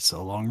everybody gets a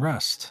long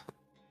rest.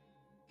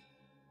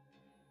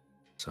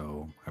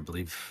 So I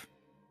believe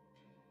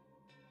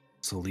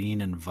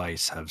Celine and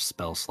Vice have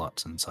spell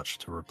slots and such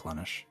to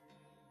replenish.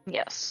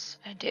 Yes,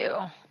 I do.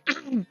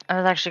 That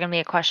was actually going to be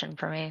a question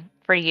for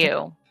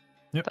you,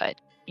 Yep.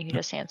 but you Yep.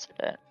 just answered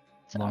it.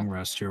 So, Long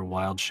rest, your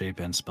wild shape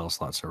and spell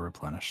slots are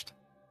replenished.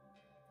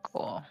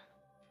 cool.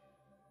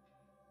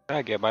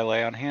 I get my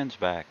lay on hands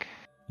back.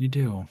 You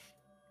do.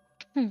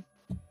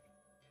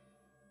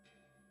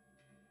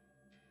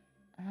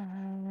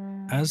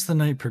 As the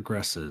night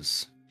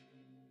progresses,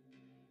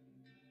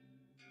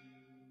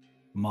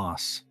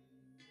 Moss,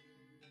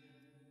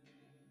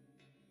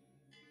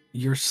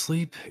 your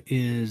sleep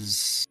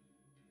is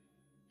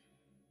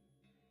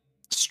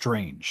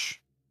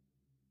strange.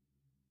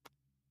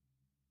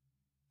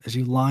 As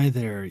you lie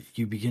there,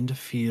 you begin to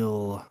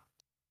feel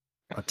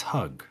a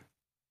tug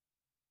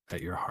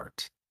at your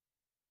heart.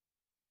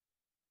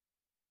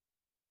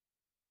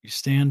 You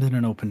stand in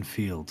an open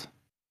field.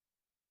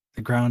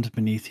 The ground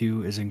beneath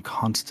you is in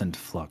constant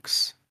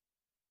flux.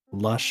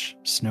 Lush,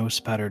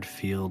 snow-spattered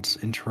fields,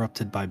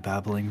 interrupted by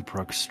babbling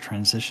brooks,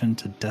 transition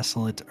to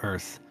desolate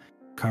earth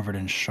covered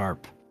in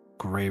sharp,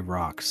 gray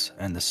rocks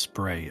and the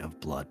spray of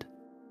blood.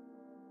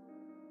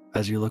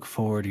 As you look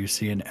forward, you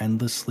see an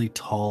endlessly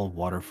tall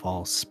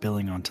waterfall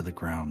spilling onto the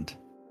ground.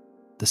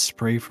 The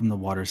spray from the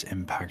water's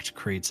impact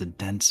creates a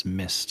dense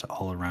mist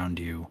all around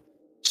you,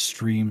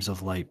 streams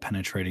of light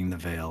penetrating the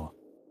veil.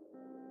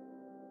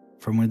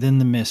 From within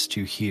the mist,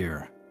 you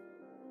hear,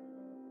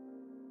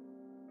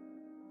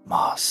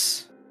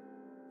 "Moss,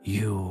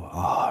 you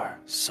are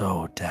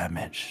so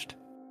damaged,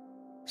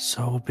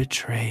 so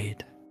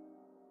betrayed,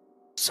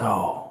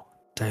 so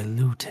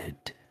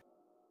diluted.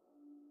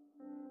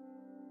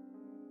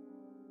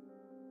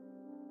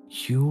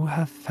 You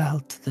have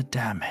felt the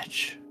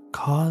damage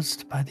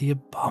caused by the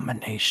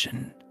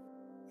abomination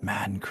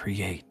man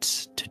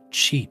creates to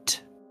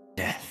cheat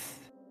death.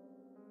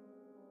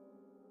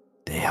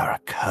 They are a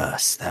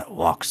curse that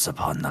walks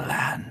upon the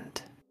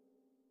land."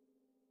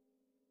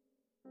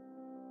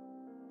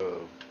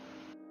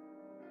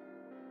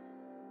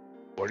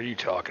 What are you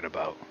talking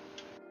about?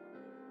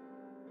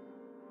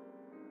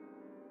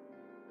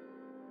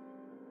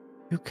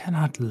 You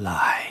cannot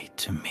lie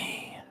to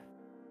me.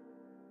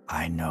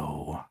 I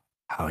know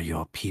how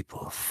your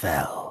people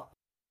fell.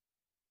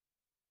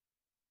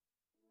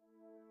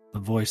 The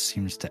voice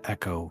seems to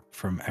echo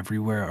from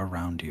everywhere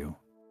around you.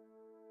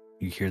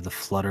 You hear the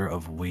flutter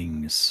of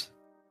wings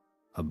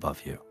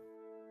above you.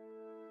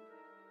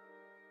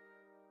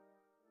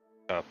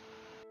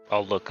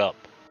 I'll look up.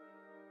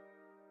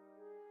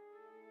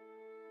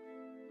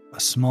 A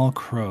small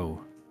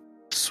crow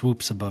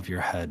swoops above your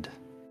head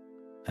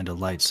and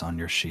alights on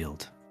your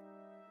shield.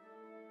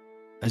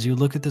 As you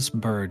look at this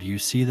bird, you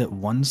see that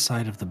one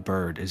side of the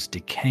bird is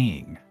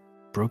decaying.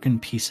 Broken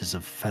pieces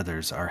of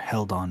feathers are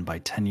held on by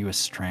tenuous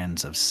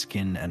strands of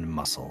skin and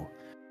muscle.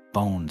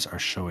 Bones are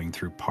showing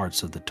through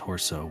parts of the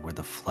torso where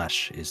the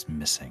flesh is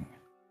missing.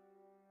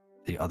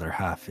 The other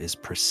half is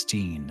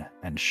pristine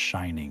and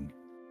shining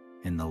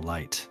in the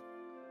light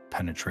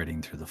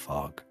penetrating through the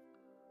fog.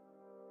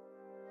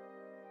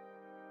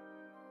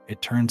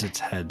 It turns its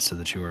head so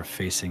that you are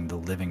facing the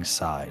living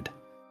side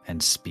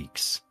and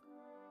speaks.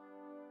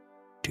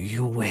 "Do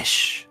you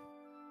wish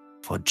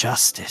for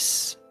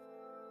justice?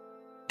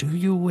 Do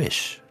you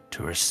wish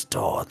to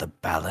restore the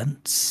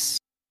balance?"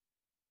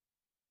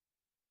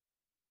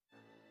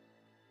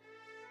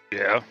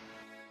 Yeah.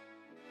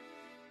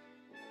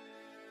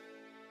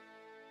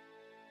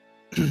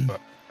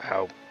 But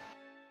how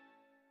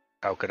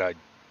could I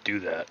do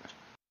that?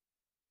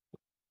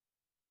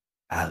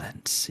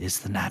 Balance is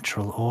the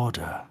natural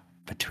order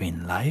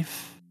between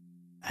life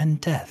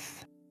and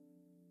death.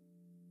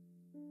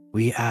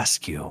 We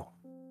ask you,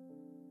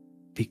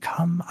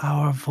 become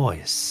our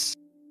voice,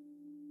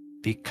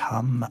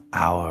 become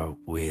our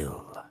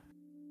will,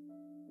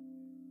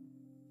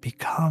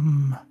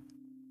 become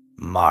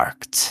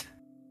marked,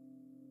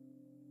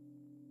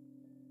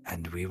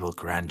 and we will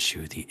grant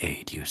you the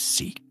aid you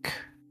seek.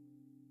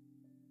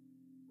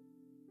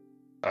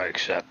 I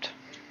accept.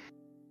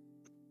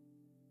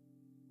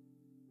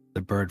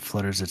 The bird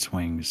flutters its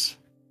wings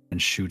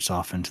and shoots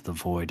off into the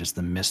void as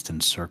the mist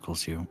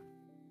encircles you.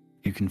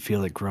 You can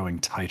feel it growing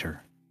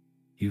tighter.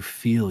 You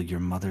feel your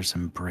mother's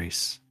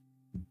embrace.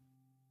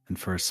 And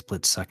for a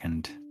split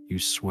second, you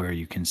swear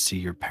you can see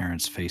your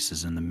parents'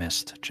 faces in the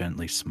mist,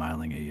 gently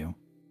smiling at you.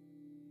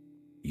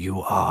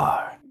 You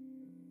are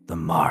the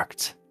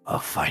marked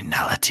of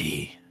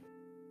finality.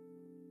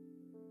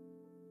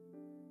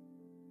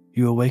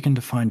 You awaken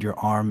to find your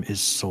arm is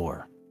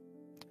sore.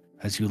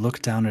 As you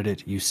look down at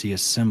it, you see a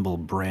symbol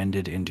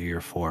branded into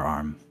your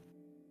forearm.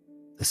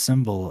 The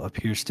symbol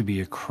appears to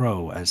be a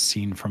crow as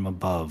seen from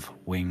above,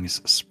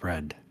 wings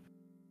spread.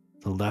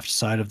 The left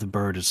side of the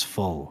bird is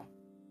full.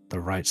 The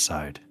right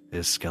side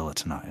is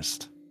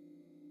skeletonized.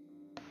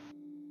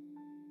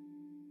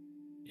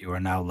 You are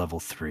now level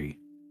 3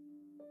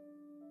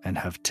 and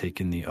have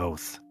taken the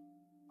oath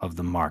of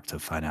the marked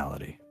of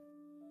finality.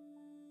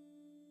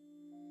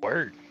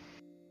 Word.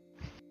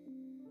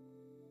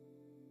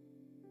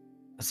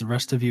 As the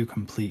rest of you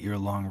complete your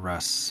long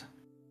rests,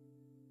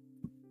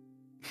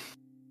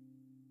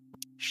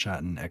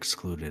 Shatton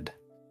excluded,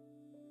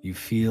 You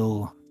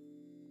feel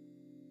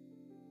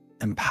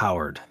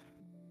empowered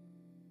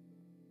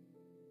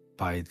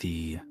by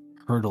the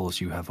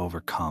hurdles you have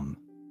overcome.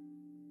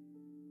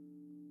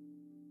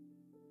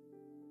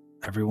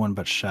 Everyone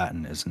but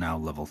Shatton is now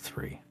level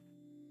 3.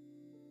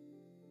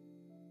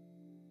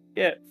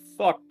 Get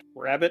fucked,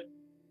 rabbit.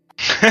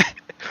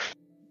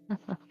 I'll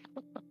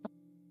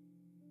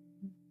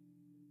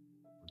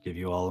give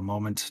you all a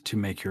moment to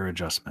make your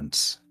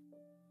adjustments.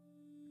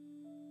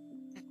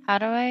 How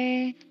do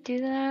I do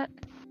that?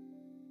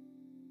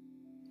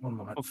 One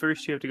moment. Well,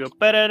 first you have to go.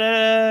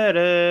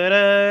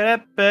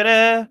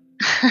 Ba-da-da-da-da-da-da-da.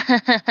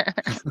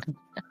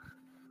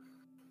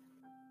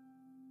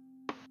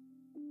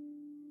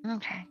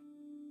 Okay.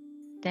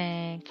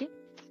 Thank you.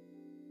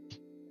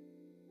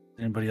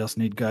 Anybody else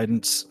need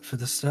guidance for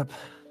this step?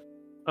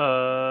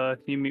 Can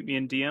you meet me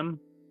in DM?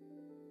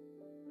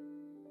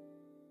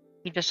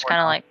 You just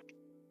kind of like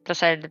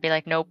decided to be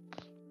like, nope.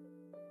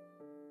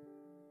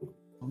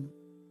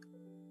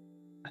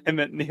 I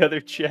meant in the other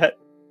chat.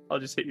 I'll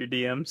just hit your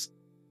DMs.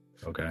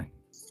 Okay.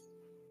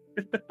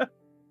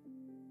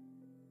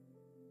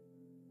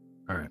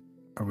 All right.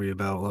 Are we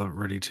about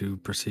ready to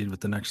proceed with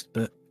the next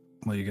bit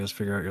while you guys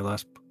figure out your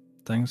last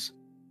things?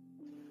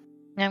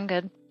 Yeah, I'm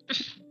good.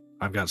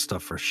 I've got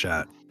stuff for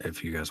Shat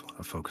if you guys want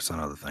to focus on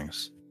other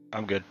things.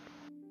 I'm good.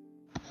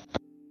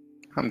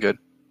 I'm good.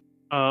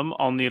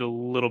 I'll need a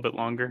little bit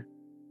longer.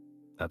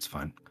 That's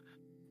fine.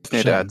 Just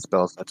need to Shatton. add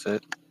spells. That's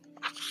it.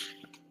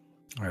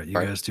 All right, you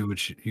Right. guys do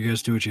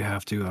what you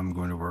have to. I'm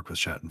going to work with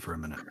Shatton for a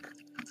minute.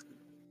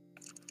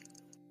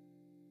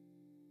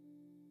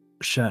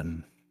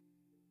 Shatton,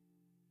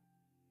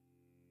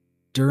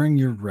 during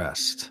your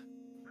rest,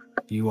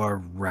 you are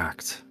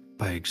racked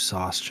by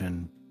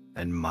exhaustion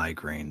and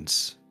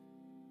migraines,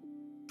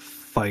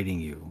 fighting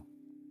you,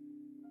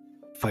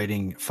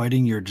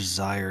 fighting your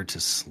desire to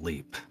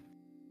sleep.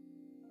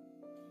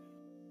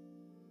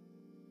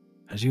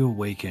 As you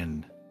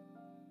awaken,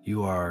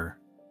 you are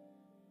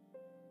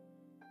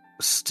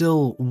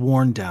still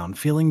worn down,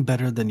 feeling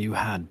better than you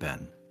had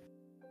been.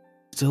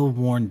 Still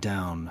worn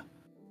down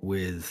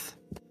with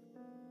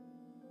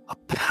a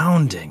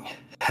pounding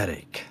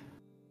headache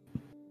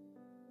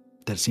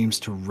that seems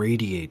to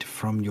radiate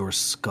from your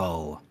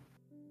skull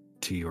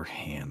to your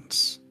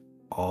hands,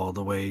 all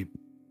the way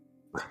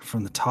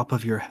from the top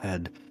of your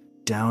head,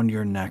 down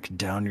your neck,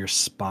 down your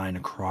spine,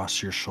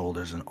 across your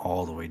shoulders, and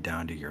all the way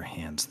down to your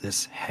hands.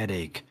 This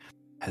headache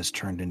has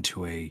turned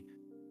into a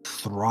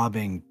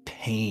throbbing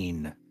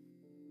pain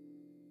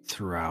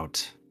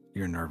throughout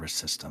your nervous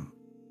system.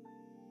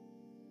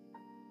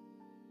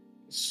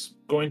 It's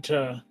going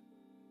to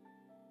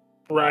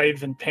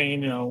writhe in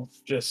pain,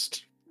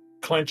 just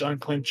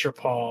unclench your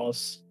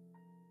paws,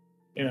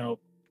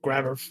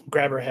 grab her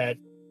head,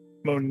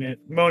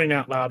 moaning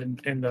out loud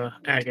in the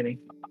agony.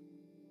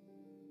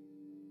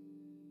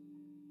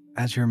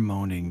 As you're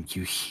moaning,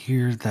 you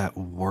hear that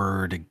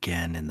word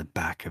again in the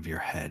back of your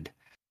head.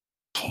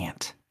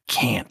 Can't.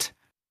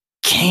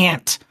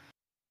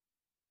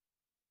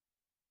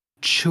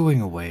 Chewing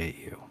away at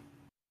you.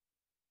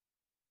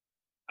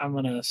 I'm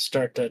going to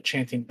start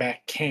chanting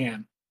back, I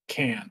can.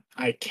 Can't.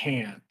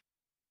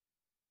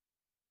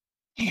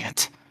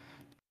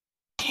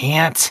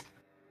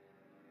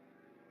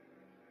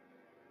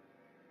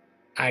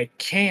 I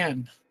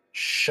can.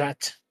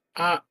 Shut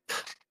up.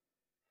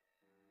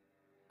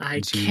 I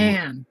As you-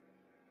 can.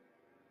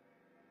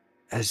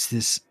 As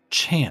this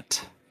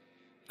chant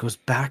goes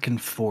back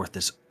and forth,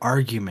 this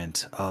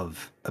argument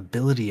of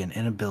ability and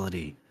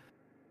inability,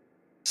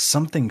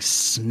 something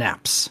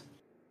snaps,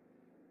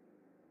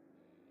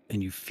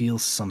 and you feel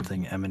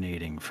something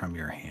emanating from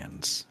your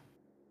hands.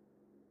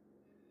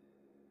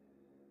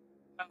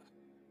 I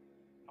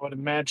would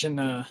imagine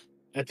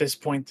at this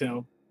point,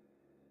 though,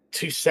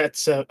 two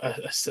sets of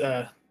a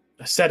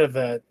set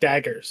of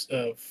daggers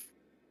of,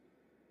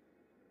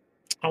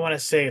 I want to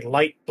say,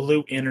 light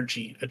blue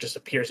energy that just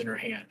appears in her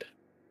hand.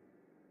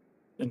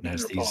 In And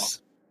her paw.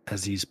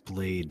 as these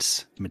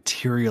blades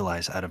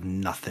materialize out of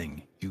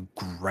nothing, you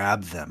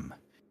grab them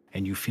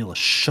and you feel a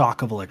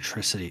shock of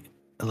electricity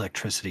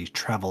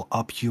travel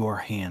up your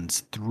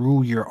hands,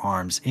 through your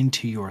arms,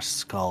 into your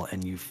skull,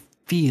 and you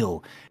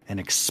feel an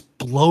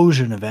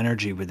explosion of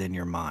energy within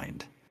your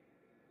mind.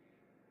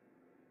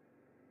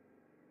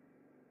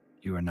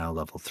 You are now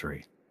level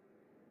 3.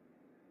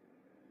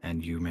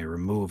 And you may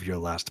remove your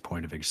last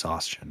point of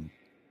exhaustion,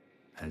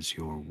 as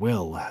your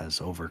will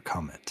has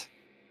overcome it.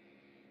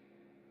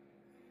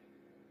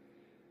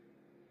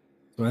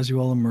 So as you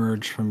all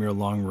emerge from your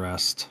long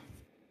rest,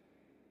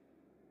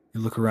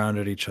 you look around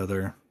at each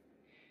other,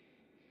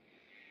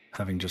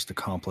 having just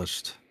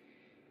accomplished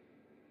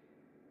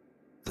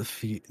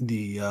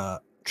the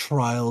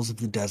trials of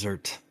the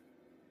desert.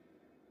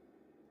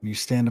 You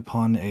stand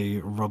upon a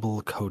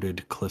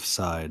rubble-coated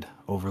cliffside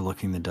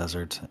overlooking the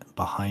desert.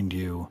 Behind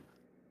you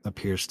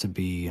appears to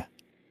be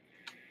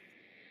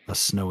a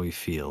snowy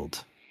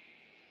field.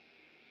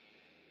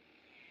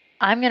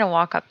 I'm going to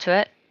walk up to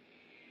it,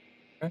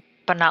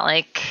 but not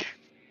like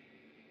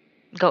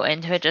go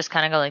into it, just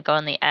kind of go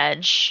on the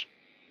edge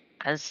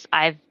Because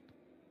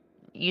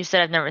you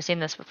said I've never seen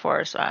this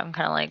before, so I'm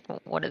kind of like,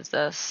 what is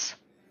this?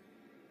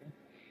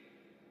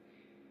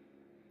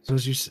 So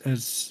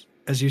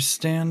as you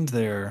stand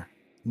there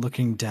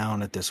looking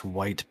down at this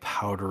white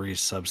powdery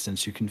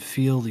substance, you can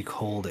feel the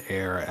cold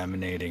air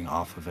emanating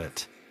off of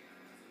it.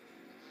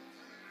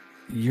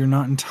 You're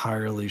not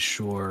entirely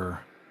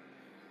sure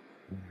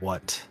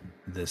what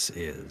this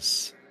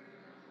is.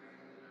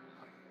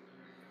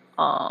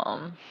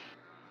 I'm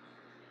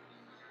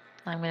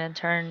gonna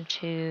turn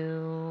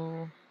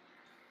to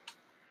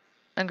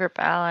a group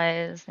of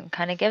allies and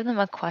kind of give them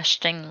a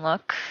questioning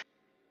look.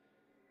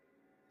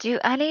 Do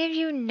any of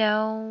you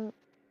know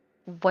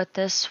what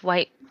this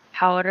white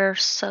powder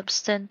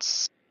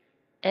substance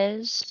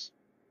is?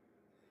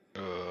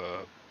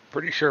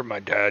 Pretty sure my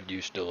dad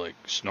used to like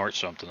snort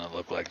something that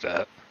looked like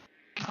that.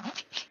 Oh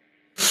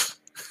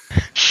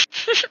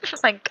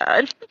my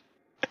god.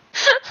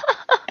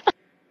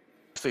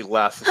 He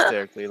laughs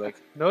hysterically,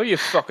 like, "No, you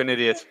fucking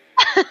idiot!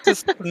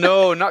 Just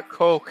no, not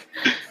Coke."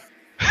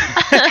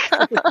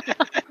 Oh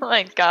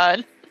my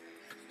god.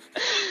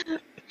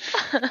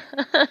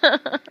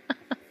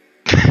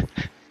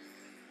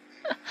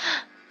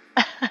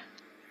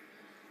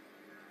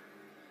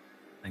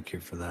 Thank you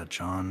for that,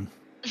 John.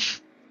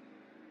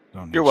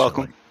 You're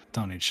welcome.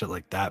 Don't need shit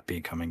like that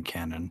becoming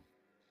canon.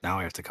 Now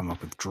I have to come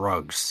up with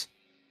drugs.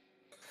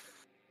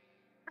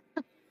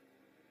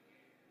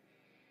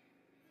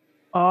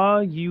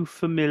 Are you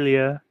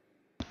familiar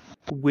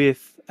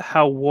with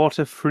how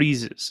water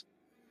freezes?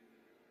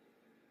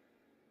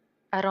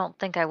 I don't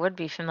think I would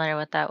be familiar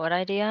with that, would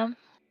I, DM?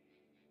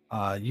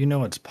 You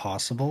know it's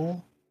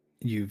possible.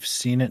 You've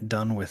seen it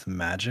done with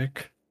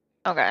magic.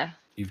 Okay.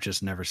 You've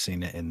just never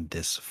seen it in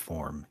this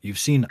form. You've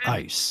seen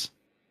ice.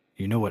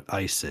 You know what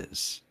ice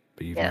is,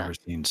 but you've Yeah. never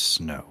seen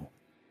snow.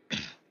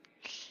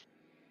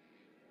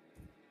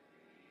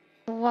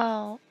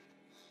 Well,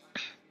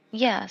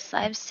 yes,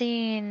 I've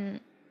seen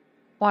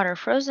water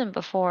frozen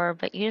before,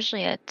 but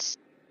usually it's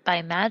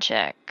by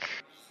magic,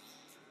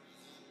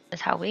 is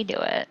how we do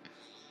it.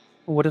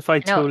 What if I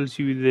No. told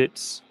you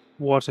that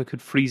water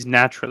could freeze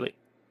naturally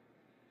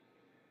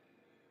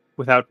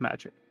without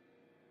magic?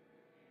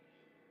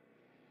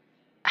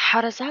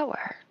 How does that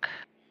work?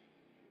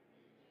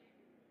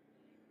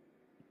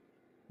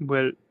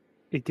 Well,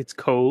 it gets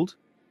cold,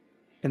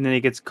 and then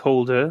it gets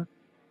colder,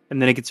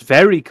 and then it gets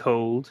very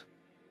cold,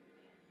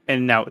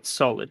 and now it's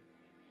solid.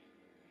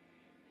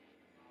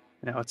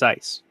 Now it's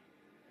ice.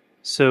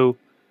 So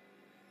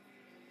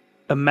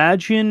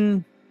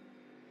imagine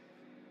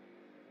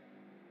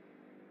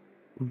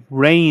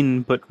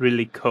rain, but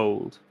really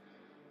cold.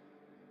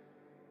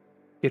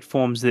 It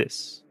forms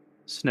this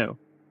snow.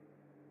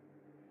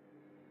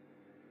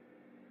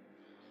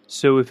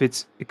 So if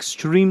it's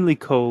extremely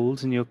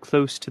cold and you're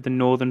close to the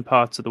northern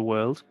parts of the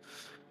world,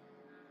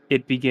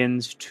 it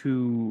begins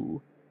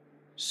to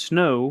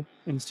snow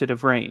instead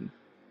of rain.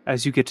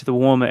 As you get to the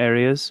warmer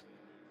areas,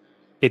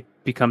 it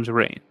becomes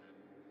rain.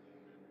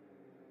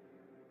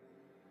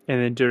 And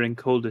then during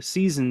colder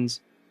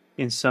seasons,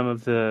 in some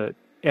of the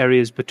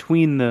areas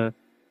between the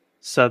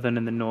southern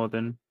and the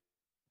northern,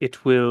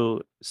 it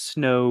will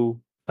snow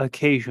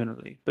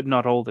occasionally, but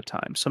not all the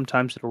time.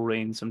 Sometimes it'll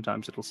rain,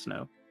 sometimes it'll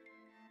snow.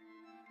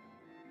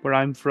 Where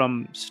I'm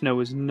from, snow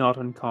is not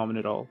uncommon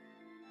at all.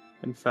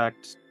 In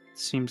fact, it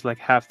seems like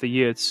half the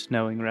year it's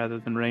snowing rather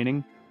than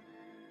raining.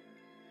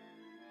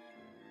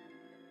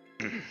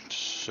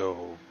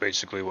 So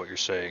basically, what you're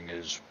saying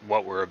is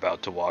what we're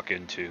about to walk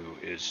into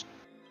is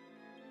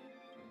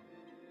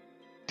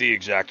the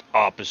exact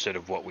opposite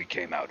of what we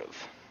came out of.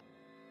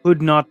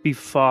 Could not be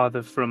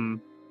farther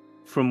from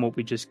what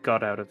we just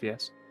got out of,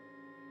 yes.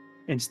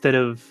 Instead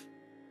of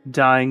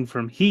dying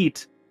from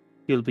heat,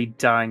 you'll be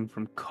dying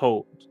from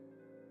cold.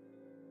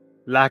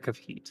 Lack of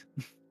heat.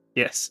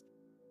 Yes.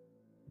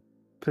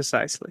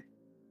 Precisely.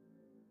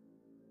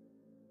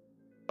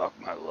 Fuck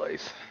my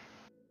life.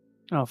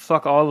 Oh,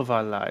 fuck all of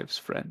our lives,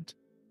 friend.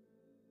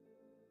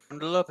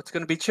 Bundle up, it's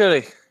gonna be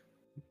chilly.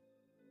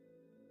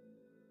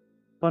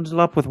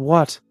 Bundle up with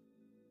what?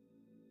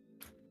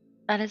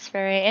 That is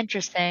very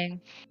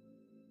interesting.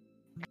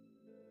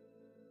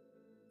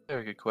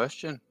 Very good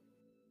question.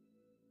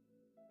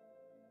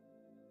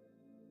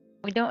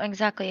 We don't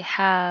exactly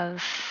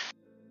have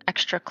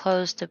extra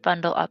clothes to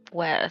bundle up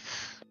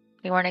with.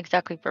 We weren't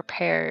exactly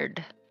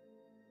prepared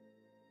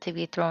to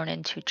be thrown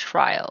into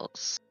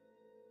trials.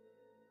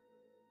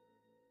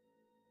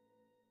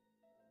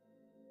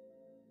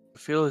 I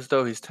feel as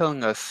though he's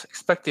telling us,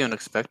 expect the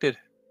unexpected.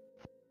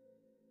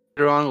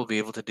 Later on, we'll be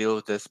able to deal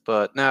with this,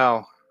 but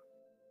now,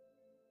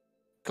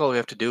 all we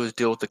have to do is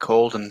deal with the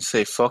cold and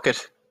say, fuck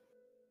it.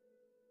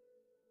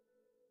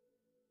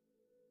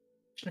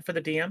 Question for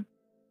the DM.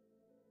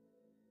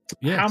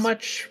 Yes. How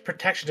much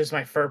protection does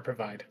my fur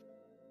provide?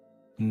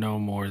 No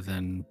more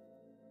than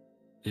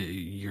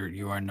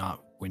you are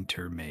not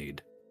winter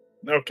made.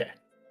 Okay.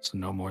 It's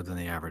no more than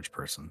the average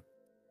person.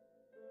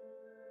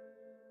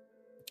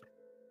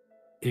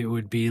 It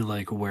would be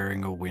like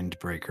wearing a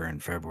windbreaker in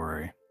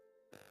February.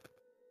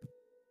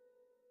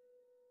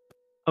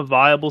 a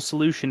viable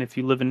solution if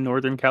you live in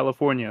Northern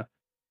California.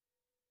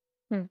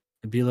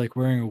 It'd be like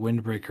wearing a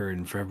windbreaker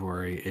in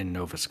February in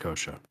Nova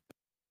Scotia.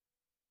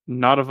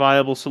 Not a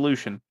viable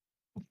solution.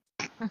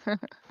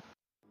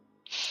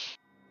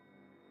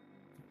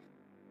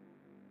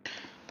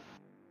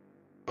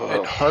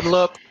 And huddle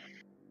up.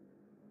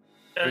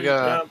 And,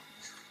 got-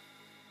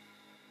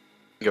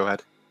 Go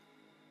ahead.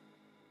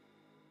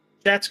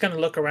 Chat's gonna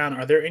look around.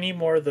 Are there any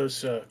more of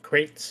those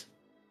crates?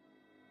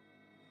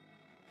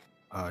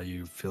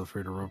 You feel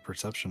free to roll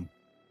perception.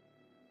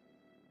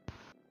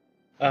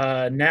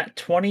 Nat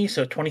 20,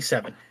 so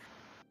 27.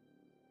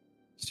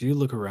 So you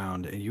look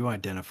around and you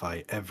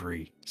identify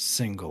every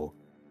single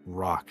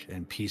rock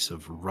and piece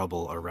of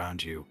rubble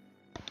around you,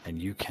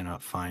 and you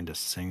cannot find a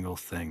single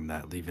thing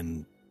that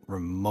even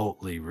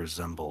remotely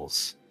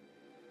resembles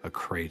a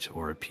crate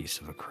or a piece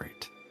of a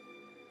crate.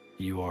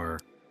 You are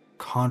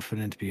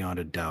confident beyond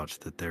a doubt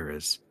that there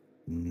is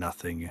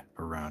nothing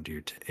around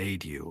you to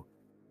aid you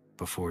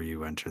before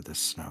you enter this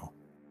snow.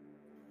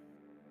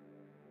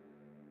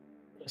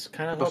 I was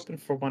kind of hoping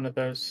for one of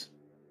those.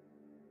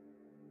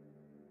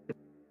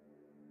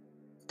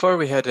 Before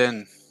we head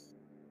in,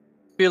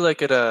 I feel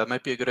like it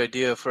might be a good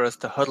idea for us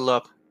to huddle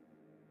up.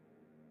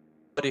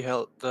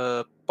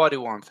 The body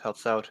warmth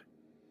helps out.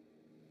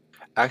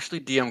 Actually,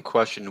 DM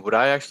question, would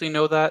I actually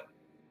know that?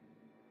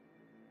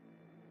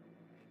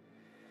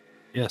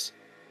 Yes.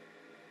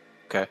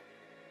 Okay.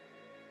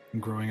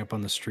 Growing up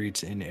on the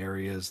streets in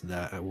areas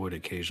that would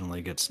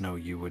occasionally get snow,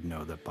 you would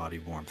know that body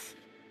warmth.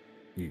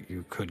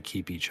 You could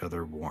keep each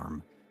other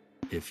warm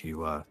if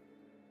you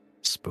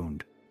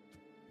spooned.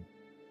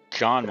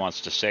 John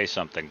wants to say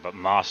something, but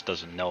Moss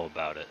doesn't know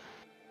about it.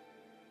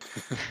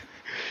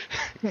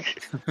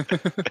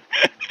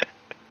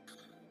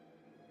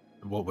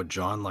 What would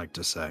John like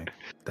to say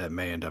that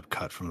may end up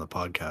cut from the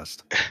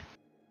podcast?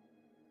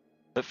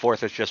 But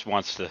Forthus just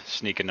wants to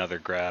sneak another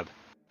grab.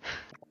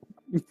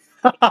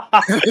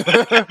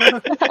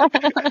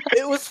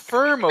 It was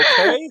firm,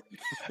 okay?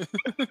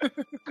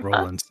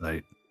 Roll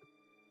insight.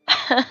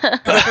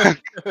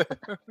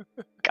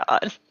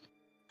 God.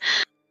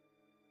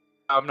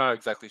 I'm not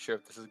exactly sure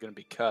if this is going to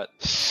be cut.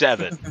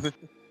 7.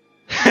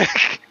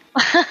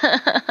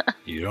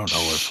 You don't know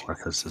what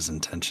Porthos's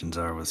intentions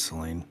are with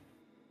Celine.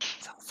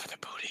 It's all for the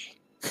booty.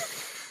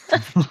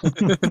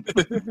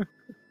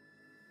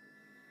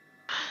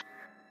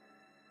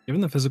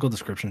 Given the physical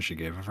description she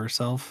gave of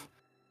herself,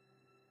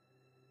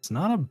 it's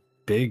not a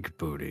big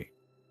booty,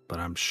 but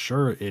I'm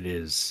sure it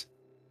is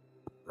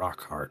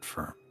rock hard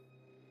firm,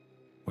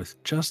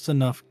 with just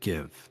enough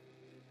give.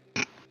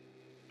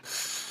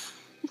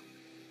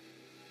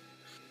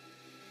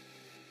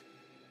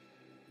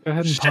 Go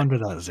ahead and ponder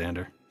that,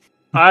 Xander.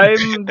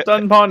 I'm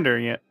done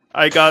pondering it.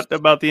 I got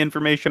about the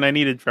information I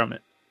needed from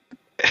it.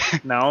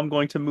 Now I'm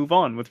going to move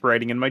on with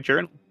writing in my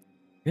journal.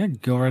 Yeah,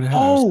 go right ahead.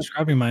 I was Oh!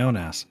 describing my own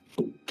ass.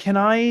 Can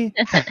I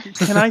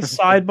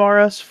sidebar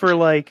us for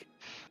like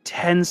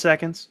 10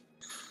 seconds?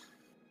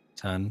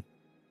 10.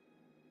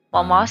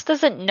 Well, 9. Moss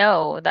doesn't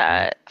know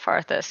that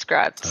Farthus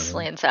grabbed 7.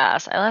 Celine's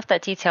ass. I left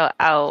that detail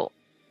out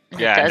in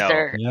the Yeah, I know.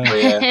 desert.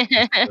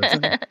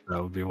 Yeah.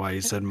 That would be why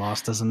you said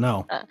Moss doesn't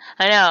know.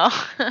 I know.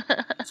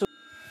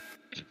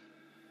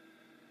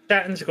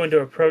 Chatton's going to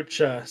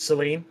approach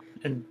Celine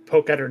and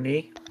poke at her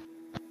knee.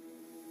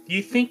 Do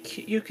you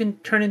think you can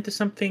turn into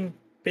something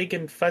big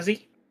and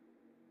fuzzy?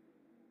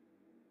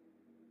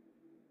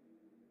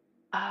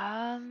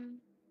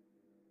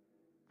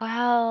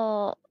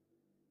 Well,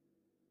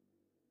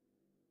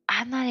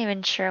 I'm not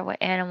even sure what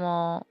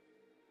animal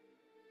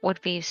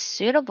would be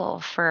suitable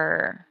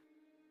for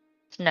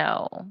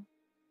snow.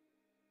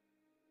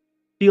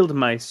 Field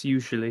mice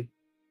usually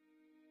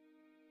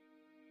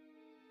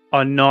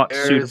are not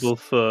There's- suitable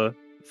for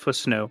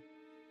snow.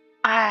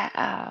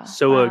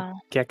 So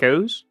well,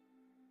 geckos,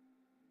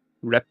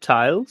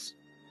 reptiles,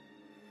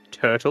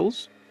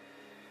 turtles.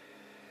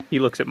 He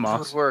looks at This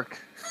Moss. would work.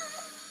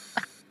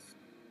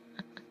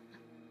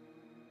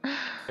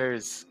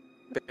 Bears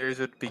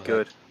would be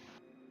good.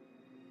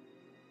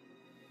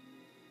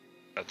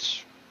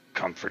 That's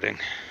comforting.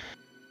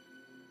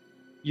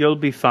 You'll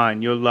be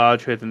fine. You're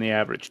larger than the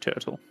average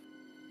turtle.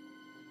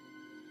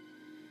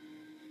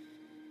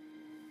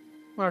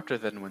 Larger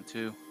than one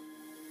too.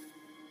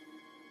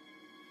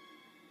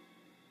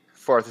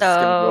 Fourth is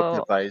gonna go up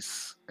to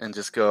Vice and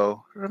just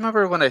go,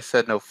 remember when I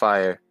said no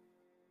fire?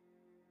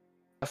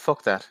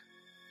 Fuck that.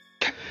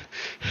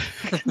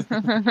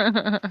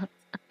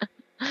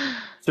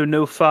 So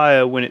no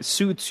fire when it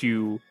suits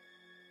you,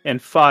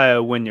 and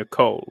fire when you're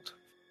cold.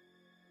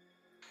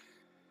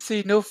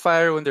 See, no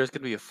fire when there's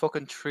gonna be a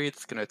fucking tree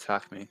that's gonna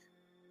attack me.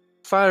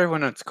 Fire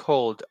when it's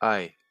cold,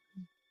 aye.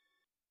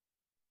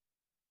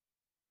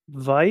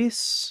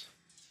 Vice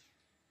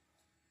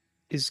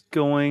is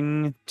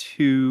going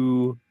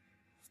to...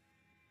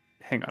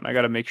 Hang on, I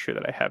gotta make sure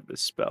that I have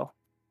this spell.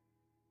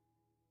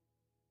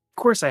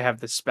 Of course I have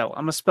this spell.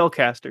 I'm a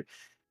spellcaster.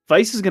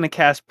 Vice is going to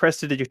cast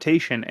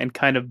Prestidigitation and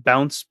kind of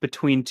bounce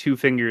between two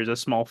fingers a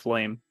small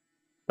flame.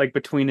 Like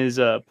between his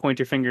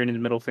pointer finger and his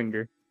middle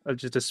finger.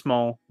 Just a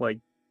small, like,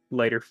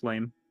 lighter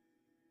flame.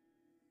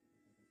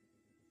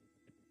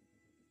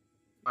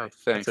 All right,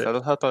 thanks. That's it.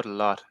 That'll help out a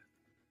lot.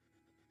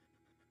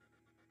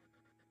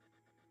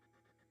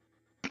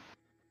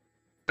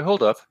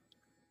 Hold up.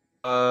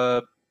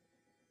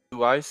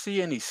 Do I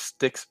see any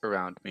sticks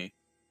around me?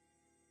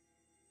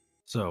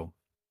 So,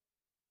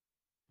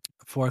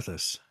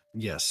 Forthus,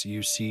 yes,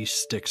 you see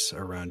sticks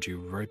around you.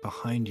 Right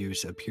behind you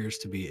appears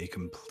to be a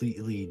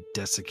completely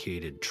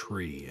desiccated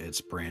tree. Its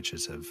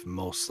branches have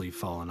mostly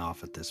fallen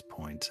off at this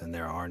point, and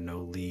there are no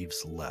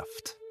leaves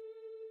left.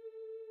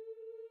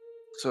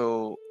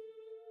 So,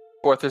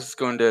 Porthos is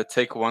going to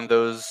take one of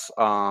those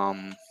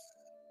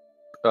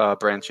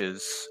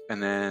branches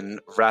and then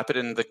wrap it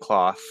in the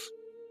cloth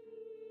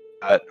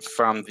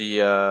from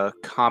the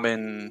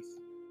common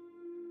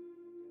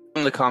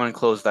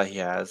clothes that he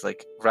has.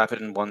 Like, wrap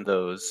it in one of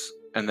those,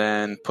 and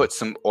then put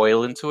some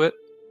oil into it,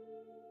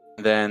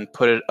 and then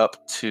put it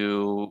up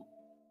to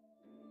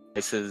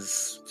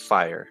Ice's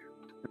fire.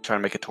 Try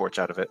to make a torch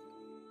out of it.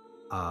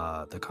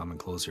 The common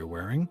clothes you're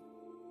wearing?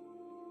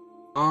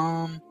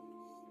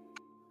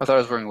 I thought I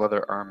was wearing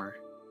leather armor.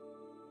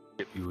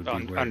 You would be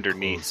wearing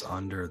underneath. clothes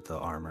under the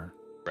armor.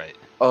 Right.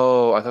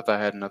 Oh, I thought I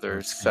had another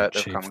It's gonna set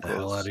of chafe common the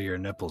hell out clothes. of your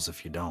nipples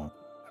if you don't.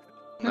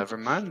 Never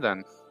mind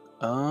then.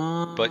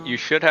 But you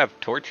should have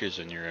torches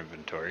in your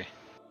inventory.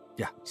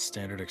 Yeah,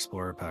 standard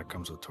explorer pack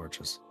comes with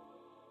torches.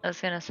 I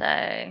was gonna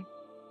say.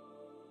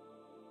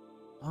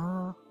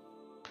 Do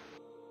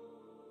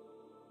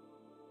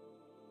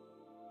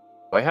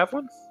I have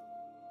one?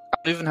 I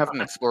don't even have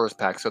an explorer's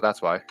pack, so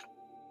that's why.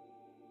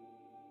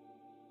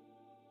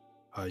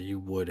 You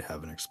would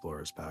have an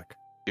explorer's pack.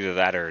 Either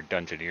that or a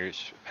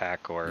Dungeoneer's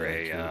pack or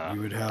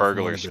you would have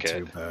burglar's one of the kit.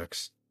 2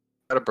 packs.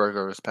 Got a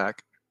burglar's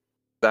pack.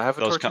 Does that have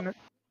a Those torch come- in it?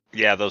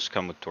 Yeah, those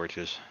come with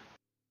torches.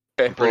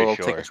 Okay, I'm pretty well,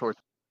 I'll take a sure. torch.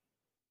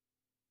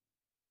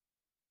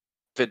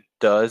 If it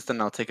does,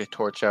 then I'll take a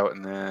torch out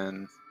and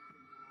then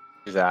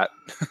do that.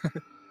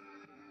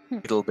 A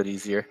little bit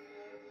easier.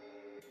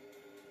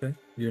 Okay.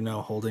 You're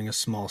now holding a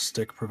small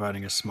stick,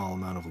 providing a small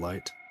amount of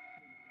light.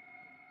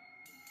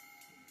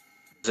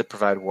 Does it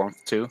provide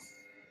warmth too?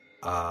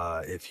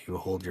 If you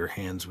hold your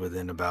hands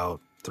within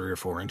about 3 or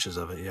 4 inches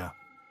of it, yeah.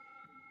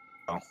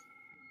 Oh.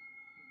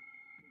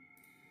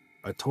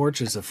 A torch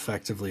is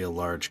effectively a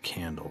large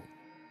candle.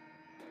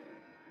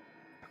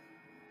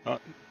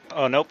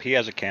 Oh, nope, he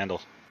has a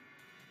candle.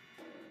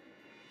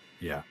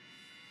 Yeah.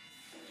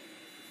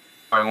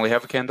 I only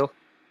have a candle?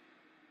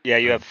 Yeah,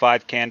 you have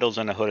 5 candles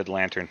and a hooded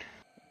lantern.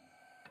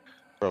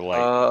 For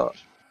light.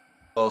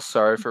 Well,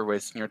 sorry for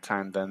wasting your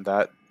time then.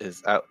 That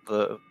is out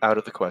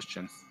of the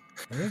question.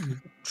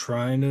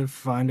 Trying to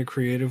find a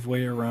creative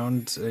way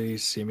around a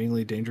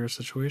seemingly dangerous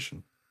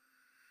situation.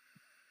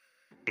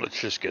 Let's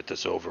just get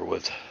this over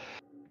with.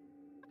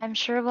 I'm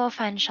sure we'll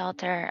find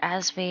shelter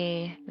as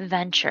we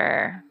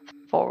venture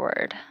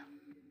forward.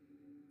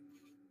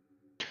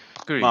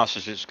 Agreed. Moss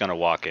is just gonna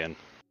walk in.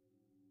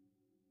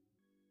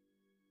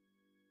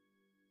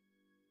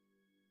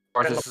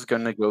 Arthas is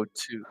gonna go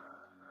to.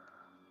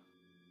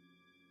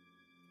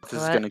 Arthas is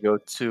What? gonna go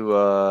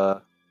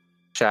to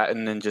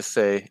Chatton and just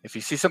say, "If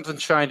you see something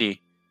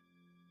shiny,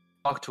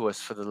 talk to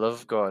us for the love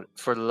of God,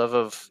 for the love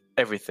of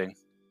everything."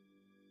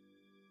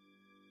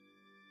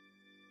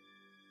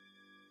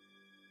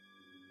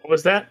 What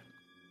was that?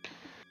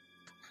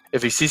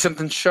 If you see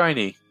something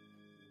shiny,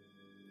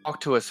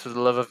 talk to us for the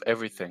love of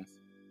everything.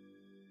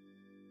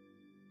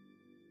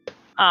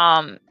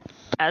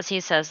 As he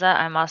says that,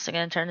 I'm also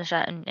gonna turn to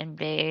Shat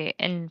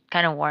and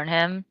kind of warn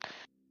him.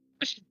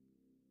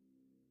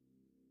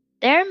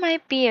 There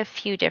might be a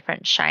few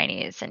different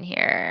shinies in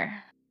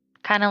here.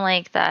 Kind of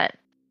like that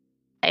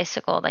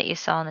icicle that you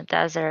saw in the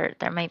desert.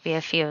 There might be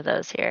a few of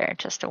those here,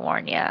 just to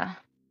warn you. I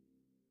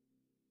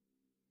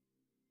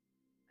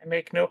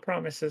make no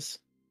promises.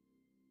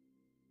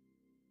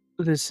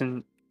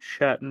 Listen,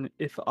 Shatton,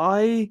 if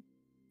I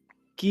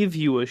give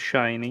you a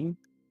shiny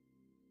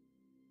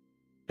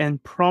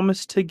and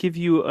promise to give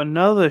you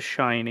another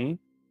shiny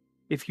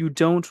if you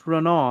don't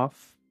run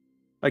off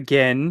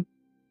again,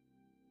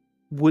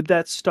 would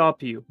that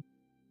stop you?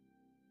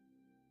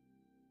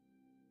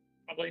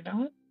 Probably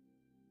not.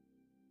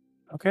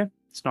 Okay,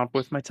 it's not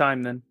worth my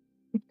time then.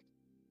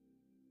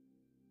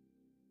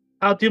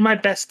 I'll do my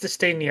best to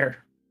stay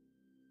near.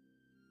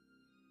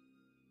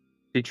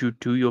 Did you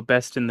do your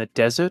best in the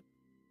desert?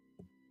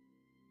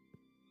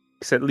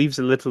 Because it leaves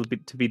a little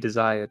bit to be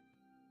desired.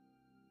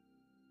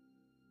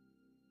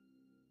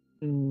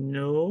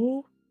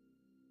 No.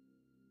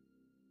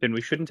 Then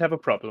we shouldn't have a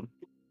problem.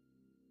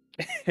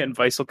 And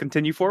Vice will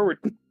continue forward.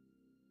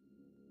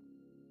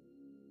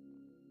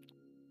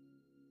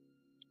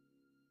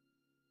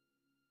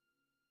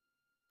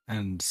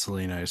 And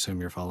Selene, I assume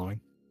you're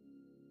following?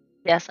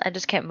 Yes, I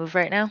just can't move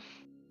right now.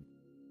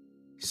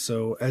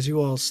 So, as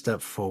you all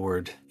step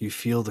forward, you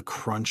feel the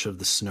crunch of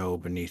the snow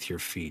beneath your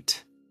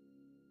feet.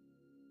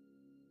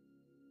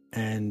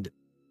 And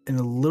in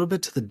a little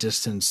bit to the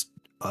distance,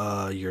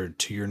 to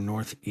your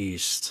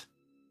northeast,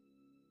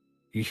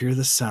 you hear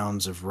the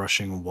sounds of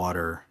rushing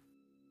water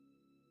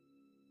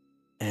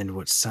and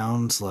what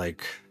sounds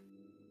like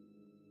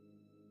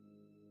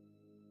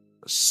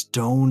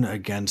stone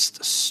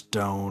against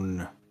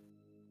stone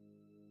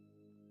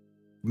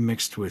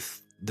mixed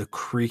with the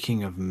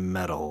creaking of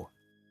metal.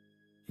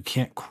 You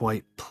can't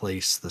quite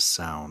place the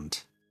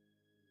sound.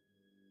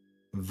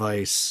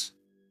 Vice,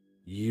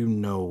 you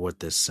know what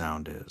this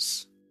sound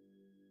is.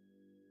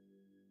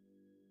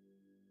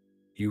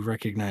 You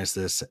recognize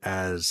this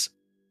as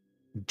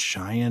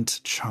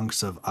giant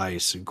chunks of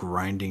ice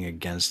grinding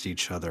against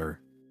each other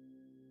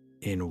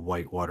in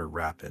whitewater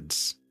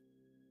rapids.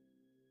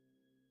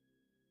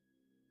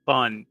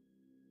 Fun.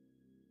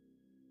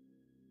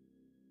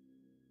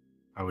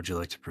 How would you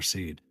like to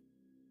proceed?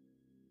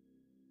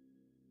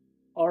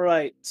 All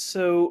right,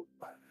 so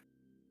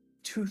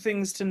 2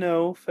 things to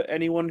know for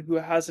anyone who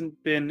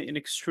hasn't been in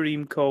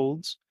extreme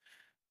colds.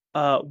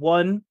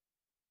 1,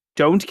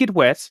 don't get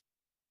wet,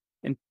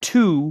 and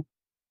 2,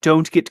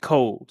 don't get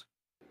cold.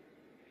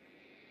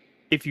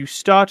 If you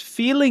start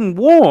feeling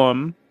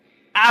warm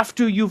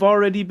after you've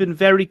already been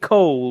very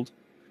cold,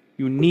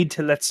 you need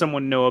to let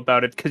someone know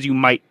about it because you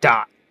might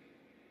die.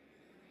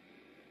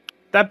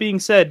 That being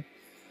said,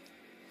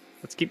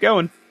 let's keep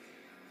going.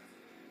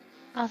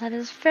 Oh, that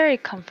is very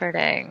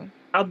comforting.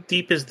 How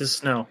deep is the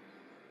snow?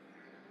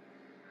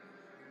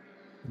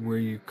 Where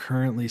you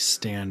currently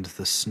stand,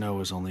 the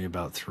snow is only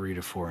about 3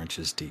 to 4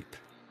 inches deep.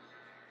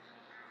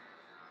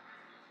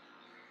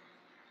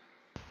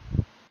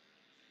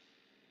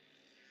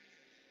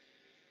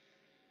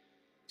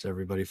 Is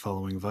everybody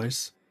following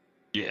Vice?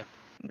 Yeah.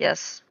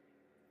 Yes.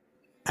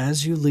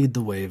 As you lead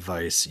the way,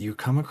 Vice, you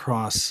come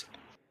across,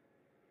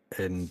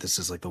 and this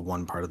is like the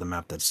one part of the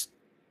map that's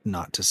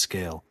not to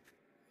scale,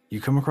 you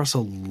come across a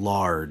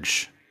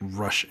large,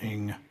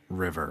 rushing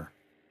river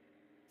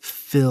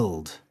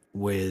filled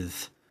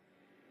with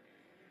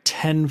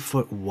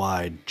 10-foot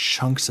wide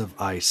chunks of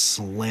ice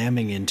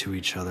slamming into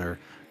each other,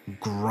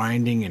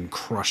 grinding and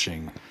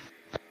crushing.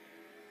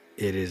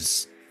 It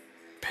is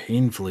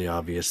painfully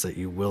obvious that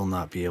you will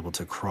not be able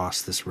to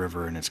cross this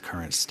river in its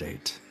current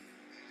state.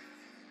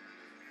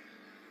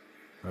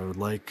 I would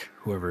like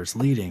whoever is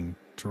leading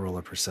to roll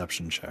a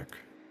perception check.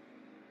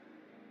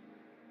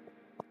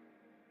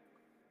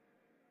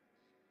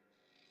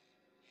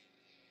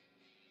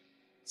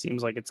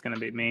 Seems like it's gonna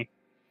be me.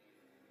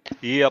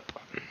 Yep.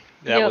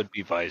 That Yep. would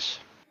be Vice.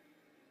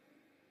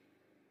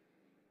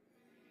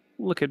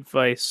 Look at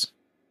Vice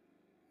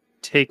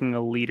taking a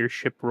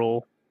leadership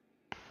role.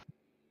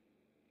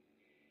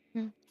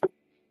 Hmm.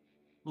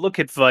 Look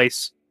at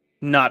Vice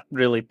not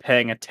really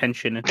paying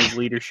attention in his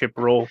leadership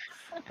role.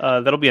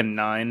 That'll be a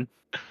 9.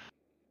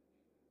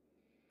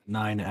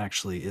 9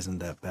 actually isn't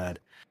that bad.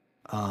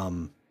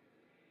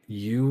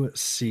 You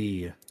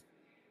see,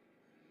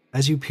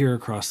 as you peer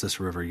across this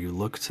river, you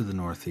look to the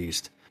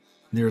northeast.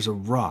 There's a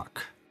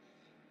rock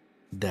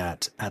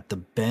that at the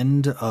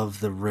bend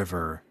of the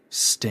river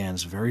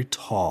stands very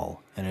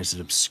tall and is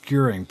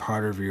obscuring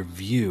part of your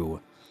view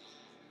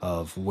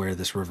of where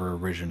this river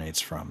originates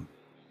from.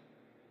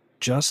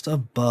 Just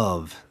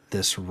above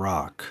this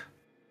rock,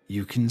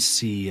 you can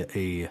see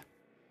a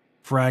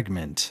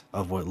fragment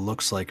of what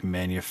looks like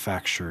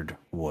manufactured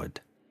wood.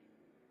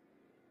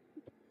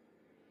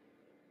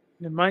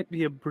 There might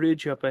be a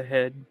bridge up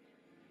ahead.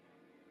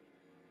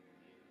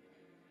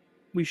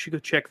 We should go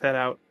check that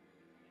out.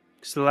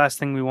 Because the last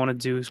thing we want to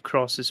do is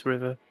cross this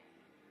river.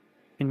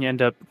 And you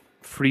end up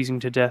freezing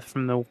to death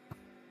from the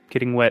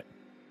getting wet.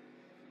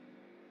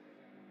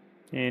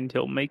 And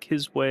he'll make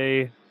his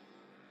way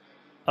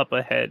up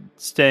ahead,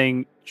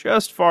 staying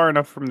just far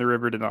enough from the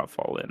river to not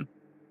fall in.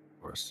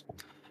 Of course.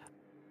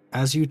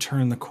 As you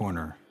turn the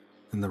corner,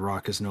 and the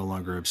rock is no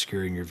longer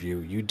obscuring your view,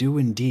 you do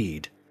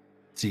indeed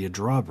see a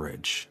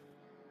drawbridge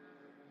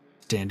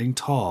standing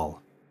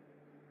tall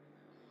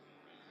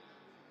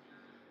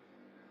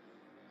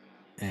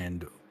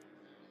and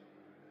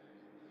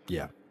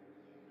yeah,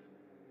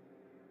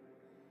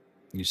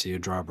 you see a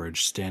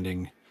drawbridge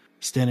standing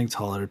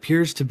tall. It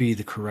appears to be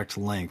the correct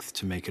length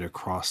to make it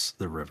across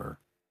the river.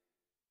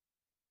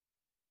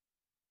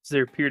 Does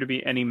there appear to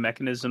be any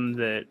mechanism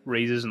that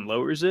raises and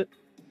lowers it?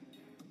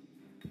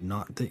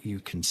 Not that you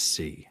can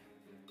see.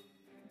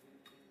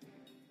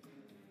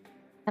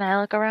 Can I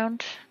look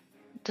around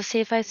to see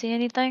if I see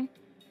anything?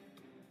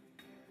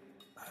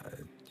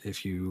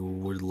 If you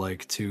would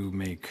like to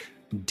make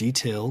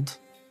detailed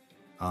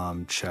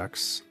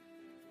checks,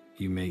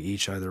 you may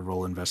each either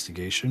roll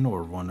investigation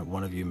or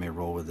one of you may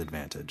roll with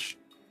advantage.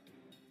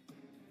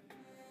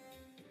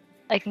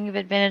 I can give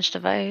advantage to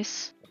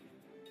Vice.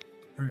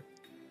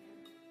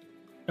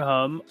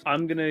 I'm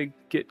gonna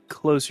get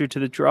closer to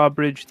the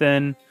drawbridge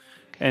then,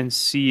 and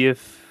see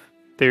if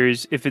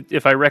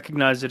I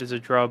recognize it as a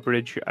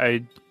drawbridge,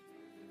 I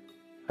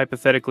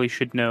hypothetically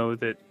should know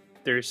that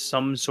there's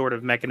some sort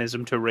of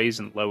mechanism to raise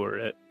and lower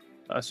it.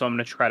 So I'm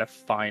gonna try to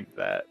find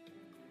that,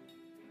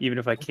 even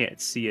if I can't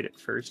see it at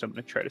first. I'm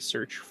gonna try to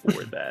search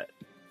for that.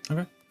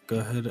 Okay, go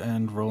ahead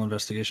and roll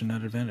investigation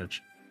at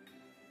advantage.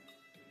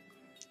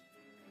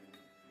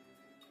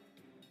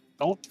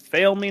 Don't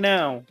fail me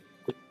now.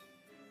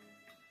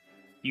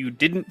 You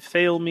didn't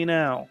fail me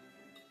now.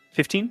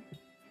 15?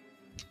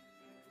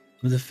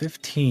 With a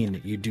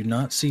 15, you do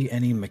not see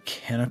any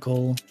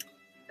mechanical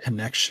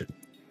connection.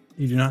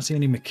 You do not see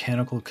any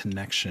mechanical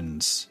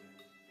connections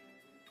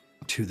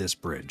to this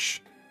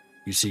bridge.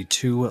 You see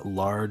 2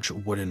 large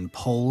wooden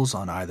poles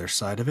on either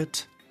side of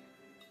it,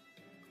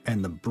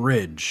 and the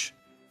bridge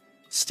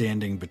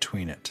standing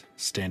between it,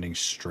 standing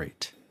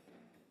straight.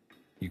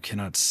 You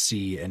cannot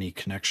see any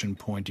connection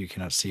point. You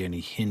cannot see any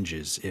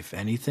hinges. If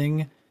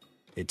anything,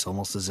 it's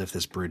almost as if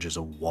this bridge is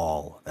a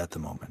wall at the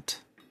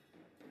moment.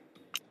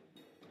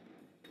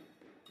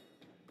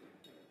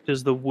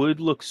 Does the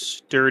wood look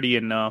sturdy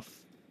enough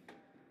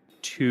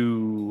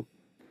to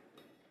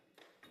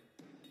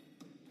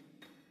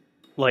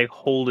like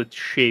hold its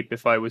shape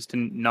if I was to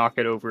knock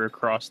it over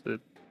across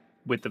the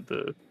width of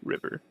the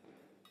river?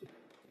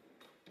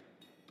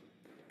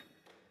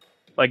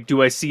 Like,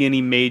 do I see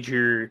any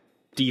major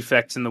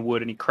defects in the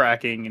wood, any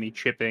cracking, any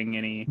chipping,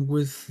 any...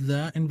 With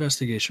that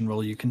investigation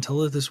roll, you can tell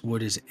that this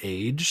wood is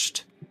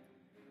aged,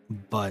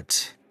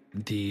 but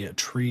the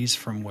trees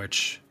from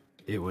which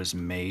it was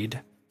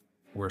made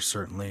were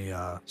certainly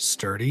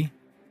sturdy.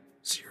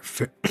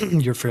 So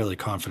you're fairly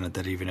confident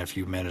that even if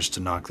you managed to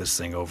knock this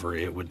thing over,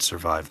 it would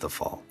survive the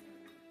fall.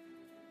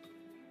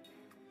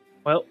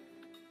 Well,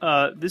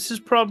 this is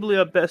probably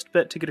our best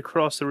bet to get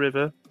across the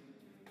river.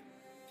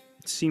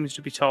 It seems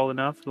to be tall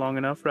enough, long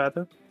enough,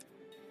 rather.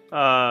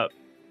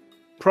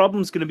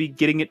 Problem's gonna be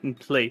getting it in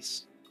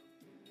place.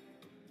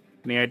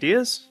 Any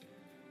ideas?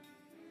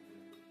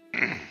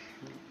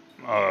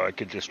 I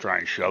could just try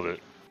and shove it.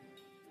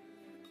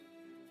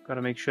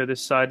 Gotta make sure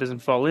this side doesn't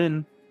fall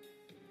in.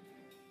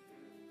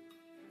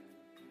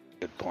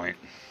 Good point.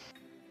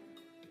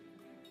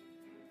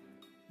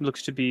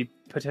 Looks to be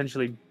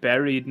potentially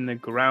buried in the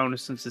ground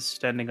since it's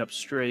standing up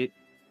straight.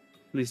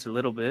 At least a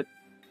little bit.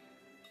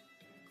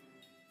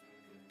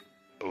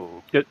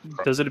 Oh,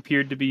 Does it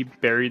appear to be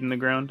buried in the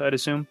ground, I'd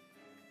assume?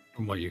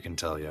 From what you can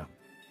tell, yeah.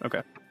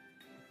 Okay.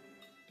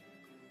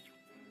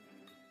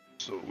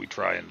 so we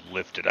try and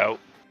lift it out,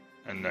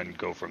 and then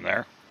go from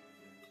there.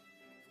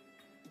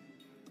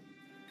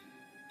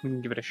 We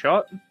can give it a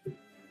shot.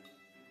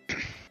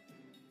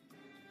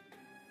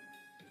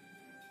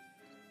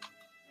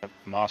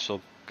 Moss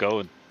will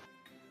go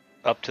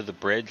up to the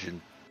bridge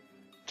and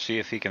see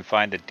if he can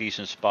find a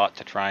decent spot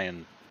to try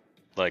and,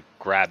 like,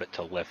 grab it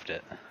to lift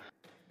it.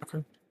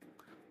 Okay.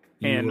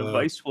 And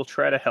Vice will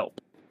try to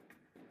help.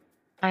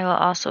 I will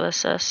also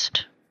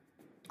assist.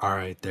 All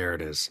right, there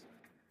it is.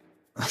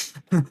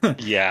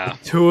 Yeah.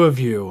 2 of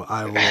you,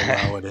 I will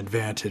allow an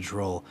advantage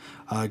roll.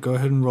 Go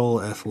ahead and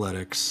roll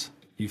athletics.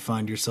 You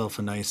find yourself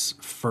a nice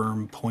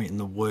firm point in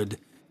the wood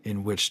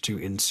in which to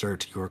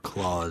insert your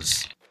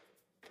claws.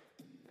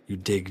 You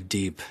dig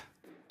deep,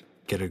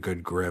 get a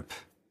good grip,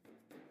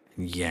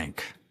 and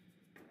yank.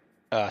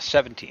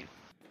 17.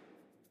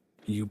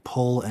 You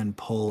pull and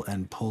pull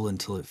and pull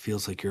until it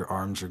feels like your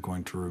arms are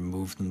going to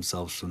remove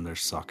themselves from their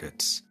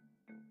sockets.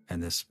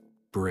 And this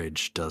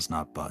bridge does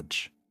not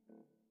budge.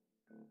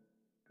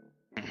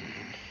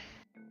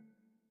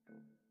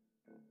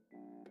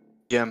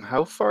 Yem,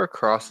 how far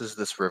across is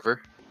this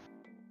river?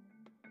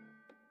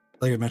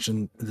 Like I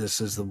mentioned, this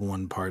is the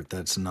one part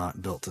that's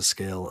not built to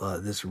scale.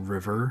 This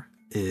river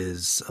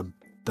is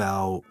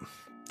about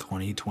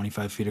 20,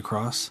 25 feet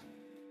across.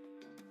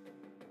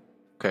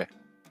 Okay.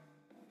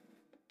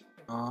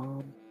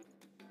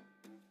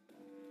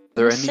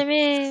 There any?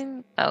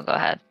 Assuming... Oh, go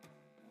ahead.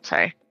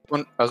 Sorry.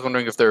 I was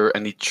wondering if there were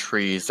any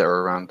trees that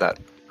were around that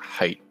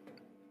height.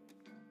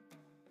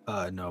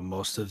 No,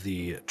 most of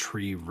the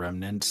tree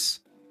remnants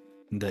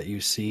that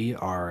you see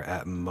are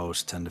at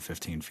most 10 to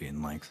 15 feet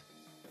in length.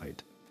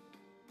 Height.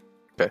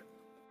 Okay.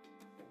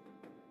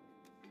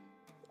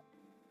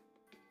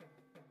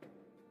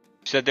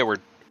 You said there were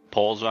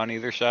poles on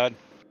either side?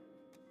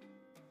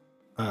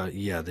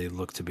 Yeah, they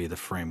look to be the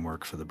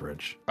framework for the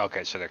bridge.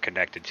 Okay, so they're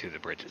connected to the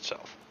bridge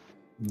itself.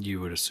 You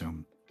would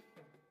assume.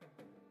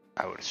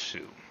 I would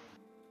assume.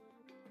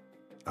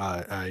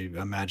 I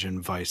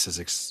imagine Vice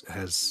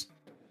has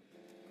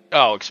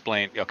Oh,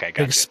 explain. Okay,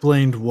 gotcha.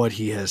 explained what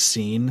he has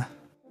seen.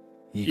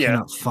 You Yeah.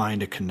 cannot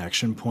find a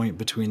connection point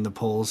between the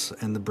poles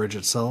and the bridge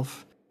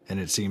itself, and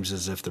it seems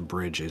as if the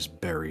bridge is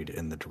buried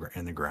in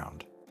the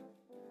ground,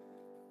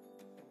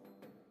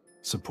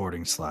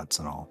 supporting slats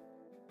and all.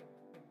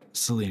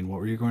 Celine, what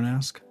were you going to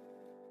ask?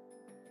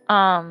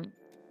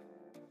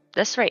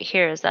 This right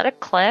here, is that a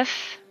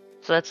cliff?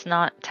 So that's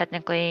not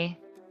technically...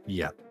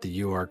 Yeah,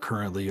 you are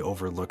currently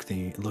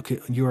overlooking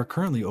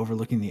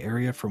the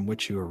area from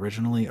which you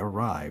originally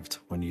arrived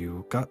when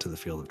you got to the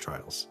field of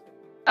trials.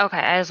 Okay,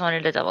 I just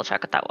wanted to double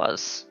check what that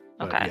was.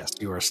 But Okay. yes,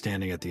 you are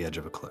standing at the edge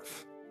of a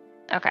cliff.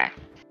 Okay.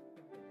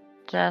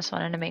 Just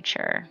wanted to make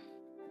sure.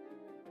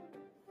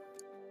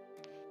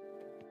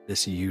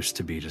 This used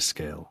to be to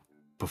scale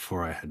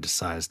before I had to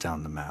size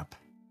down the map.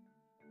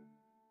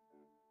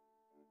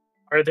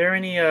 Are there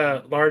any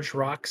large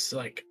rocks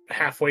like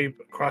halfway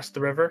across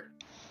the river?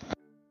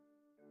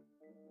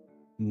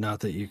 Not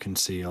that you can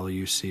see. All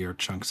you see are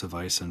chunks of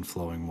ice and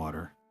flowing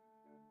water.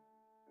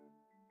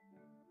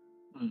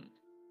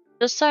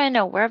 Just so I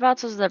know,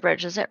 whereabouts is the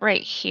bridge? Is it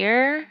right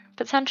here,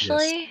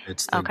 potentially? Yes,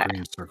 it's the Okay.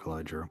 green circle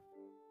I drew.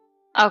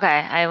 Okay,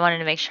 I wanted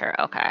to make sure.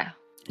 Okay.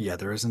 Yeah,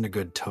 there isn't a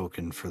good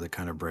token for the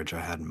kind of bridge I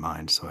had in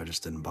mind, so I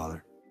just didn't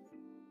bother.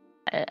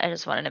 I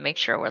just wanted to make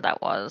sure where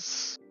that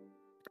was.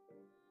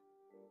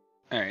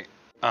 All right.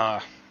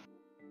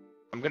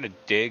 I'm gonna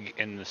dig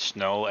in the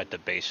snow at the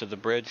base of the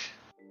bridge.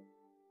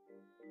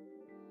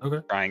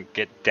 Okay. Try and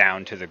get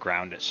down to the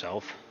ground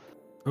itself.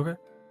 Okay.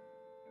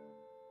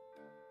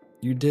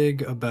 You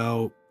dig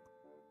about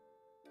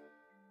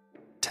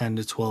 10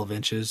 to 12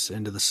 inches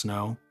into the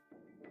snow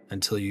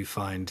until you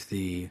find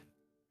the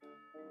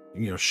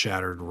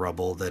shattered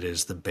rubble that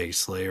is the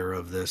base layer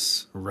of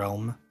this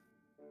realm.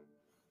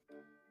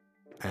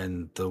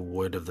 And the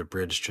wood of the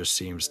bridge just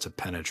seems to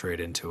penetrate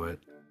into it.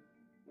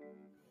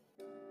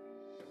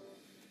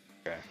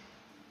 Okay.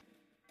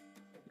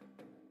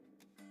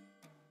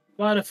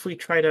 What if we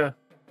try to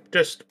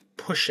just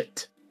push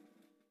it?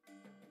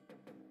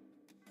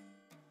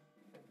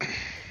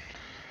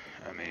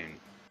 I mean,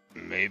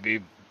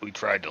 maybe we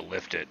tried to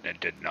lift it and it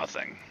did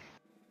nothing.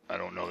 I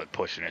don't know that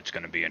pushing it's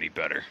going to be any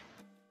better.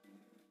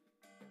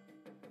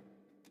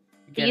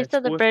 Again, You it's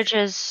said the wood. bridge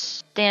is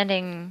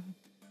standing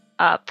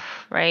up,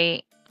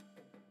 right?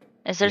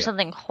 Is there Yeah.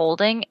 something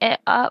holding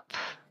it up?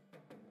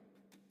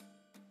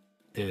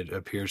 It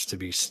appears to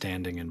be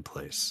standing in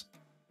place.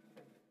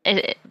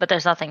 But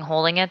there's nothing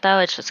holding it, though?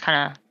 It's just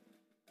kind of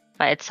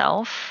by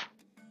itself?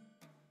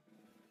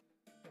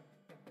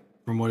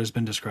 From what has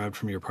been described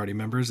from your party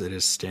members, it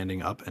is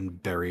standing up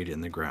and buried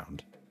in the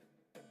ground.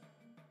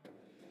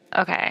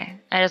 Okay.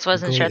 I just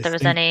wasn't sure if there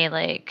was any,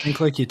 like... Think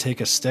like you take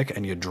a stick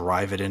and you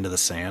drive it into the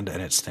sand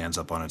and it stands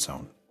up on its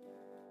own.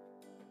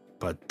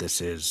 But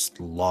this is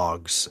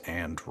logs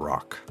and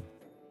rock.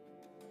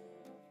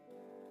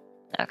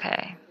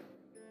 Okay.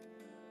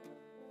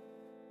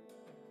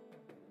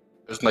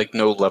 There's like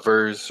no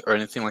levers or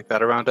anything like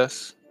that around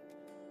us.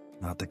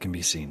 Not that can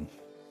be seen.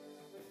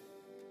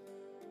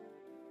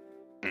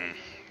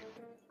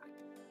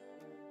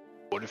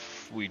 What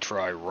if we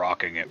try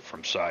rocking it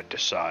from side to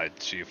side,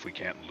 see if we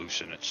can't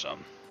loosen it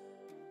some?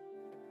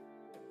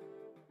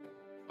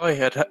 Oh,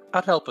 yeah,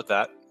 I'd help with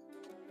that.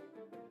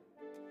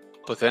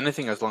 With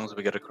anything, as long as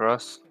we get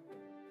across.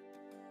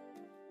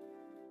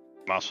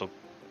 Also,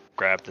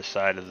 grab the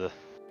side of the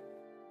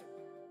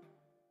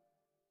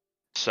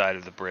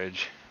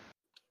bridge.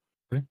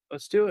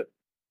 Let's do it.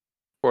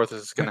 Fourth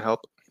is going to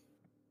help.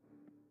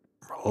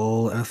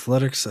 Roll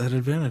athletics at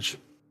advantage.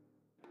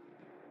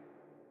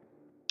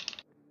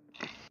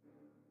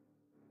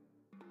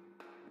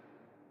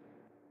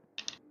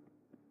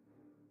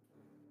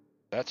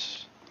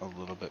 That's a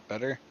little bit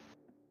better.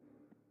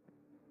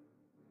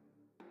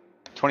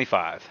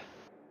 25.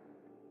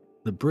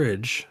 The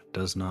bridge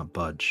does not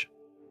budge.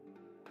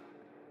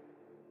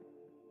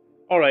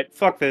 Alright,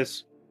 fuck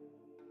this.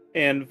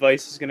 And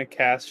Vice is going to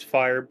cast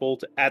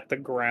Firebolt at the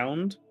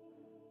ground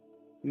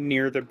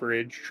near the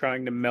bridge,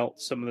 trying to melt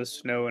some of the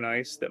snow and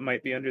ice that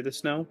might be under the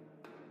snow.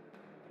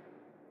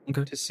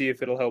 Okay. To see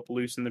if it'll help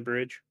loosen the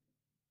bridge.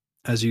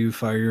 As you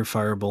fire your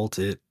firebolt,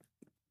 it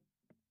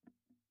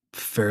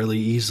fairly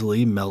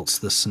easily melts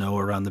the snow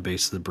around the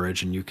base of the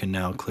bridge, and you can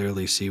now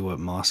clearly see what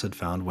Moss had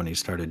found when he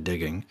started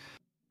digging,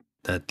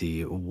 that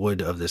the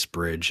wood of this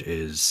bridge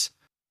is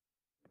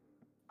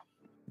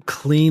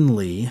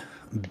cleanly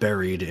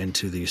buried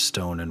into the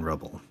stone and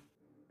rubble.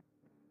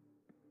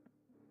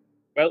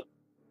 Well,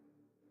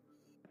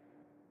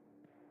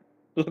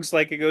 looks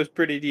like it goes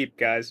pretty deep,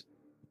 guys.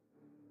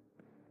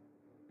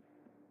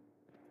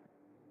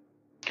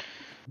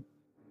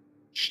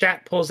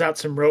 Stat pulls out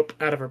some rope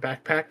out of her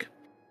backpack.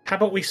 How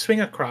about we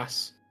swing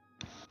across?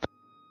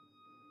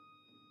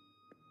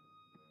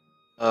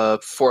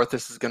 Fourth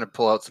is going to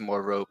pull out some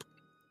more rope.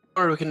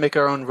 Or we can make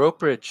our own rope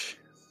bridge.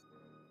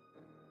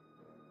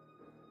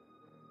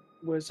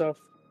 Was a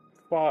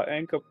far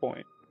anchor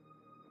point.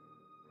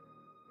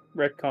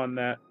 Retcon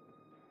that.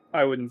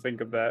 I wouldn't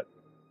think of that.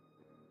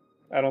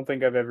 I don't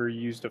think I've ever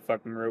used a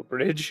fucking rope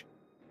bridge.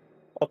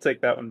 I'll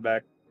take that one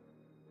back.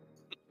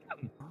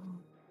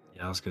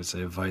 Yeah, I was going to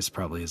say, Vice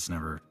probably has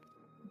never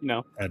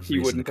No, had he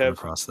reason to wouldn't come have.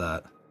 across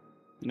that.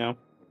 No.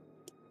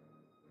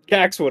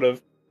 Cax would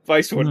have.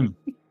 Vice wouldn't.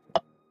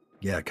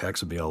 Yeah,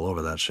 Cax would be all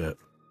over that shit.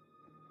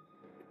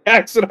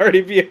 Cax would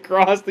already be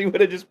across. He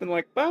would have just been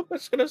like, well, I'm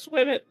just gonna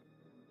swim it.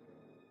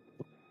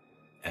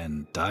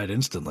 And died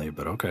instantly,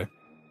 but okay.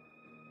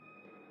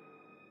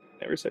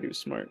 Never said he was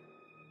smart.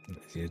 No,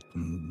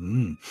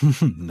 you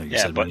Yeah,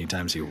 said but- many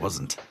times he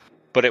wasn't.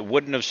 But it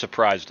wouldn't have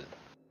surprised him.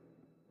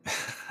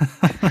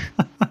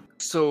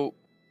 So,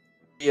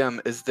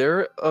 is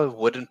there a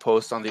wooden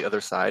post on the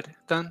other side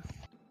then?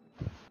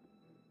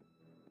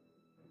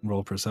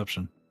 Roll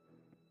perception.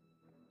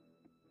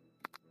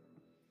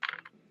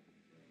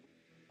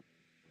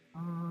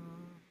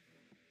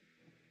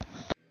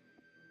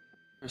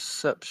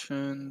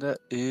 Perception, that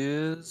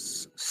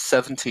is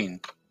 17.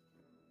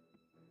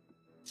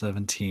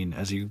 17.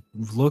 As you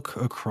look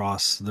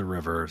across the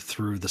river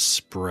through the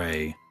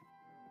spray,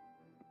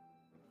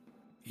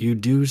 you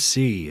do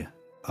see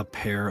a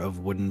pair of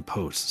wooden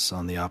posts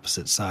on the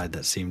opposite side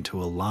that seem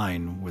to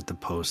align with the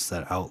posts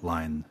that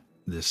outline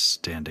this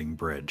standing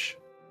bridge.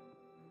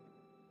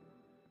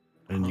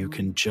 And you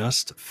can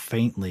just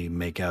faintly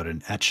make out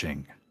an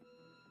etching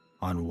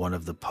on one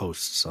of the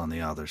posts on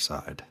the other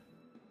side.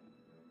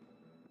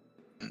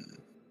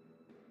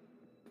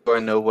 Do I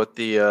know what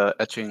the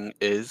etching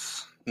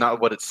is? Not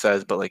what it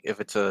says, but like if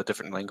it's a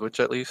different language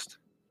at least.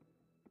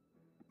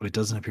 It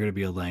doesn't appear to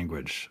be a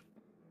language.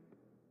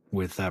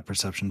 With that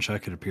perception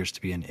check, it appears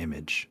to be an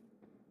image.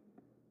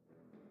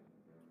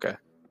 Okay.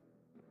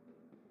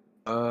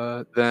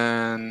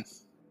 Then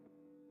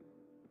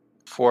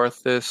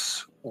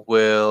Forthis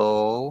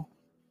will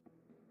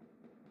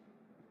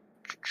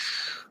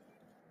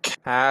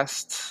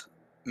cast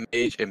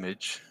Mage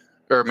Image,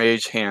 or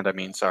Mage Hand, I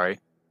mean, sorry.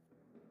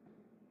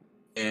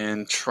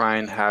 And try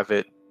and have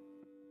it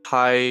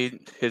tie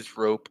his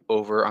rope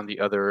over on the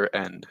other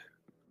end,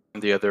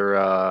 on the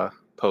other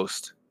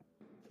post.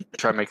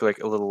 Try and make like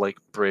a little like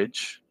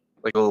bridge,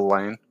 like a little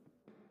line.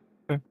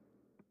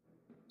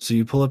 So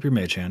you pull up your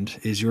mage hand.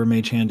 Is your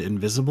mage hand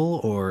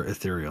invisible or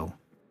ethereal?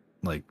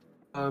 Like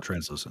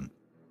translucent?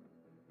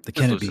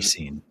 Can it be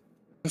seen?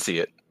 You can see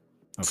it.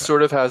 Okay.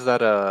 Sort of has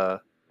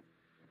that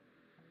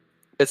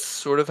it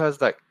sort of has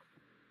that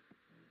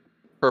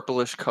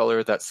purplish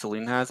color that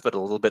Celine has, but a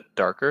little bit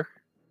darker.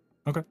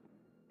 Okay.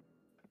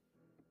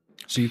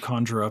 So you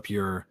conjure up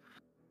your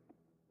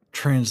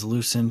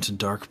translucent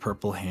dark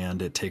purple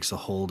hand. It takes a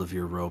hold of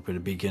your rope and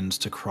it begins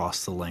to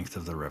cross the length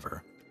of the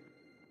river.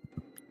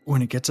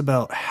 When it gets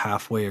about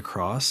halfway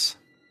across,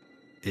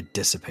 it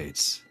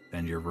dissipates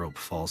and your rope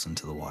falls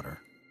into the water.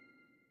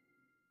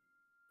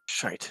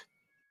 Shite.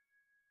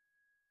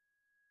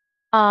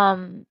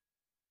 DM,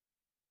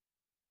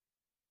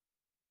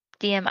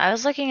 I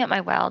was looking at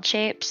my wild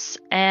shapes,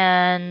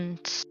 and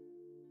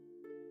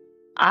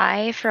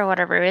I, for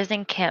whatever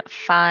reason, can't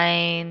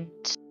find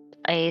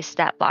a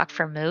stat block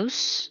for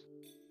moose.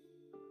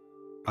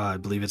 I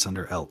believe it's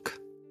under elk.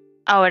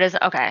 Oh, it is?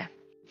 Okay.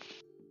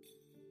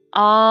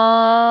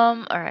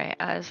 Alright,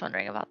 I was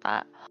wondering about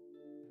that.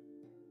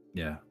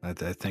 Yeah, I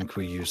think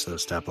we use the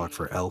stat block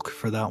for elk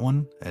for that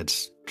one.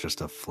 It's just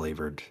a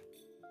flavored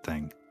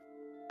thing.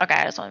 Okay,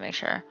 I just want to make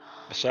sure.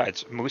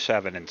 Besides, moose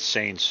have an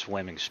insane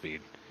swimming speed.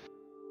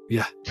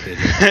 Yeah, they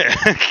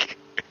do.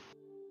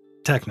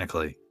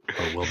 Technically,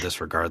 but we'll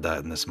disregard that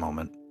in this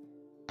moment.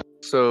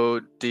 So,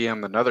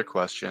 DM, another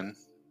question.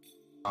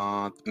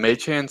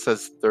 Mage Hand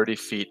says 30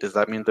 feet. Does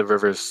that mean the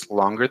river's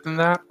longer than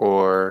that,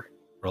 or?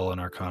 Roll an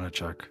Arcana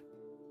check.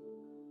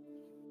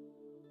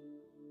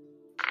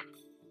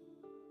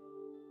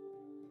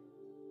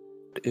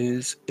 It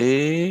is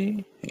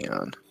a... Hang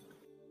on.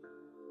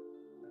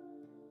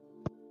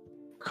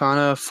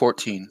 Arcana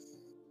 14.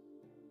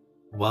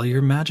 While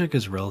your magic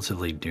is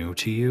relatively new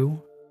to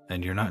you,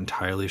 and you're not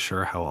entirely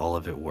sure how all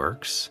of it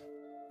works,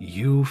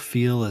 you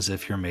feel as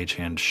if your mage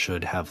hand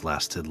should have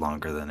lasted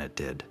longer than it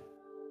did.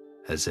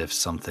 As if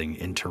something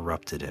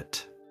interrupted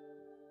it.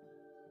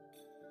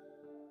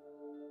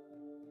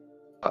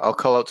 I'll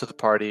call out to the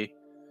party.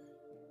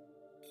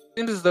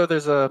 Seems as though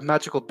there's a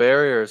magical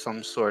barrier of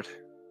some sort.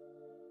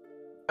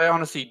 I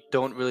honestly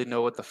don't really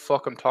know what the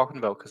fuck I'm talking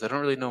about, because I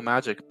don't really know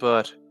magic,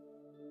 but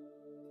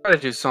I tried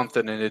to do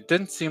something, and it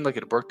didn't seem like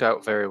it worked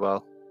out very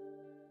well.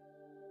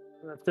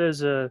 If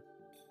there's a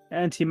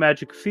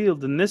anti-magic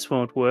field, then this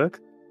won't work.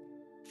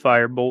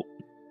 Firebolt.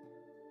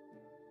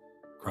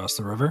 Across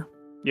the river?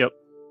 Yep.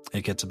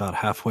 It gets about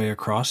halfway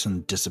across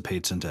and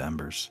dissipates into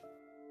embers.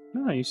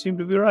 No, you seem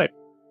to be right.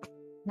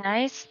 Can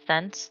I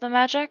sense the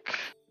magic?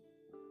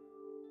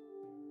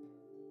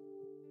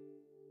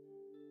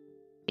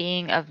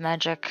 Being of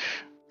magic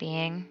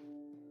being.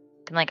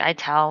 Can I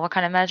tell what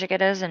kind of magic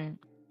it is and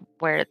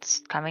where it's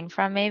coming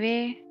from,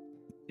 maybe?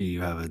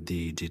 You have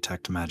the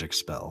detect magic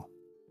spell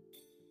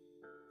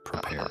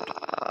prepared.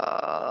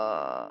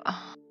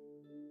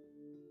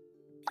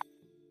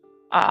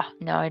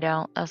 No, I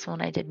don't. That's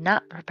one I did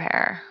not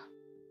prepare.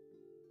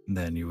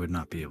 Then you would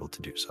not be able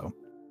to do so.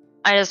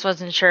 I just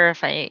wasn't sure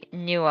if I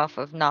knew off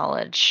of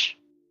knowledge.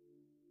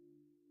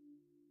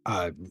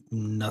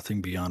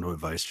 Nothing beyond what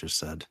Vice just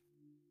said.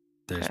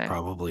 There's Okay.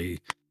 probably,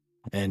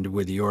 and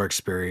with your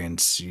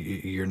experience,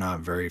 you're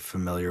not very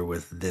familiar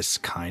with this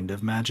kind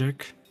of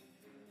magic.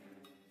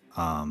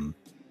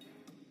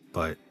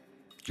 But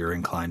you're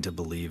inclined to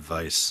believe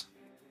Vice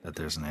that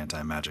there's an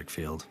anti-magic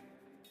field.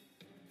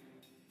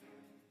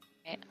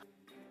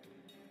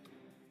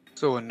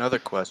 So another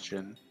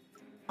question.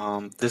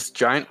 This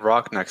giant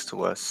rock next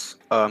to us.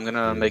 I'm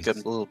gonna make a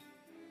little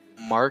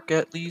mark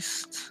at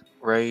least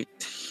right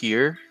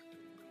here.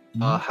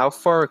 How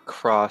far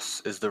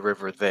across is the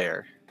river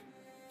there?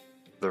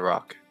 The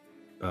rock.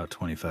 About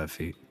 25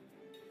 feet.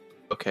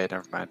 Okay,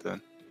 never mind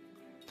then.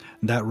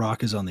 That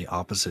rock is on the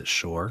opposite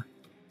shore,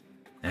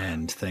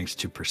 and thanks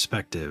to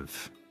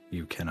perspective,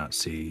 you cannot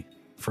see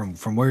from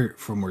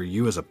where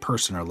you as a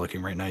person are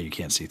looking right now. You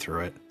can't see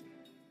through it,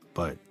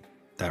 but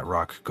that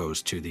rock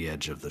goes to the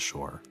edge of the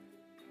shore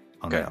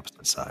on the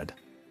opposite side.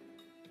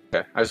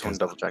 Okay, I just want to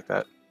double check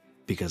that.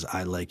 because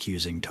I like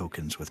using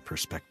tokens with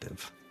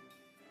perspective.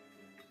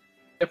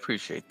 I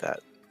appreciate that.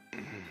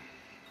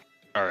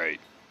 All right.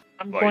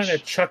 I'm Vice. going to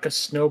chuck a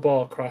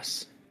snowball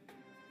across.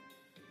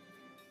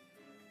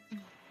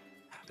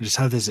 I just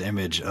have this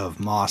image of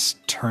Moss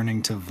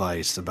turning to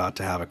Vice, about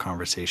to have a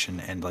conversation,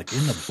 and like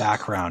in the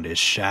background is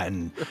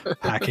Shatton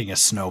packing a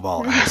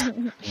snowball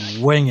and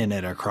just winging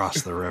it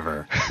across the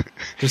river.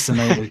 Just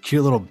a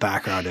cute little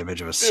background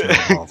image of a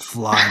snowball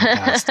flying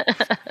past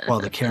while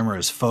the camera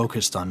is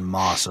focused on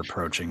Moss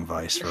approaching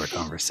Vice for a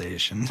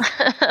conversation.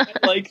 I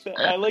like that.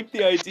 I like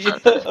the idea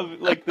of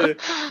like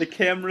the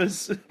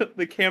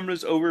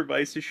cameras over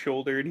Vice's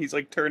shoulder, and he's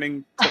like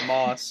turning to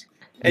Moss,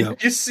 and Yep. you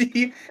just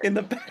see in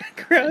the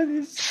background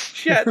is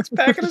Shat's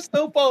packing a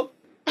snowball.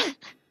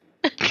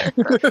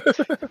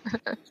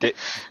 Did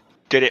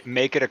it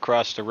make it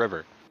across the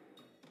river?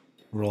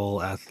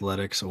 Roll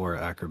athletics or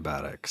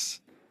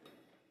acrobatics.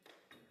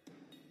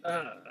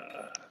 Let's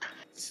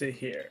see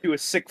here. Do a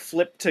sick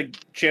flip to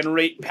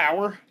generate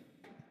power.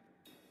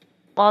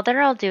 While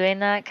they're all doing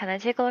that, can I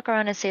take a look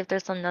around and see if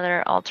there's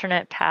another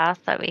alternate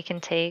path that we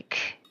can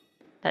take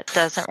that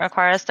doesn't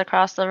require us to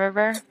cross the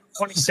river?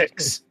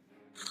 26.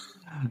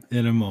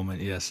 In a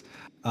moment, yes.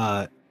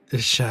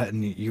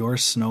 Shatton, your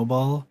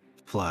snowball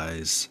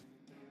flies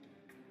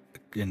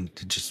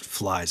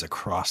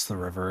across the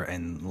river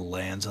and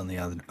lands on the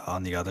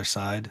other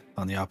side,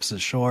 on the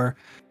opposite shore,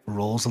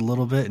 rolls a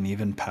little bit, and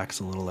even packs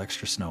a little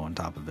extra snow on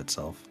top of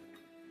itself.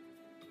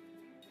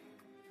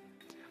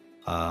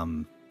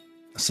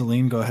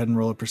 Celine, go ahead and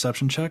roll a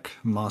perception check.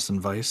 Moss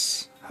and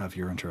Vice have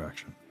your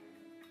interaction.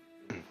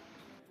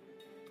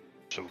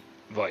 So,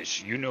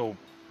 Vice, you know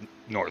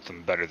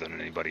Northam better than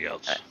anybody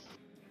else.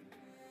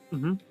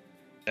 Mm-hmm.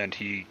 And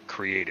he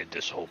created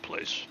this whole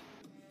place.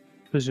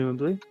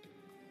 Presumably.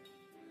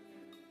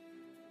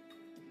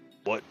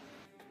 What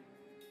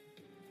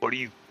do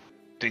you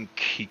think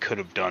he could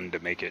have done to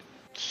make it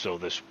so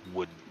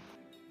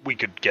we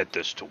could get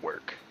this to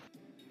work?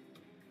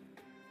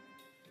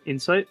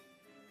 Insight?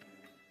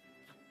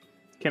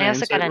 Can I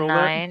also got a roll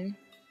 9.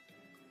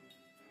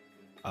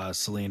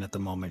 Celine, at the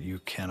moment, you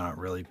cannot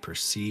really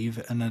perceive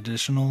an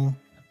additional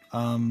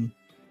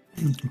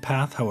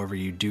path. However,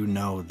 you do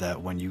know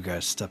that when you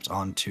guys stepped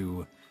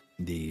onto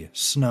the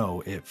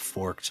snow, it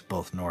forked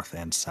both north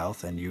and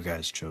south, and you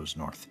guys chose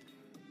north.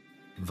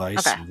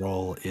 Vice, Okay.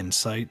 roll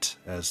insight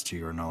as to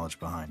your knowledge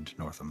behind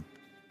Northam.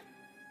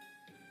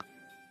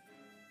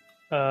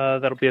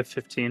 That'll be a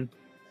 15.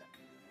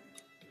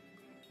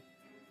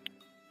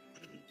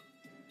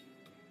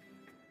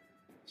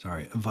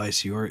 Sorry,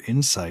 Vice, your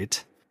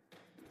insight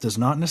does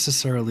not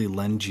necessarily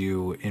lend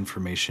you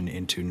information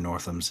into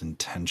Northam's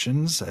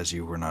intentions, as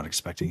you were not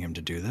expecting him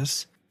to do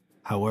this.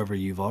 However,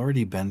 you've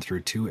already been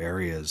through 2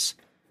 areas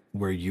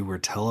where you were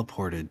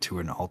teleported to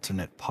an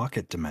alternate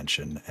pocket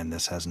dimension, and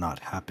this has not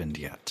happened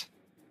yet.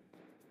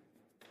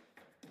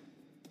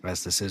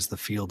 As this is the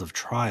field of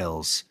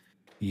trials,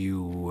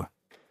 you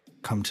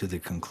come to the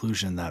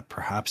conclusion that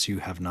perhaps you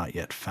have not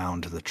yet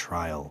found the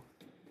trial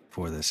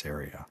for this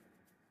area.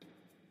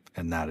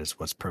 And that is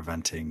what's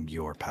preventing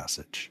your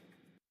passage.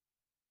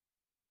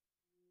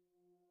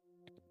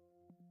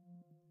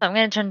 I'm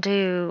going to turn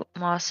to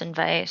Moss and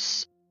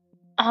Vice.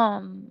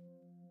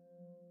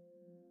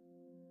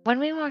 When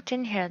we walked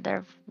in here,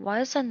 there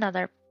was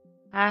another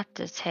path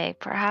to take.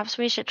 Perhaps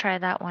we should try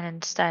that one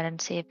instead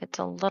and see if it's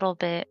a little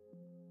bit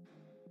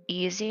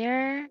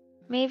easier,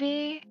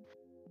 maybe?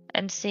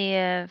 And see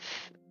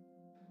if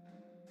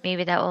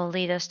maybe that will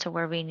lead us to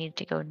where we need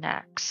to go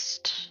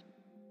next.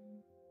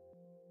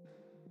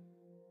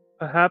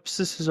 Perhaps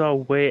this is our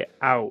way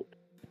out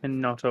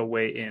and not our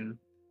way in.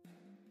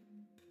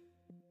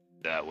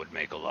 That would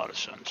make a lot of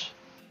sense.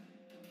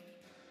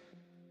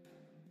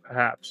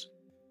 Perhaps.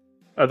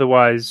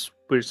 Otherwise,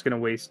 we're just going to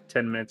waste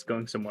 10 minutes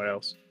going somewhere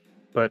else.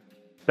 But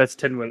that's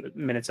 10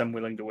 minutes I'm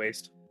willing to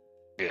waste.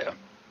 Yeah.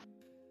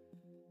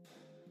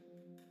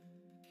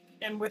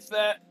 And with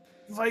that,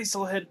 Vice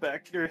will head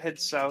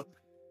south.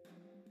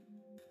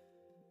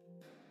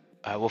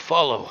 I will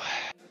follow.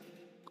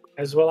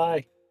 As will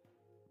I.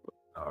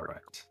 All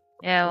right.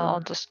 Yeah, well,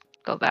 I'll just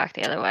go back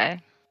the other way.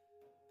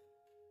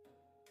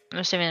 I'm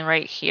assuming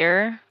right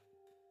here.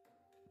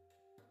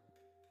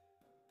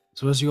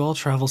 So as you all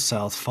travel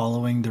south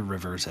following the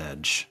river's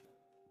edge,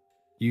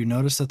 you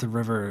notice that the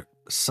river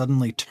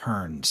suddenly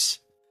turns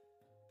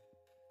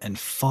and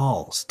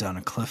falls down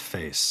a cliff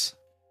face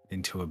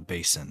into a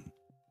basin.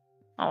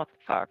 Oh, what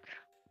the fuck.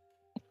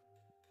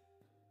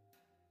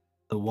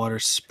 The water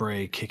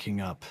spray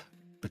kicking up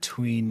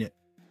between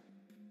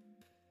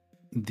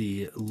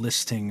the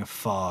listing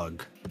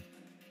fog.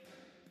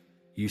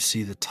 You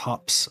see the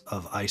tops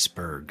of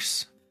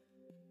icebergs,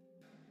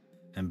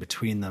 and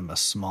between them a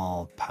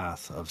small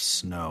path of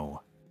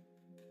snow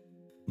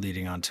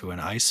leading onto an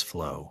ice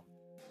floe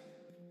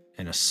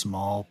in a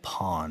small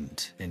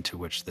pond into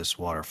which this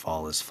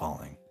waterfall is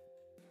falling.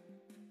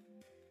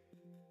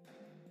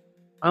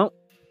 Well,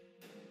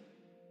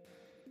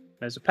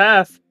 there's a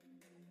path.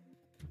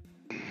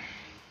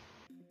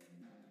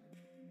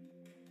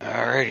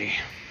 Alrighty.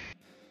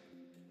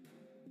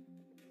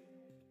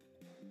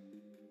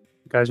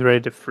 Guys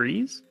ready to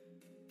freeze?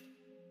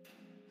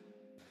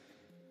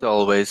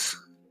 Always.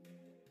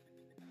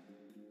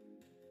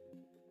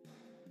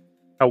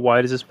 How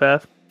wide is this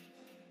path?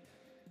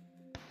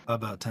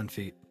 About 10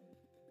 feet.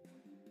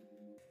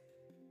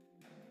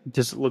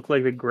 Does it look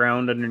like the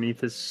ground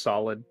underneath is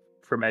solid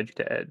from edge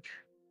to edge?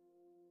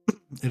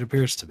 It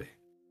appears to be.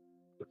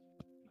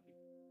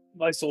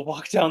 Mice will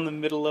walk down the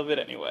middle of it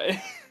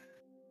anyway.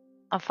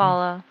 I'll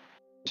follow.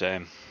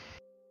 Same.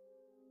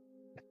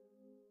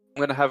 I'm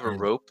going to have a Yeah.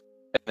 rope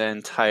and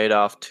then tie it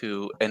off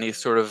to any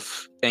sort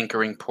of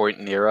anchoring point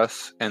near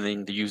us, and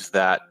then use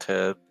that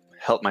to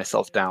help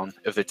myself down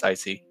if it's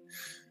icy.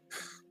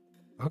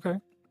 Okay.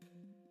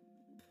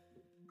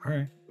 All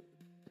right.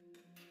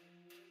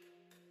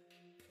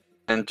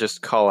 And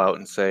just call out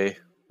and say,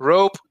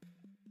 rope!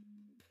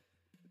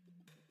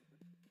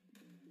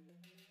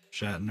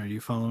 Shatton, are you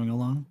following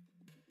along?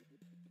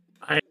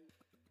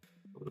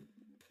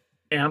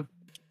 Am.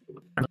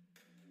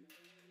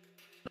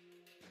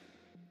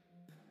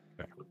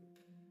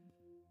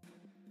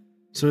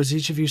 So as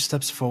each of you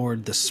steps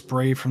forward, the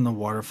spray from the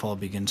waterfall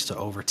begins to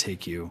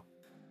overtake you.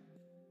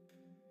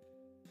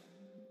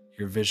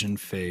 Your vision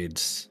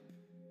fades,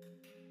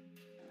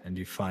 and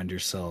you find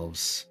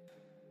yourselves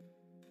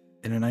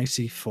in an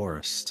icy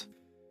forest.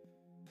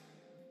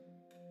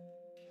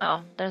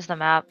 Oh, there's the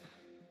map.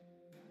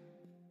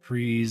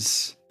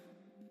 Breeze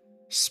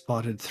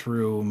spotted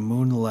through,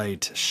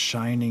 moonlight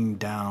shining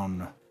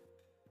down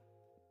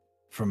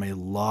from a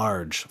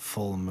large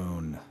full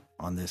moon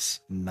on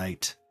this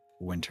night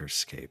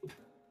winterscape.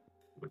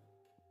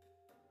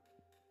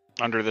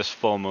 Under this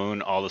full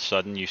moon, all of a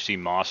sudden you see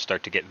Moss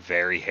start to get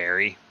very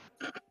hairy.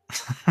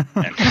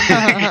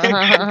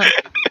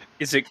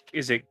 Is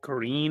it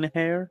green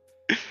hair?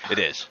 It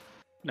is.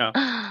 No.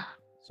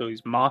 So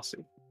he's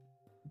mossy.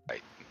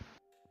 Right.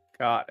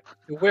 Got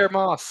it. Wear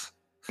moss!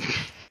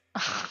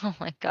 Oh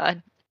my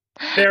god.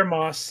 There,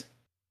 Moss.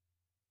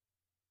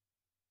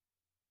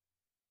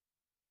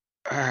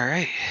 All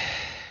right.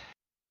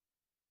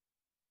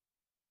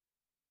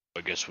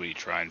 I guess we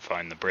try and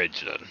find the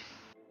bridge then.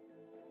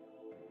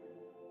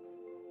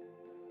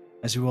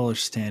 As you all are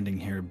standing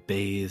here,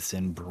 bathed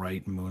in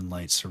bright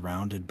moonlight,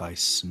 surrounded by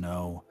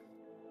snow,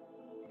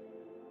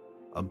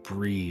 a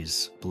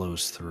breeze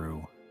blows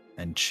through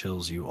and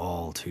chills you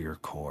all to your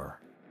core.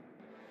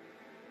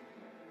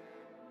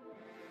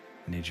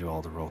 I need you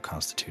all to roll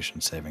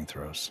Constitution saving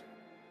throws.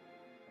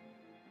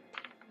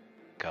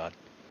 God.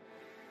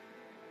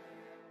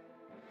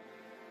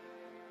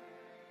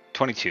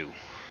 22.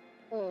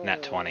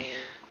 Nat 20.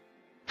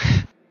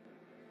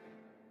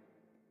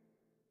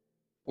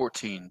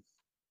 14.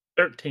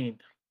 13.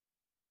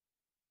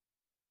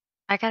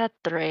 I got a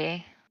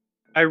 3.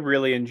 I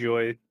really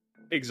enjoy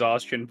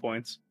exhaustion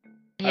points.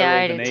 Yeah,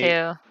 I rolled do an 8.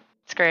 too.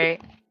 It's great.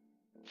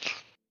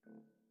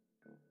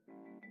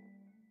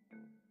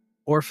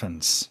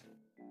 Orphans.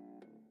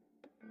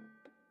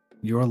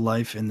 Your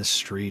life in the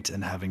street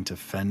and having to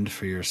fend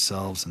for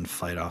yourselves and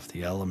fight off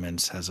the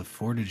elements has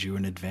afforded you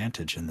an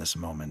advantage in this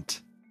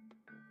moment.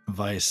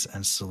 Vice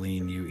and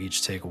Celine, you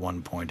each take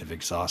 1 point of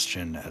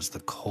exhaustion as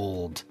the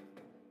cold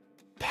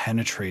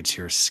penetrates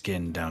your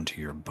skin down to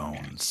your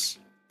bones.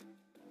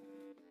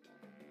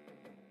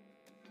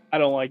 I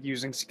don't like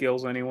using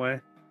skills anyway.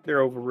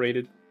 They're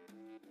overrated.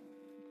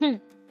 How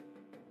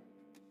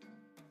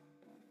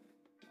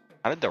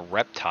did the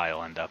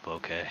reptile end up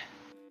okay?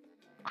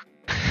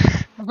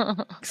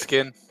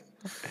 Skin.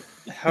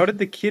 How did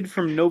the kid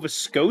from Nova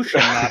Scotia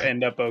not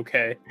end up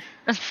okay?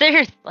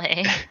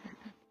 Seriously.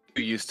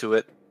 You're used to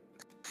it.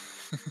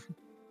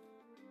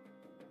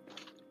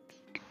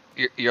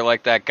 You're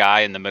like that guy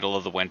in the middle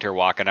of the winter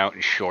walking out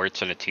in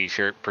shorts and a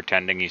t-shirt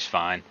pretending he's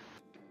fine.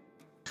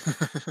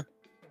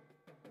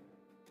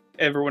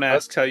 Everyone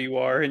asks how you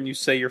are, and you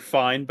say you're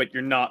fine, but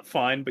you're not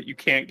fine, but you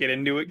can't get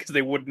into it because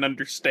they wouldn't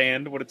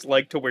understand what it's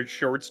like to wear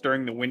shorts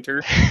during the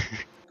winter.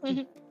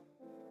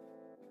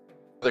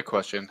 Other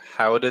question.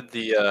 How did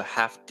the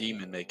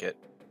half-demon make it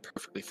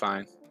perfectly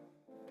fine?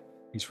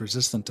 He's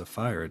resistant to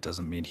fire. It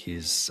doesn't mean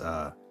he's,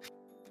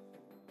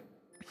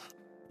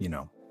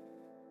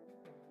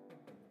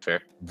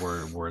 Fair.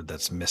 word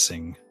that's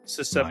missing.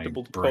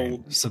 Susceptible my to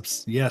brain. cold.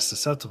 Yes,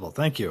 susceptible.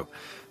 Thank you.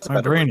 That's My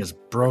better brain word. is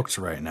broke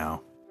right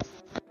now.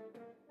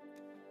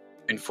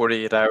 In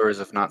 48 hours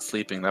of not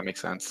sleeping, that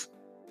makes sense.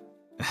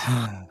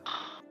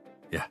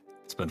 Yeah,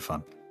 it's been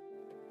fun.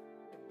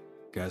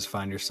 You guys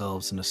find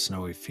yourselves in a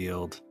snowy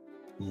field.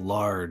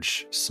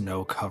 Large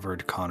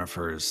snow-covered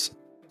conifers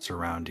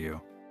surround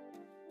you.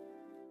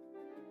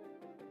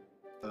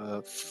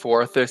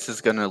 Forthus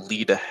is going to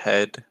lead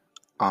ahead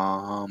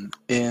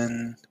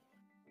in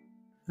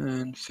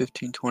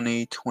 15,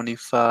 20,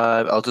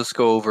 25. I'll just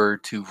go over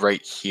to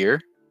right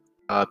here.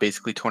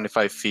 Basically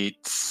 25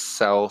 feet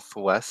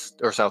southwest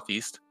or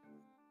southeast.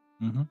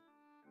 Mm-hmm.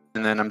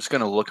 And then I'm just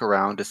going to look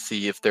around to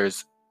see if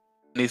there's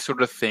any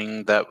sort of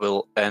thing that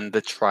will end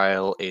the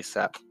trial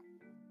ASAP.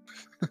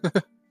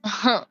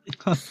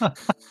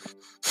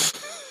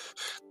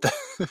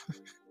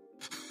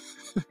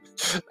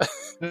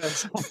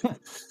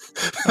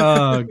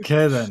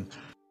 Okay then.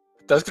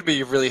 That's gonna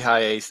be a really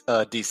high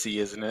DC,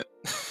 isn't it?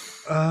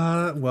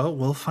 Well,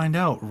 we'll find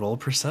out. Roll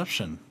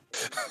perception.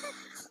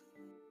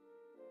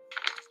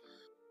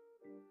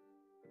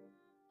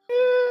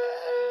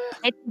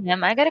 Hey,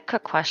 Tim, I got a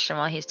quick question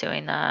while he's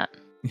doing that.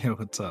 Yeah,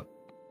 what's up?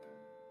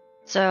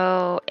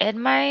 So, in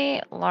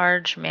my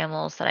large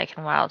mammals that I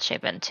can wild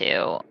shape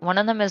into, one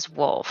of them is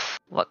wolf.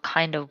 What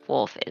kind of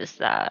wolf is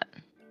that?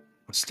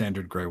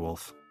 Standard gray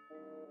wolf.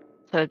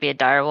 So it'd be a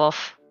dire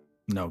wolf.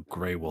 No,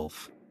 gray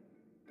wolf.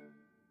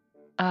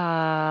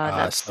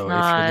 That's so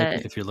not.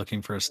 if you're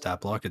looking for a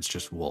stat block, it's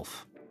just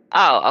wolf.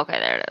 Oh, okay,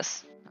 there it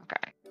is.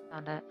 Okay,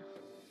 found it.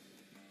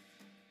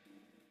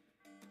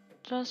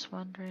 Just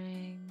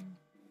wondering.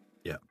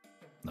 Yeah.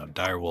 No,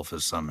 dire wolf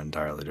is something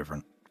entirely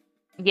different.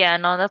 Yeah,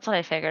 no, that's what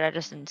I figured. I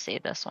just didn't see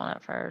this one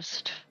at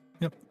first.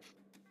 Yep.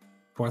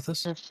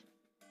 Porthos? Just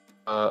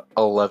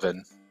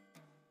 11.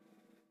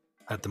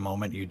 At the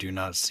moment, you do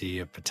not see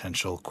a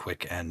potential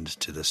quick end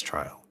to this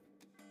trial.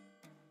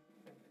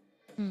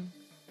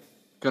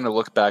 Gonna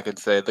look back and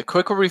say, the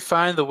quicker we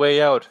find the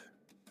way out,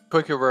 the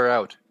quicker we're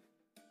out.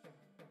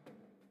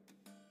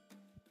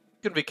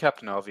 Gonna be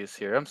Captain Obvious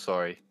here. I'm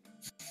sorry.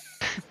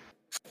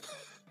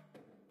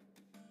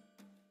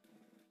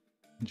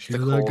 Did you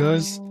hear that,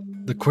 guys?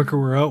 The quicker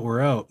we're out,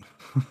 we're out.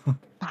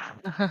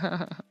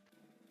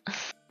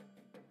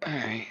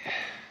 Alright.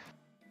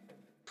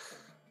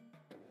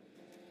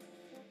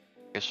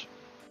 Guess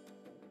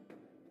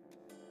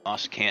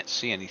Moss can't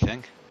see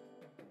anything.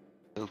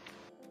 He'll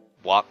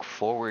walk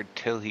forward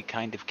till he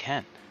kind of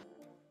can.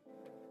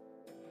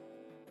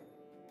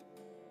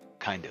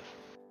 Kind of.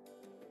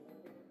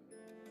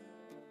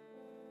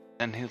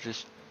 Then he'll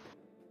just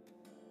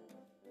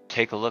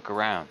take a look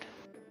around.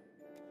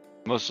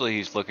 Mostly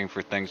he's looking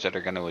for things that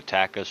are going to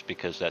attack us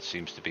because that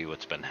seems to be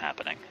what's been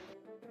happening.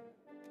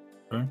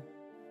 Okay.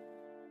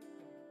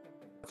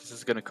 This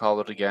is gonna call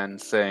it again,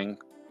 saying,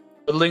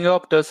 "Whittling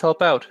up does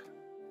help out."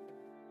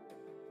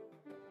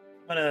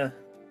 I'm gonna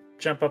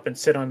jump up and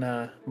sit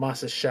on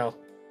Moss's shell.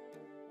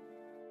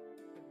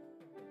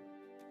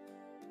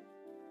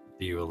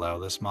 Do you allow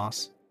this,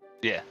 Moss?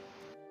 Yeah.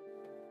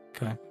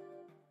 Okay.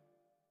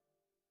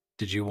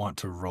 Did you want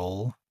to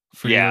roll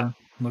for Yeah. your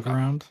look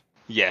around?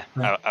 Yeah,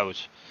 Right. I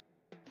was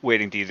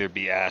waiting to either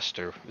be asked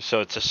or... So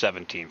it's a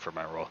 17 for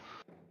my roll.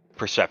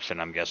 Perception,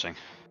 I'm guessing.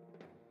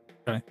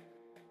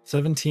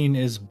 17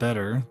 is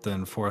better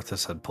than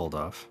Forthus had pulled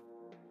off.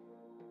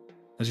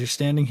 As you're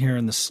standing here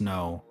in the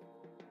snow,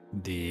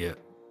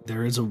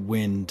 there is a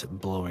wind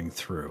blowing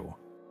through,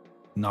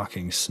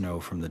 knocking snow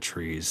from the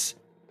trees.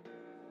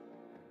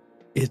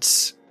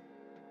 It's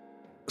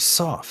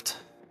soft.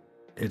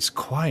 It's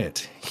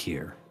quiet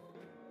here.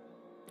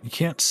 You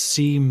can't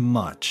see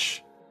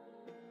much.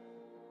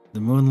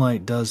 The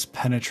moonlight does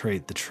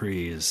penetrate the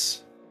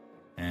trees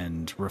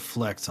and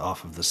reflect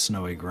off of the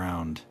snowy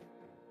ground.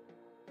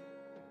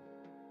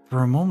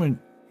 For a moment,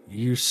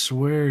 you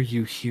swear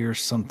you hear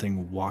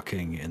something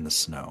walking in the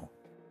snow.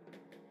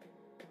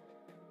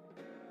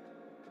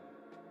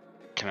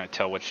 Can I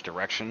tell which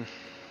direction?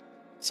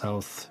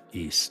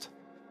 Southeast.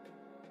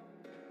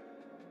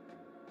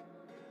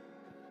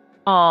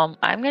 I'm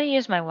gonna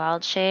use my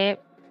wild shape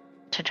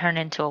to turn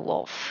into a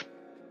wolf.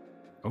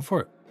 Go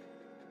for it.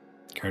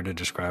 Care to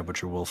describe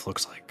what your wolf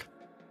looks like?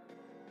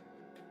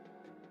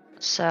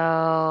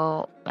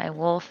 So my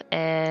wolf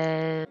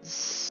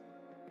is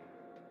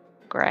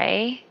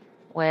gray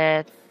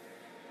with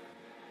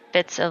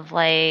bits of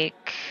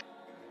like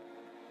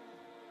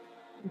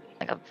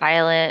a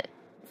violet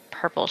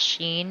purple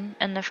sheen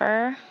in the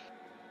fur.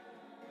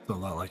 It's a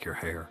lot like your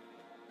hair.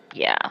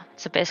 Yeah,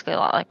 so basically a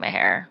lot like my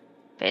hair,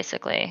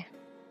 basically.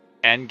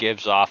 And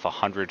gives off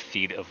 100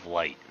 feet of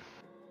light.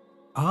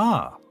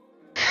 Ah.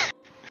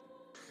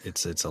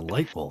 It's a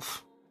light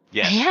wolf.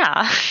 Yes.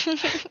 Yeah.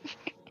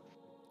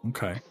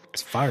 Okay.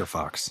 It's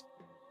Firefox.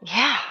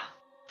 Yeah.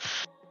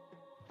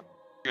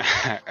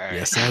 Alright.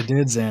 Yes, I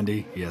did,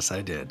 Zandy. Yes,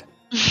 I did.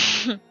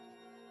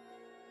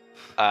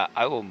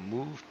 I will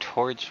move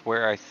towards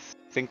where I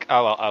think...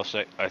 Oh, I'll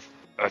say...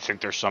 I think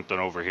there's something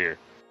over here.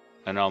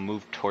 And I'll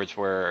move towards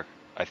where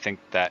I think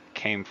that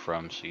came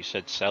from. So you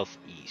said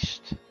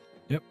southeast.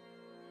 Yep.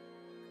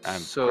 I'm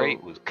So-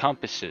 great with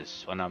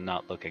compasses when I'm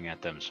not looking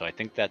at them. So I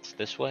think that's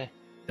this way.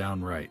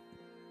 Down right.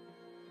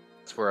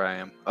 That's where I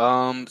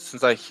am.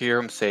 Since I hear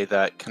him say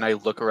that, can I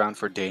look around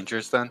for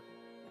dangers then?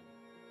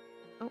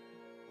 Oh.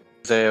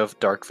 Does I have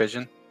dark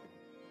vision?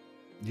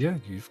 Yeah,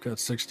 you've got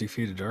 60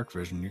 feet of dark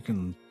vision. You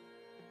can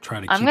try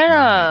to I'm keep an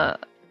eye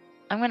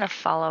on gonna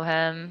follow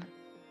him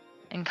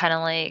and kind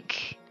of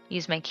like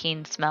use my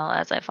keen smell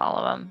as I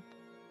follow him.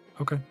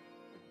 it. Okay.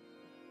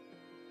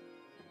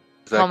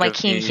 Does that Well, my give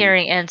keen me-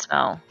 hearing and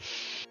smell.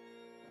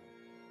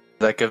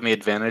 Does that give me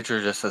advantage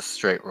or just a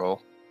straight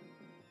roll?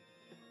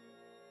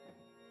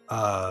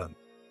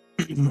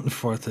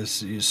 Fourth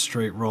is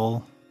straight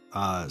roll.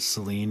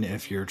 Celine,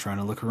 if you're trying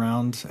to look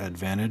around,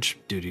 advantage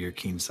due to your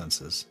keen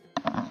senses.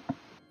 So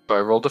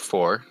I rolled a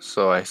 4,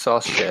 so I saw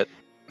shit.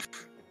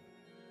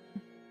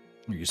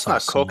 You It's saw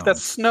not coke, snow.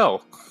 that's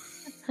snow.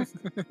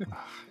 You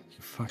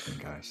fucking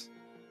guys.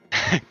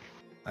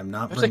 I'm not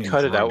I have to bringing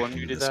cut it out drugs when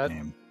you into do this that.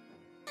 game.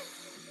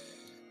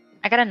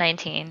 I got a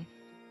 19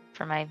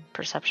 for my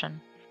perception.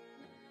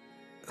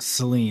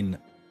 Celine,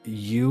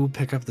 you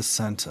pick up the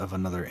scent of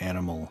another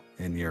animal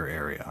in your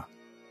area.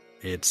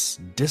 It's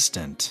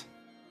distant,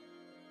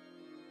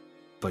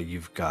 but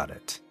you've got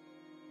it.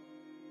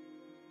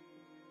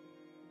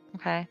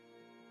 Okay.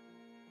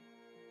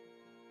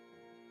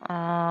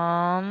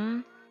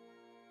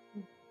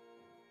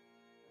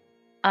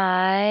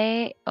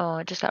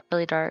 It just got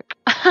really dark.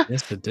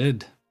 Yes, it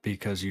did,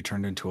 because you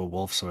turned into a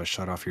wolf, so I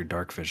shut off your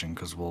dark vision,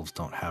 because wolves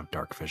don't have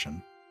dark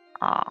vision.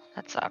 Aw,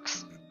 that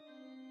sucks.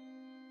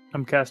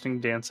 I'm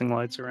casting dancing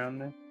lights around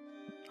me.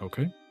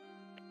 Okay.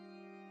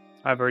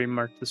 I've already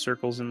marked the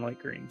circles in light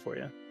green for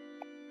you.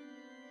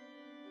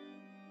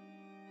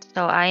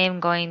 So I am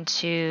going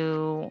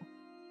to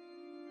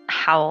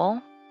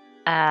howl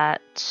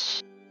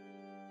at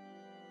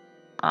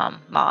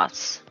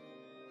Moss.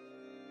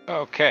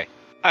 Okay,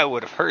 I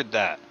would have heard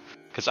that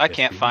because I Yes,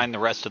 can't you find the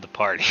rest of the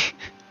party,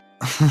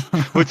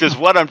 which is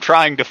what I'm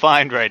trying to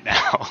find right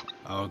now.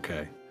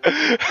 Okay.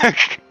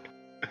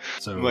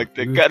 So I'm like,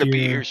 they you gotta be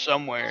hear- here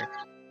somewhere.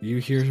 You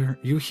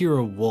hear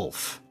a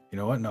wolf. You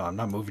know what? No, I'm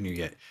not moving you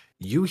yet.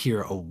 You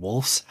hear a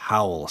wolf's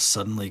howl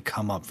suddenly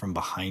come up from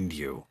behind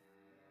you.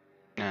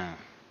 Yeah.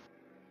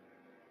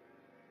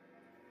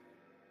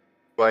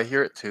 Do I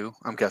hear it too?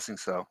 I'm guessing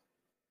so.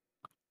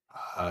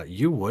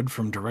 You would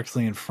from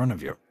directly in front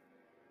of you.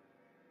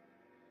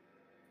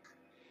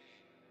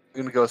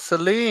 I'm gonna go,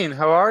 Celine,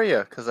 how are you?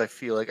 Because I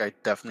feel like I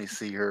definitely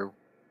see her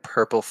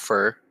purple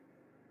fur,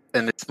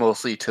 and it's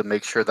mostly to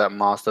make sure that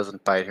Moss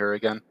doesn't bite her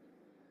again.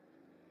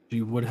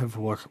 She would have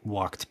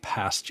walked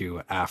past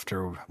you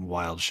after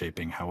wild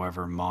shaping.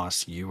 However,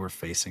 Moss, you were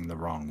facing the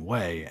wrong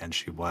way, and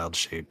she wild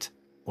shaped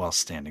while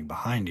standing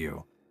behind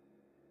you.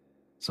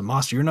 So,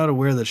 Moss, you're not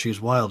aware that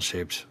she's wild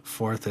shaped.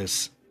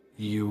 Forthis,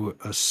 you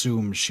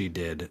assume she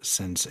did,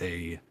 since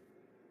a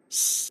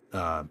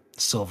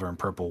silver and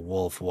purple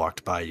wolf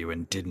walked by you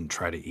and didn't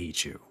try to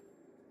eat you.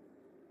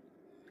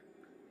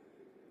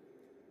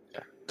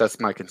 That's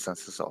my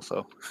consensus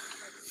also.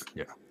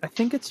 I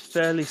think it's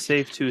fairly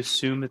safe to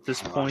assume at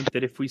this point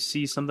that if we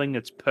see something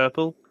that's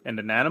purple and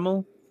an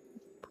animal,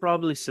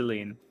 probably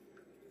Celine.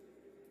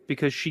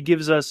 Because she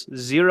gives us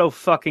zero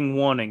fucking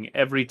warning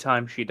every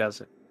time she does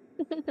it.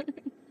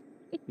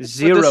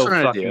 Zero for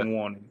an fucking idea.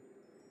 warning.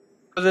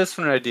 For this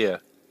for an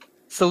idea.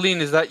 Celine,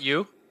 is that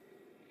you?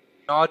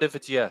 Nod if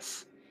it's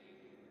yes.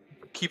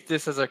 Keep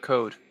this as our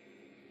code.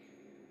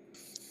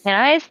 Can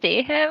I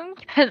see him?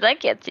 Because I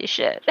can't see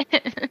shit.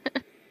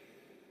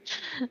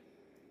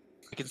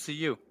 I can see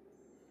you.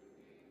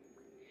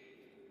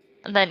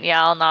 And then,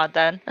 yeah, I'll nod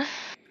then.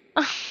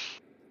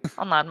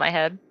 I'll nod my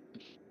head.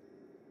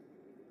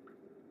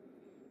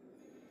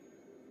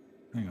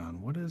 Hang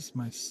on, what is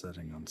my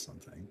setting on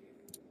something?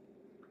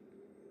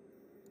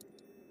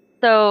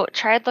 So,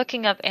 tried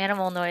looking up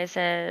animal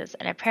noises,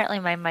 and apparently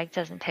my mic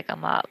doesn't pick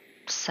them up.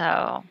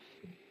 So,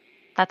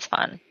 that's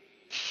fun.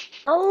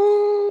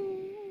 Oh!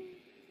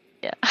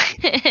 Yeah.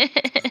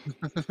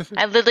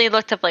 I literally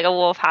looked up like a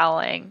wolf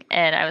howling,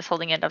 and I was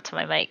holding it up to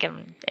my mic,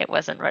 and it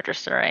wasn't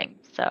registering.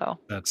 So,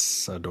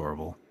 That's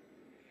adorable.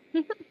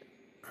 All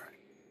right.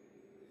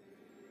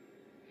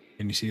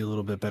 Can you see a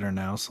little bit better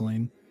now,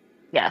 Celine?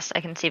 yes,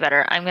 I can see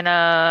better. I'm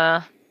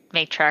gonna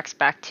make tracks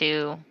back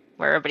to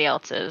where everybody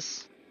else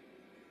is.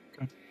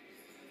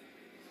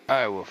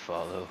 I will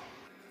follow.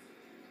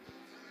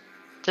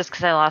 Just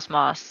because I lost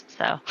Moss,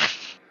 so.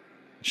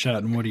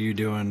 Shatton, what are you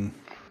doing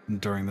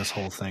during this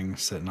whole thing,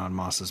 sitting on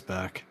Moss's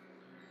back?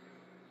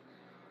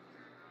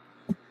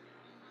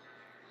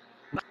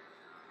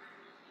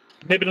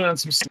 Nibbling on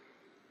some sleep.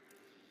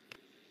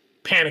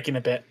 Panicking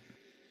a bit.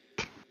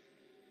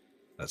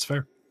 That's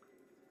fair.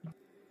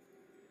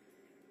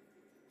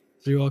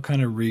 So you all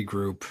kind of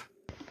regroup,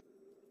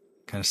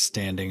 kind of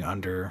standing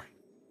under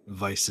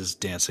Vice's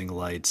dancing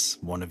lights.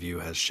 One of you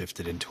has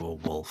shifted into a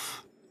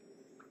wolf.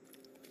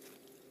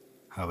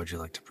 How would you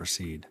like to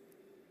proceed?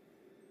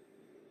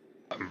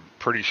 I'm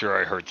pretty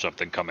sure I heard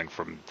something coming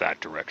from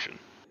that direction.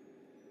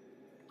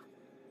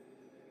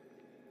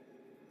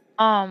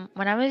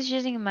 When I was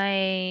using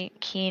my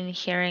keen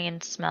hearing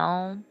and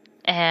smell,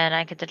 and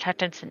I could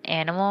detect it's an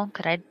animal,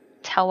 could I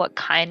tell what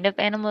kind of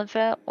animal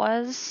it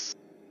was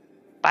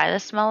by the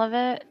smell of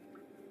it,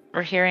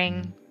 or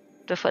hearing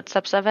the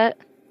footsteps of it?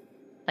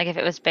 Like if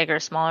it was big or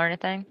small or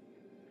anything?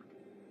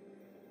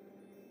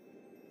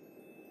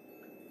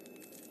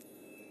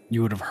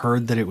 You would have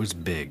heard that it was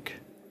big,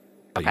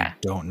 but Okay. you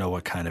don't know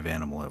what kind of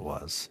animal it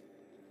was.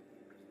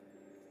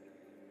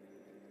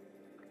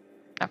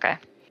 Okay.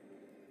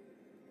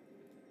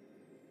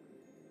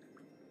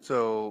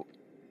 So,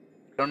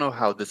 I don't know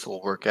how this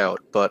will work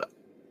out, but I'm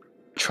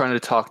trying to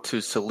talk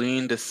to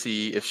Celine to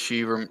see if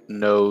she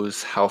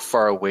knows how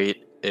far away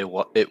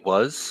it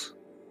was.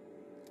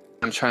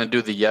 I'm trying to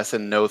do the yes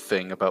and no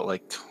thing about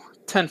like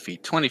 10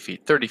 feet, 20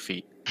 feet, 30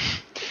 feet.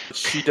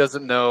 She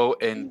doesn't know,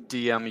 and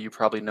DM, you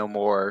probably know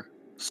more.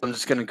 So I'm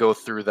just gonna go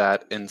through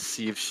that and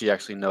see if she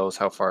actually knows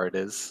how far it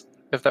is.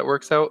 If that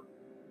works out.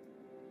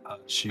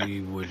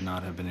 She would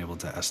not have been able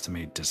to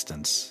estimate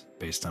distance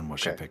based on what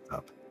she Okay. picked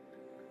up.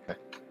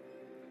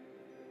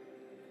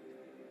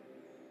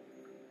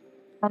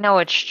 I know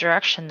which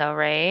direction though,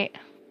 right?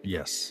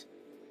 Yes.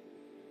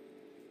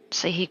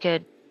 So he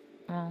could,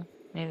 well,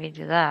 maybe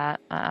do that.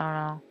 I don't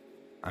know.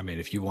 I mean,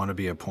 if you want to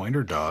be a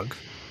pointer dog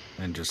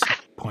and just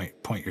point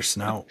your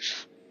snout.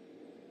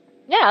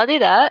 Yeah, I'll do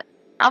that.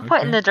 I'll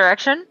point in Okay. the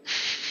direction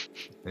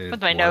It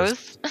with my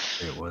was-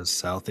 nose. It was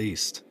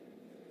southeast.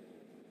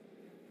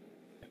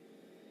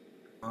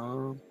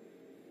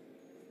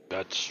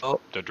 That's Oh.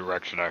 the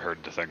direction I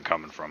heard the thing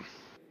coming from.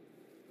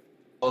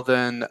 Well,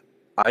 then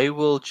I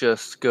will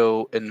just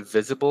go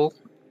invisible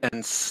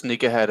and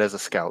sneak ahead as a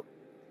scout.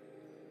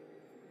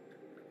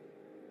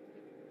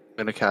 I'm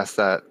gonna cast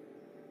that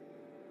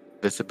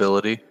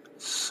visibility.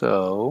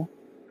 So,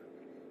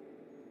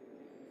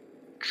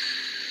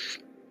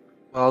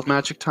 wild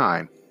magic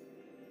time.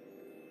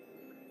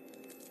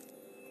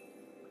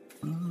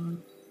 So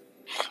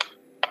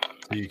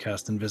you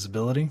cast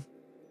invisibility?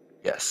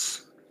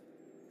 Yes.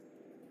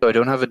 So I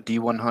don't have a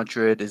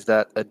D100. Is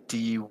that a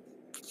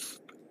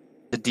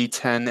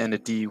D10 and a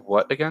D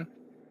what again?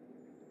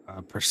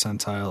 A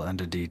percentile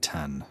and a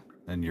D10.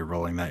 And you're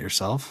rolling that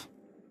yourself?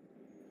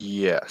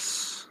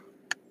 Yes.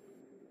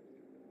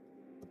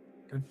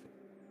 Good.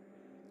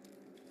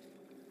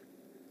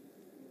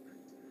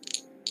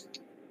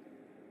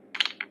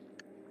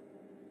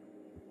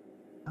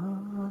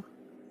 Uh,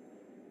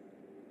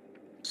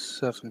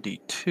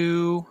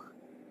 72.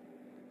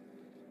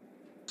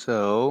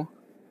 So,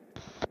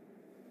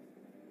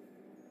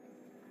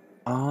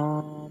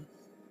 I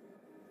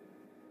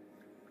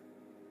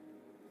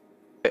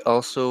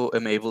also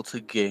am able to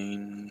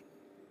gain.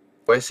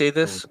 Do I say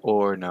this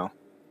or no?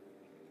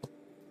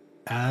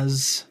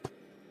 As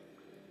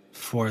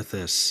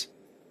Forthus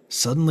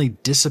suddenly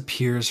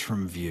disappears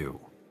from view,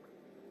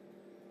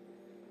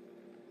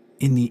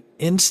 in the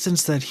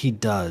instance that he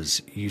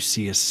does, you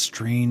see a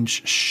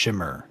strange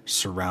shimmer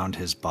surround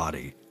his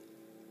body,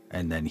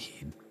 and then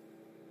he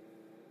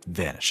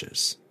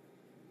vanishes.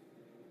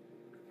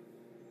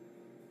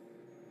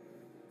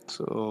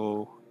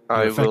 So The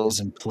I effect will. is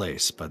in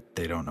place, but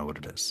they don't know what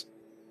it is.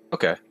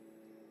 Okay.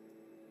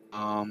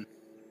 We'll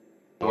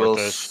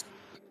Porthos,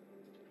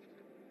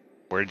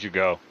 where'd you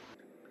go?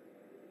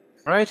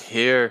 right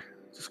here.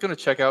 Just gonna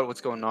check out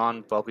what's going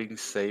on while being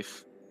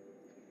safe.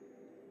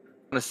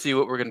 Want to see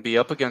what we're gonna be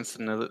up against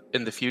in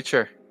the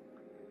future.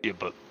 Yeah,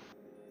 but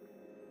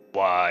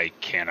why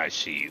can't I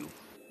see you?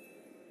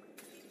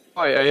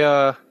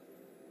 I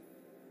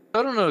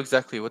don't know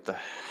exactly what the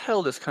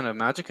hell this kind of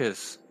magic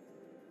is.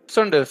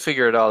 Starting to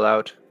figure it all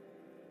out.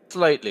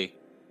 Slightly.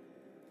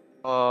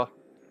 I'll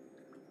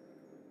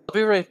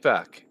be right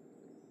back.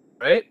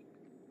 Right?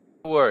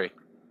 Don't worry.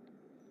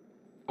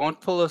 Won't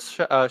pull a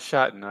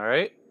Shatton,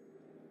 alright?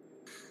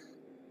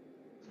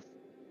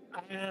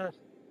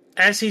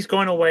 As he's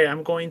going away,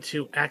 I'm going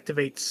to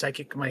activate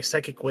my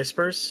psychic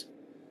whispers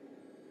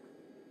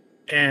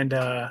and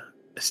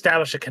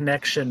establish a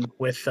connection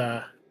with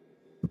them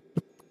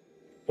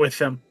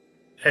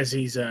as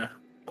he's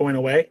going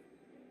away.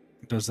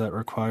 Does that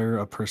require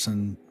a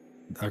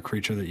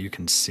creature that you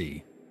can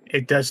see?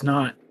 It does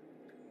not.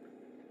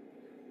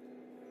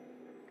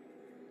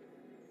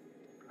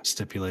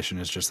 Stipulation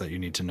is just that you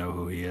need to know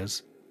who he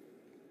is.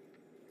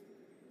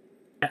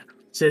 It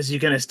says you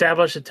can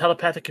establish a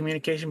telepathic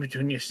communication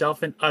between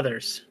yourself and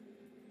others.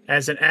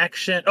 As an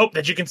action... Oh,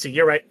 that you can see.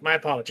 You're right. My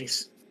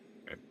apologies.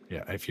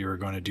 Yeah, if you were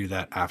going to do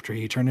that after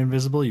he turned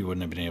invisible, you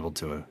wouldn't have been able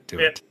to do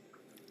Yeah. it.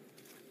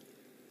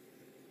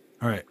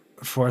 All right,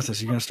 Forthus,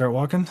 you going to start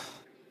walking?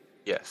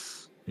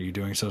 Yes. Are you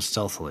doing so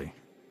stealthily?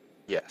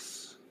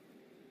 Yes.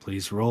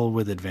 Please roll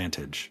with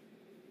advantage.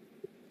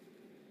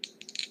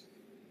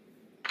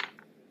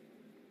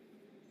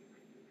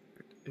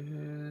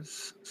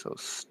 Is so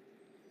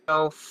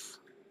stealth.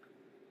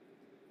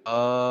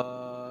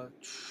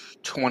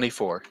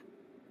 24.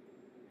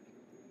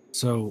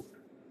 So,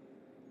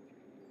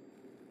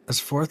 as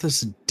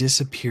Forthus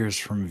disappears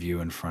from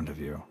view in front of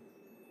you,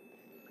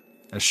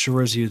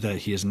 assures you that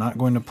he is not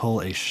going to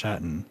pull a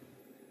Shatton,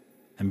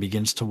 and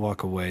begins to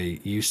walk away,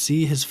 you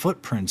see his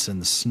footprints in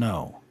the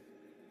snow.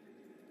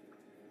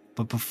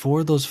 But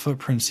before those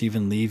footprints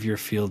even leave your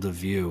field of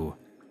view,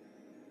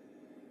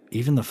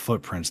 even the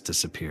footprints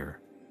disappear,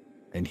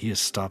 and he has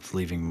stopped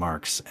leaving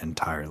marks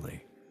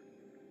entirely.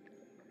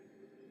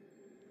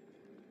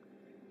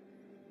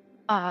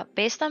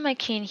 Based on my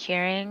keen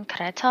hearing,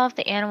 could I tell if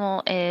the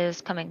animal is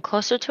coming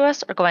closer to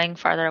us or going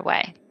farther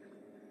away?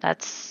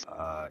 That's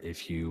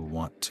If you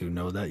want to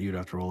know that, you'd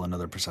have to roll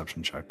another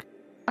perception check.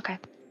 okay.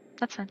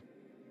 That's fine.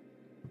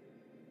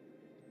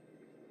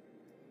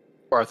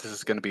 Arthas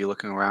is going to be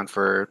looking around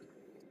for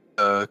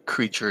a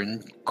creature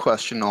in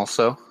question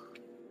also.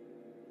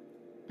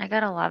 I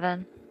got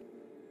 11.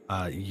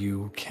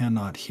 You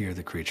cannot hear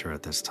the creature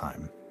at this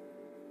time.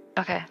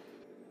 Okay.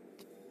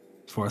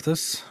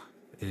 Forthus,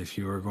 if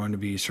you are going to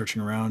be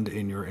searching around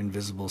in your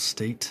invisible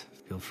state,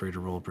 Feel free to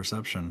roll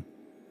perception.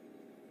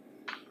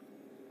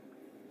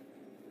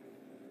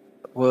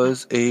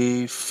 Was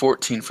a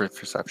 14 for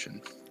perception.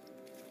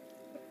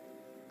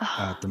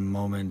 At the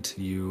moment,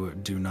 you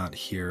do not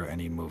hear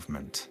any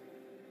movement.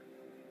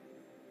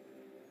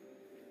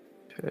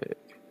 Okay.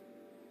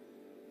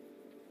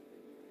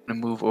 I'm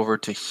going to move over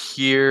to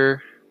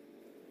here.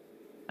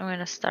 I'm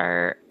gonna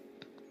start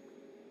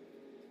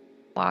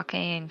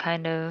walking and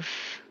kind of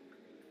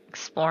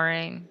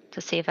exploring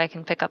to see if I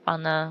can pick up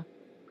on the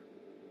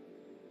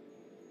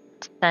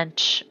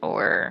stench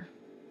or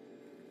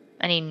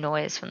any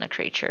noise from the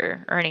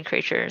creature or any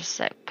creatures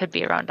that could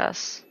be around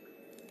us.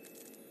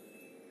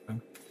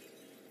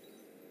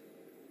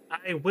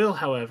 I will,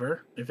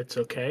 however, if it's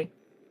okay,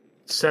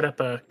 set up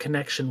a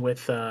connection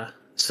with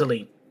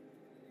Celine.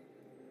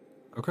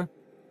 Okay.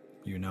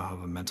 You now have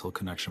a mental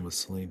connection with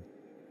Celine.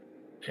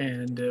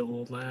 And it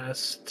will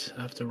last.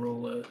 I have to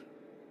roll a.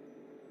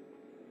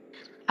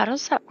 How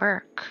does that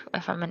work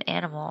if I'm an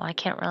animal? I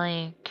can't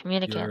really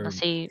communicate unless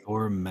he.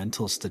 Your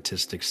mental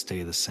statistics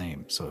stay the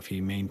same. So if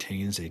he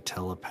maintains a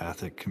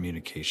telepathic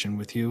communication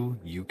with you,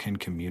 you can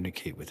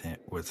communicate with him,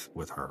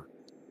 with her.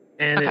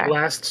 And Okay. it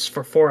lasts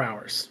for 4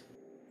 hours.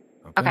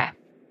 Okay.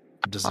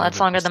 Does Well, it have that's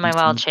a longer than my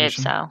distance wild shape,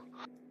 limitation? so.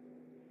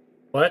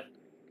 What?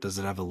 Does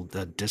it have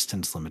a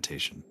distance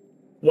limitation?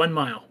 1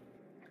 mile.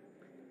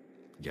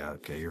 Yeah,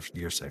 okay,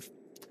 you're safe.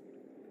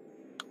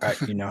 All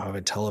right, you now have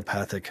a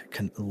telepathic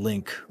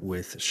link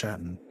with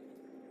Shatton.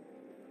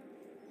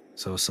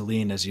 So,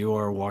 Celine, as you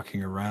are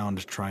walking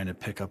around trying to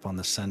pick up on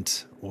the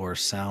scent or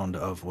sound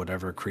of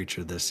whatever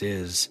creature this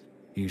is,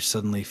 you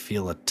suddenly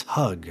feel a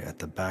tug at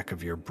the back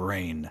of your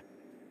brain.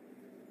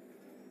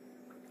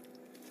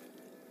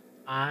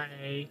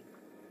 I.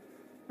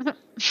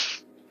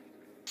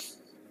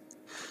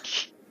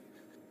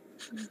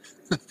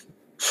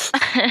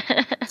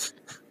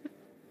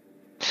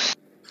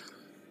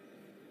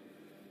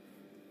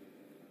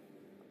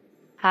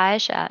 Hi,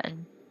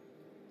 Shatton.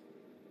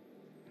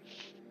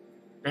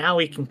 Now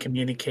we can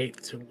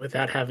communicate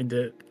without having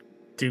to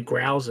do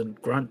growls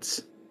and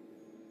grunts.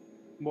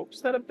 What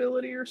was that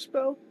ability or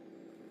spell?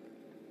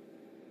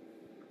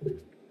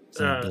 It's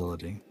an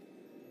ability.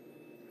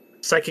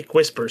 Psychic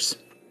whispers.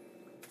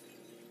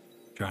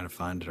 Trying to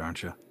find it,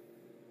 aren't you?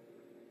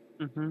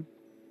 Mm-hmm.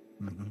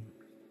 Mm-hmm.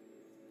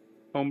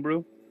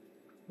 Homebrew?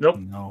 Nope.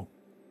 No.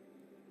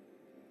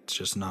 It's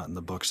just not in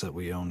the books that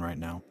we own right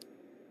now.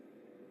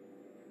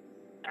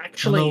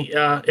 Actually,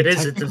 Although, it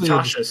is. It's technically-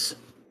 Tasha's.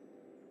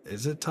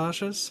 Is it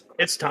Tasha's?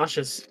 It's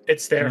Tasha's.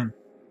 It's there.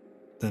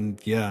 Then,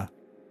 yeah,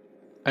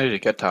 I need to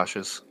get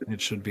Tasha's.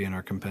 it should be in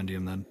our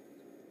compendium then.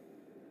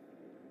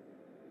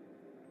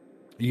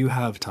 You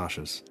have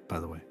Tasha's, by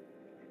the way.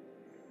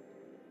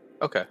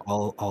 Okay.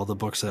 All the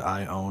books that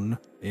I own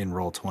in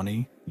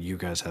Roll20, you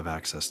guys have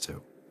access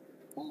to.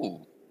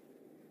 Ooh.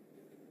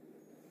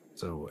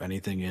 So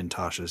anything in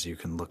Tasha's you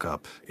can look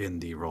up in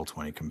the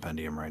Roll20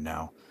 compendium right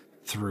now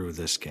through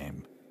this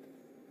game.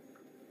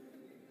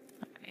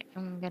 Alright,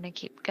 I'm gonna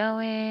keep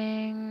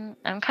going.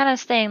 I'm kind of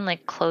staying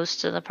like close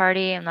to the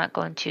party. I'm not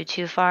going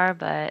too far,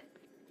 but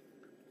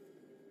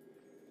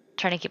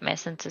trying to keep my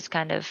senses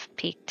kind of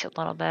peaked a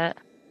little bit.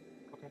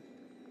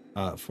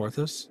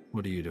 Forthus,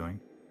 what are you doing?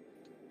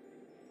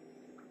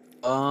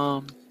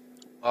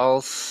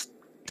 I'll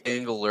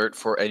staying alert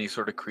for any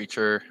sort of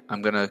creature.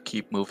 I'm gonna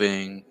keep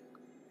moving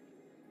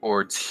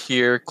towards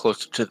here,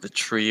 closer to the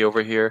tree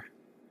over here.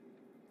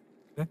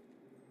 Okay.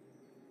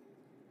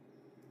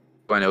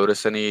 Do I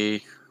notice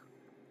any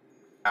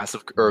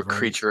massive or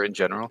creature in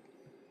general?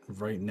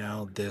 Right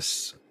now,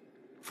 this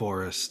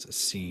forest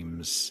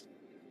seems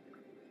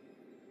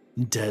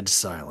dead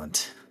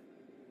silent.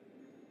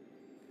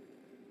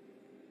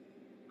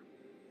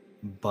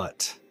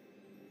 But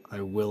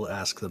I will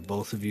ask the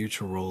both of you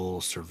to roll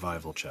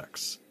survival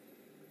checks.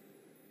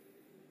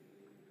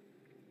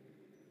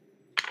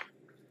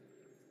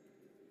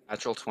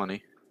 Natural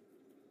 20.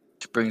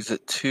 Which brings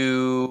it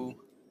to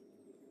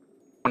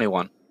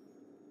 21.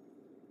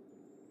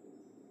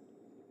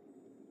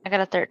 I got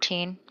a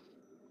 13.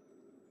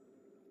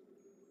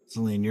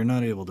 Celine, you're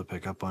not able to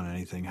pick up on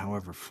anything.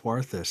 However,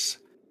 Forthus,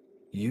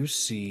 you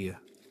see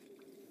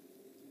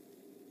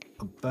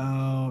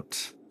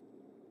about...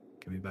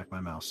 Give me back my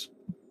mouse.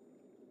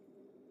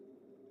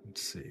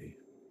 Let's see.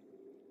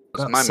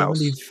 It's my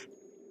mouse.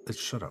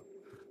 Shut up.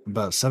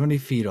 About 70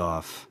 feet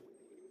off,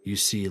 you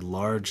see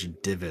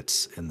large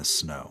divots in the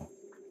snow.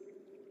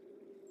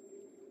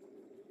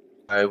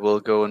 I will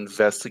go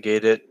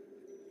investigate it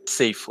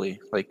safely.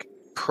 Like,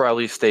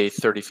 probably stay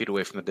 30 feet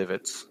away from the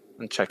divots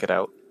and check it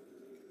out.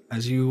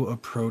 As you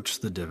approach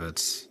the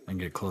divots and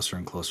get closer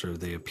and closer,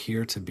 they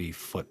appear to be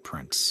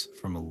footprints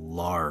from a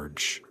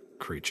large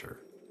creature.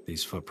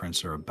 These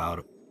footprints are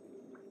about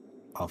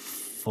a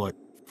foot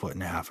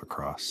and a half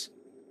across.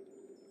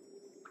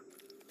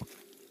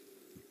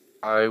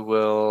 I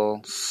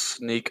will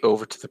sneak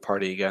over to the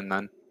party again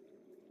then.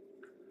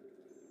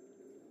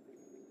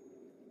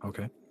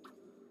 Okay.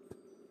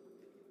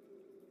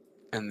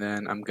 And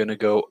then I'm going to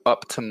go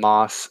up to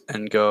Moss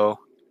and go,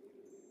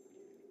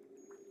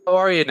 How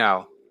are you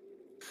now?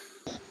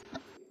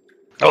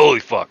 Holy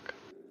fuck.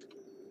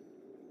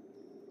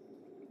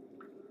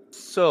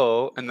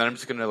 So, and then I'm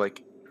just gonna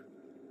like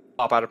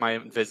pop out of my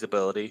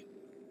invisibility.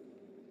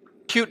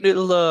 Cute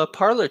little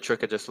parlor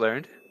trick I just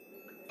learned.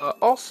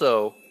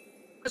 Also,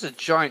 there's a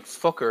giant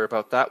fucker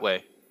about that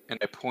way. And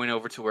I point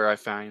over to where I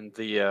find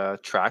the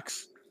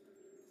tracks.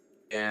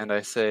 And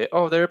I say,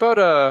 oh, they're about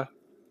a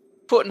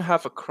foot and a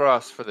half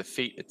across for the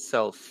feet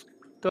itself.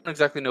 Don't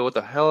exactly know what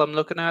the hell I'm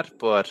looking at,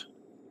 but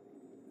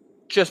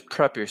just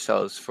prep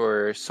yourselves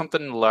for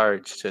something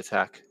large to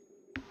attack.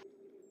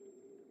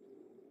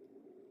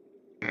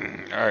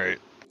 Alright.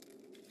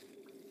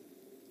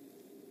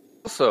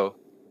 Also,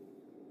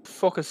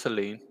 focus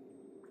Celine.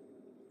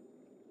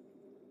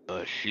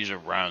 She's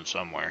around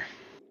somewhere.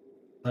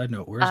 Side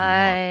note, where's Moss?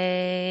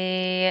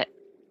 I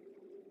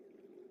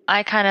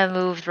kind of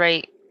moved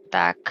right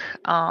back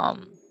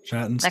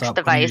Chatton, next stop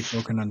to putting your Vice.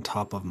 token on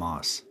top of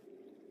Moss.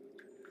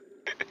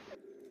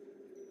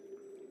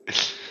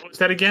 What was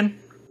that again?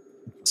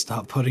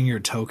 Stop putting your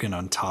token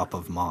on top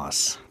of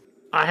Moss.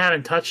 I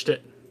haven't touched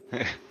it.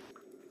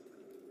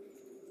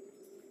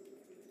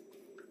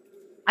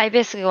 I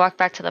basically walked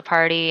back to the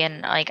party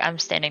and like I'm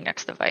standing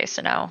next to Vice,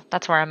 so now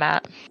that's where I'm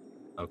at.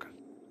 Okay.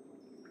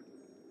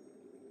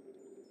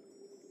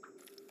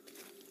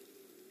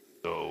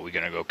 So we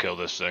gonna go kill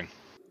this thing?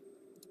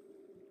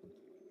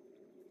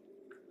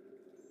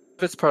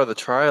 If it's part of the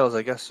trials,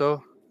 I guess so.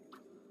 Do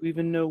we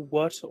even know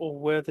what or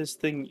where this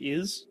thing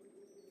is?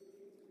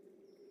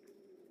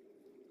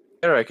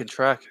 There, I can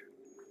track.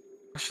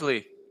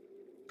 Actually,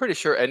 pretty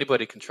sure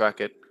anybody can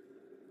track it.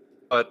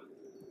 But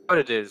what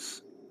it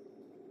is,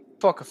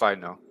 fuck if I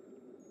know.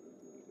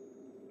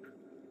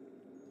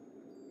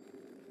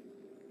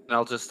 And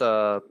I'll just,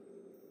 if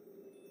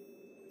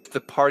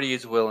the party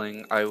is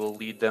willing, I will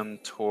lead them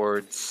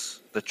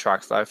towards the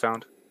tracks that I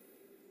found.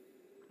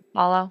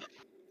 Follow.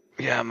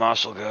 Yeah,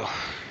 Moss will go.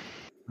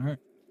 Alright.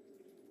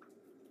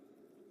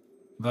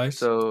 Vice?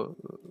 So,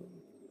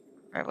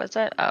 Where was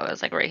it? Oh, it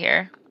was like right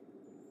here.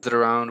 is it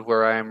around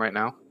where I am right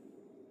now?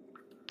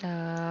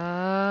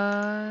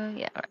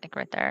 Yeah, like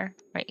right there.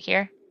 Right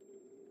here.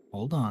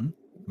 Hold on.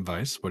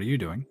 Vice, what are you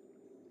doing?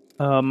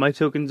 My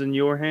token's in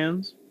your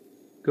hands.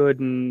 Go ahead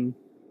and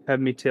have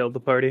me tail the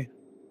party.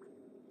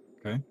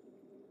 Okay.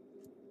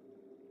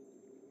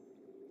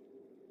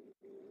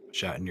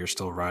 Chatton, you're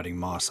still riding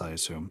Moss, I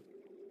assume.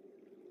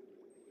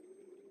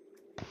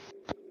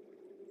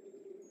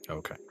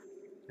 Okay.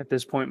 At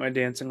this point, my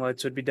dancing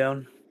lights would be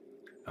down.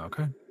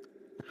 Okay.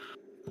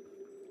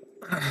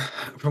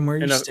 From where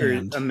you Enough,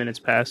 stand... a minute's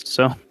passed,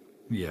 so...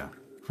 Yeah.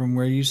 From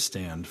where you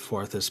stand,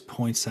 Forthus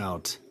points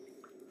out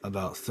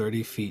about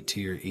 30 feet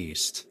to your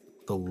east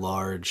the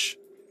large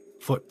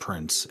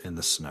footprints in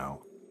the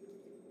snow.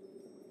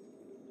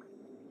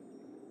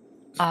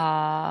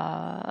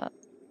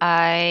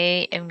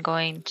 I am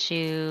going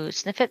to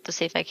sniff it to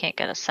see if I can't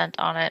get a scent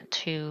on it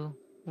to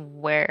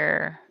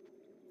where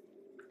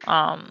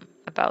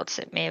abouts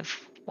it may have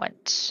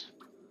went,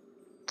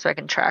 so I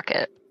can track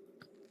it.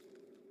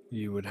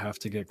 You would have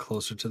to get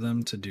closer to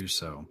them to do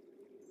so.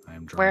 I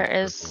am Where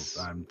drawing is- circles.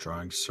 I'm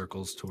drawing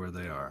circles to where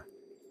they are.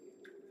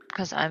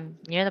 Because I'm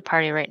near the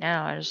party right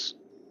now. I just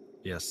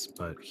Yes,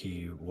 but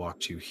he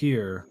walked you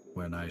here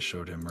when I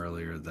showed him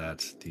earlier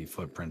that the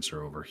footprints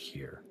are over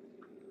here.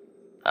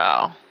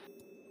 oh,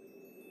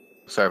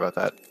 Sorry about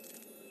that.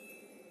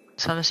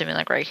 so I'm assuming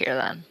like right here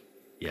then.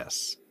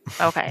 Yes.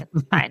 Okay,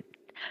 fine.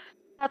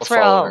 That's I'll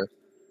where follow I'll. her.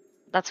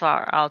 That's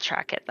where I'll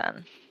track it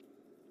then.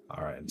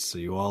 All right, so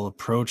you all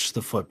approach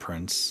the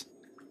footprints.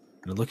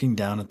 You're looking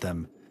down at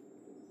them.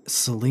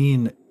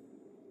 Celine,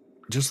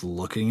 just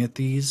looking at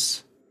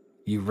these,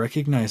 you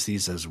recognize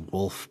these as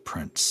wolf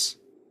prints,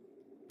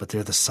 but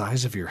they're the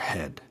size of your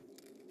head.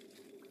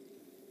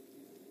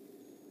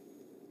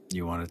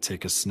 You want to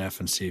take a sniff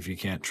and see if you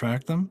can't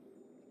track them?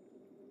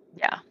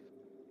 Yeah,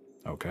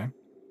 Okay.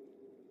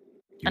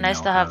 You and I now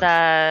still have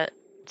that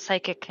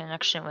psychic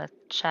connection with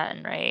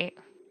Chatton, right?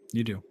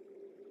 You do.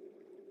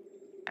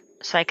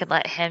 So I could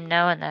let him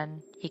know, and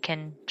then he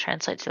can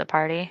translate to the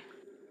party.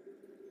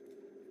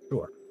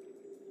 Sure.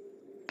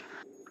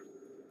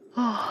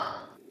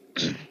 Oh.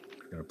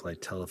 Gonna play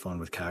telephone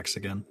with Cax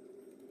again?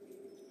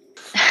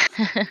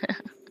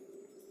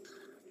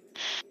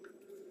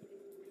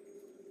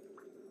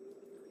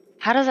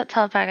 How does that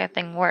telepathic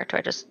thing work? Do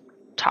I just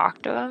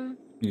talk to him?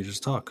 You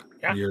just talk.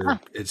 Yeah. Huh.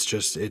 It's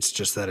just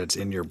that it's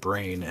in your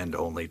brain and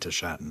only to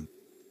Shatton.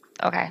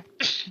 Okay.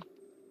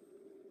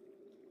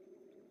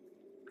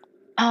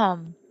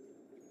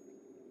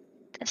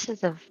 This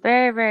is a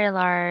very, very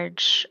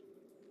large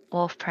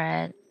wolf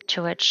print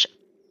to which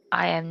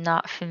I am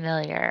not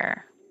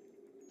familiar.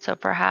 So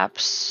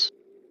perhaps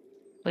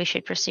we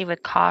should proceed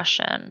with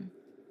caution.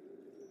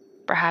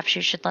 Perhaps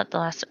you should let the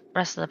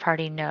rest of the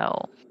party know.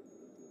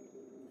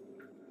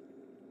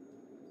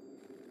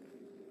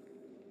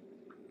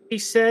 He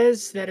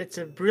says that it's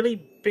a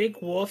really big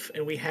wolf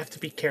and we have to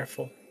be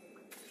careful.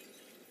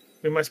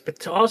 We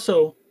must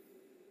also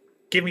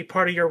give me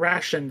part of your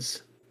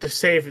rations to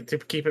save it to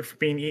keep it from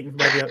being eaten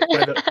by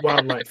the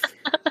wildlife.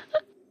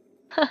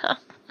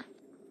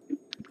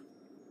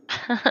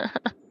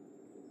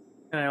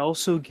 Can I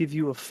also give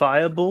you a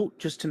firebolt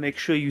just to make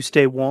sure you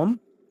stay warm?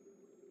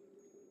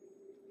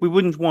 We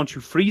wouldn't want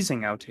you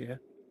freezing out here.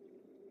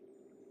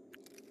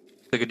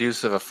 The good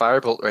use of a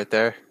firebolt right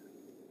there.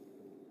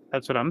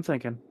 That's what I'm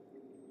thinking.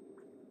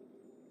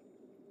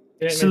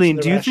 You didn't Celine,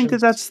 mention do the you think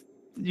rations.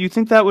 do you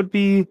think that would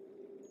be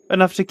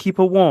enough to keep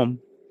her warm?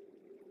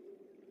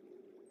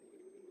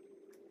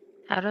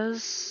 How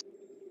does...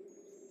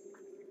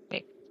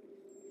 Wait,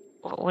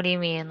 what do you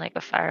mean, like a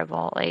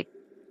firebolt? Like,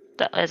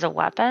 as a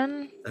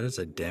weapon? That is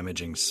a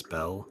damaging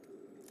spell.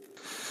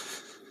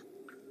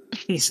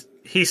 He's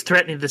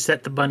threatening to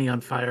set the bunny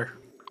on fire.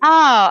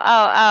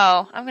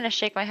 Oh. I'm gonna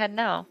shake my head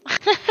no.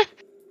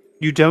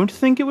 You don't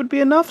think it would be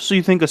enough? So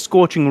you think a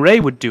scorching ray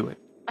would do it?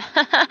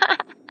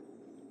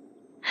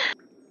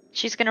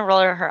 She's gonna roll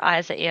her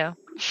eyes at you.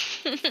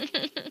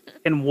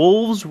 And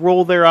wolves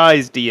roll their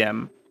eyes,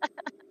 DM.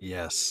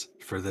 Yes,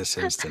 for this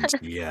instance,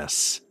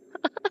 yes.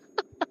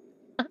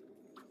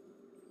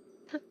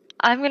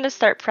 I'm gonna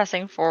start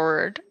pressing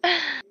forward. I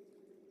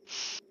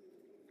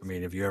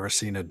mean, have you ever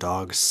seen a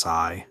dog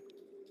sigh?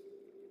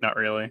 Not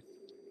really.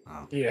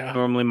 Oh. Yeah.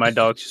 Normally my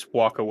dogs just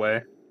walk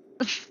away.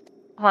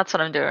 Well, that's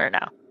what I'm doing right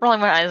now. Rolling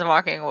my eyes and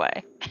walking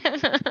away.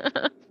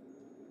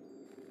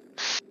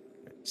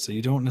 So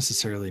you don't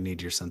necessarily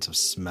need your sense of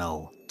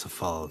smell to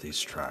follow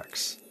these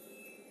tracks.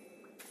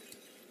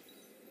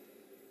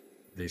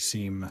 They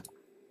seem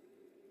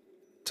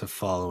to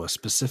follow a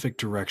specific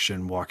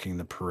direction walking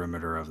the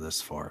perimeter of this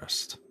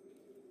forest.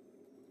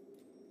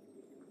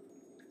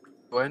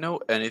 Do I know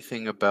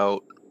anything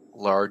about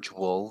large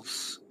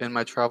wolves in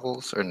my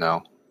travels, or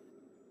no?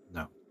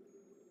 No.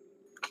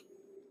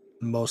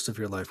 Most of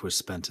your life was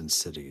spent in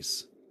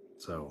cities,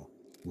 so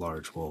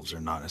large wolves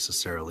are not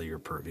necessarily your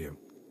purview.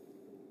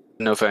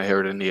 Know if I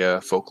heard any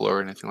folklore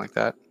or anything like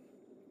that.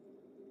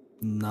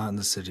 Not in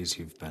the cities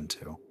you've been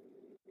to.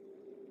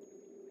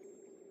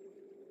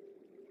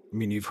 I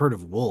mean, you've heard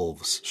of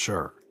wolves,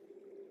 sure,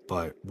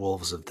 but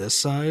wolves of this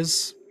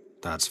size,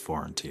 that's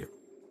foreign to you.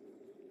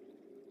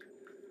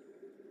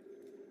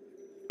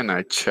 Can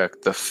I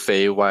check the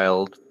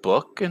Feywild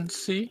book and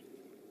see?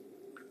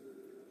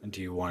 And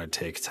do you want to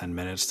take 10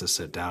 minutes to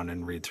sit down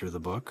and read through the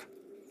book?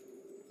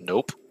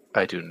 Nope,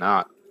 I do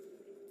not.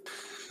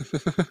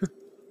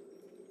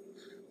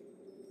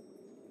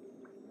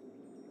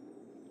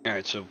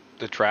 Alright, so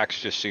the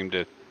tracks just seem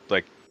to,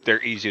 like,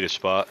 they're easy to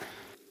spot.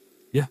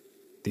 Yeah,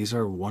 these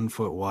are 1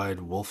 foot wide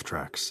wolf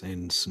tracks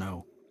in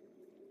snow.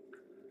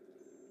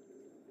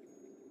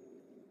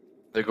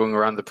 They're going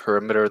around the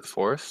perimeter of the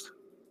forest?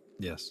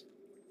 Yes.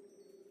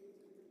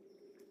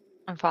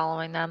 I'm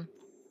following them.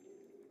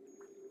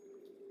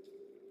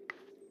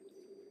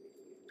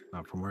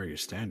 Not from where you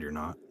stand, you're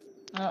not.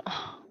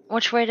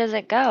 Which way does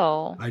it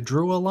go? I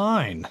drew a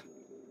line.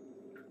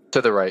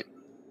 To the right.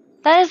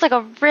 That is like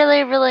a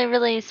really, really,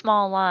 really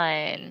small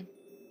line.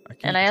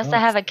 And I also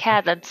have a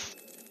cat that's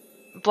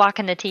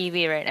blocking the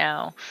TV right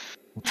now.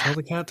 Well, tell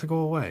the cat to go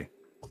away.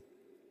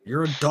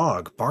 You're a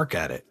dog. Bark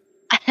at it.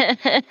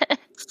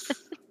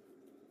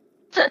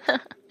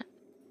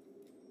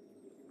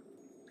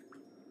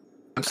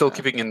 I'm still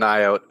keeping an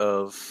eye out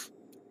of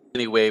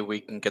any way we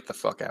can get the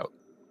fuck out.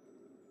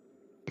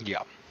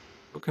 Yeah.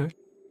 Okay.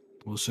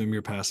 We'll assume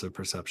your passive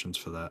perceptions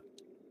for that.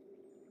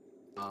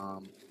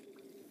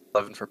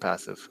 11 for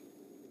passive.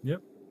 Yep.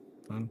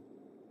 Fine.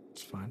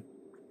 It's fine.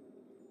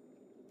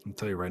 I'll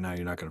tell you right now,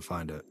 you're not going to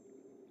find it.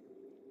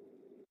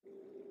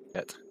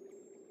 Yet.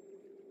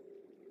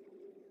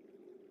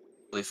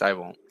 At least I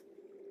won't.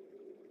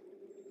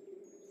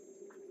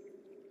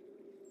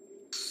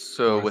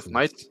 So with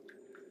my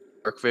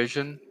dark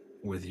vision,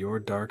 With your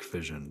dark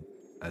vision,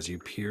 as you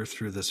peer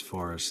through this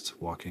forest,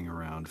 walking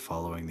around,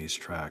 following these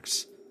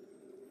tracks,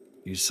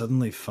 you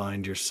suddenly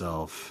find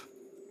yourself...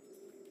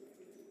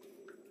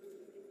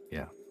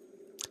 Yeah.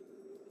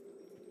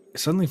 You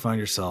suddenly find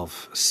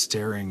yourself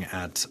staring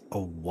at a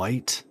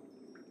white,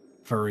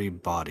 furry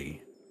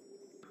body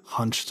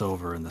hunched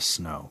over in the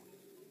snow.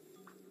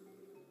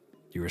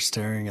 You are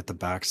staring at the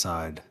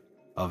backside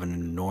of an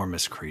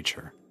enormous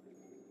creature.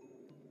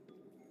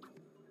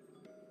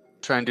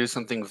 try and do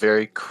something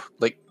very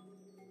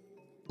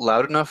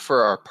loud enough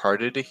for our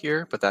party to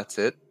hear, but that's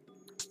it.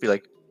 Just be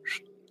like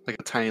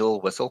a tiny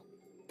little whistle,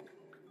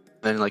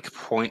 and then like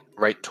point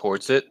right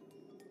towards it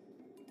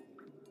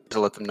to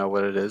let them know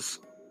what it is.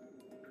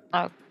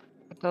 I'll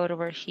go to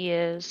where he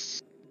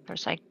is. Of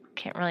course, I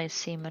can't really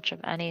see much of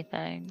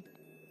anything.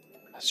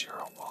 As you're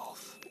a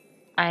wolf.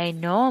 I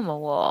know I'm a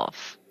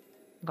wolf.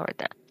 Go right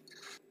there.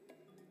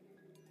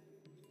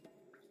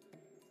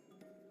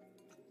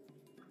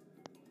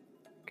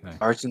 Okay.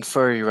 Argent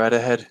Furry, right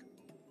ahead.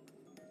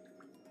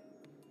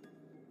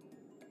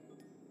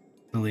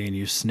 Lillian,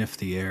 you sniff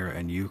the air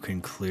and you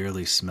can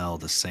clearly smell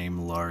the same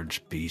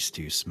large beast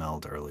you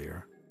smelled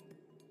earlier.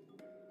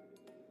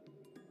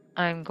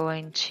 I'm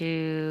going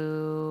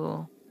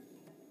to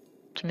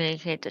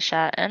communicate to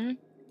Shatton.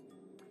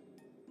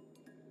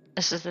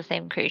 this is the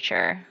same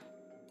creature.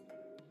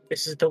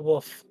 This is the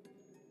wolf.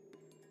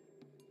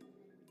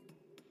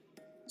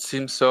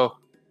 Seems so.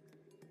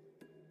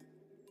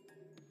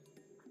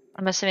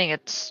 I'm assuming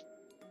it's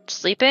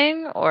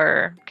sleeping,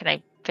 or can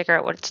I figure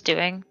out what it's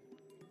doing?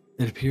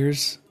 It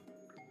appears.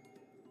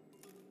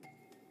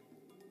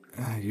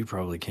 You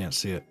probably can't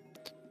see it.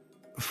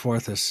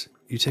 Forthus,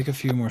 you take a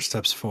few more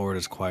steps forward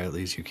as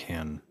quietly as you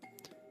can.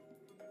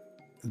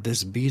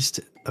 This beast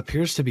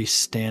appears to be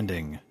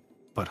standing,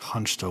 but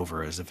hunched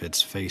over as if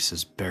its face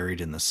is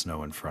buried in the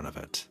snow in front of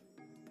it.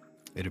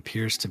 It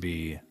appears to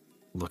be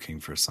looking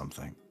for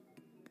something.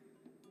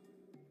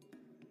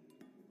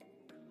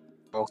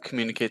 I'll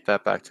communicate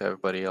that back to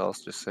everybody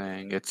else, just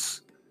saying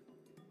it's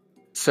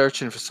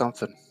searching for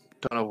something.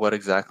 Don't know what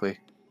exactly.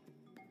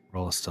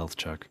 Roll a stealth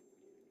check.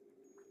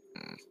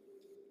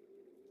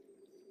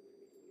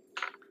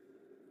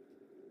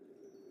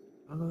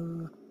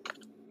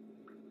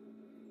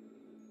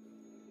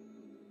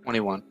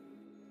 21.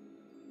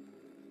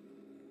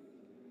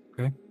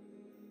 Okay.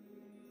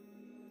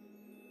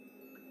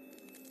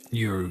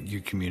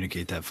 You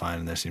communicate that fine,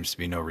 and there seems to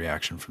be no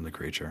reaction from the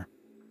creature.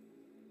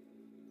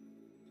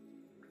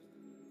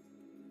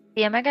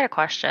 DM, I got a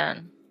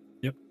question.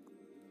 Yep.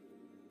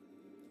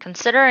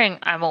 Considering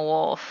I'm a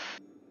wolf,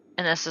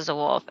 and this is a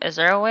wolf, is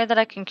there a way that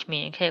I can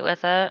communicate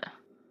with it?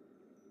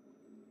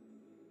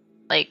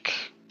 Like...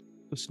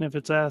 Go sniff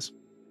its ass.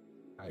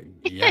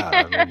 Yeah.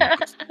 I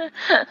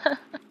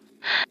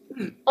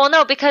mean, Well,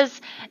 no,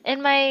 because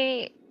in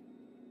my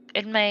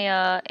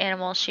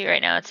animal sheet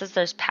right now, it says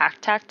there's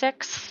pack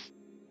tactics.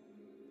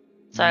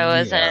 So I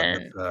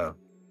wasn't...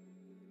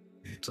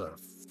 it's a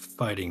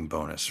fighting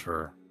bonus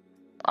for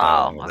Oh,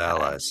 battling with okay.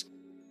 allies.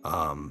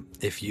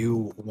 If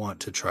you want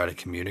to try to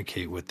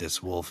communicate with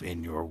this wolf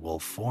in your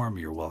wolf form,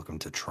 you're welcome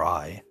to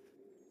try.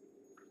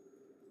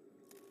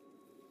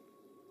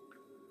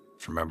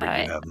 Just remember,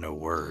 Alright. you have no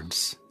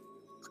words.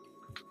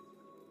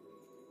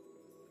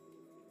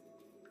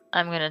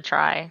 I'm gonna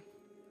try.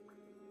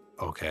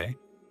 Okay.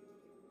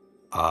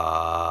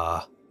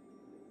 Huh.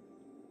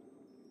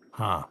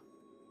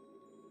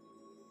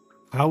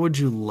 How would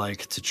you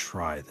like to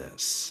try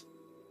this?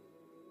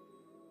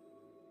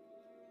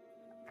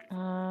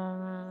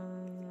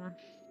 I'll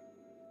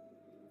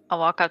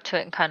walk up to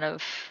it and kind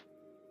of,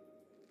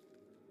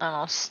 I don't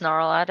know,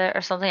 snarl at it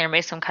or something, or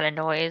make some kind of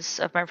noise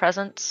of my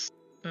presence.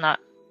 I'm not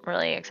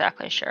really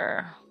exactly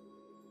sure.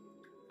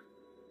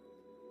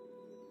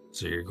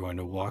 So you're going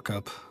to walk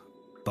up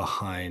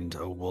behind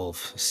a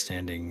wolf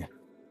standing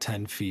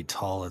 10 feet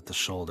tall at the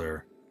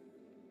shoulder.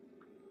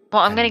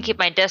 Well, I'm gonna And- keep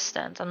my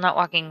distance. I'm not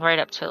walking right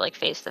up to it, like,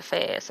 face to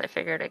face. I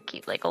figured I'd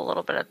keep, like, a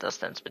little bit of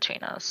distance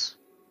between us.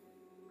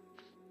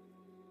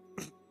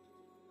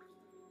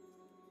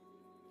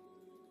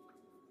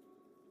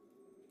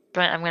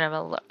 But I'm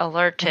gonna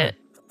alert it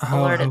to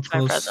my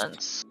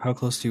presence. How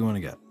close do you want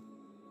to get?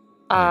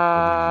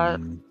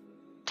 Within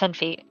 10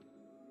 feet.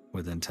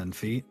 Within 10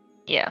 feet?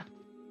 Yeah.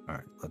 All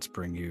right, let's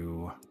bring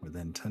you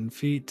within 10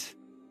 feet.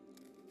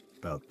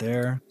 About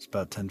there. It's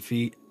about 10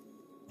 feet.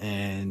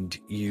 And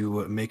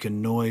you make a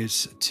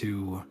noise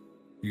to...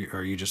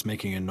 Are you just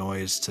making a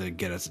noise to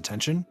get its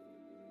attention?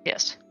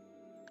 Yes.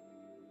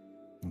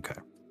 Okay.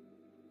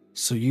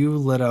 So you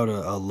let out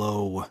a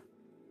low,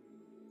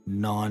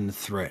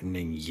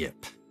 non-threatening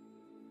yip.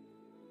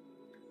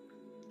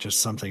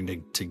 Just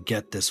something to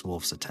get this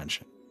wolf's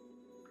attention.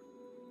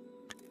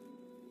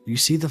 You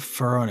see the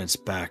fur on its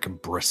back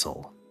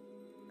bristle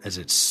as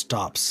it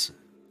stops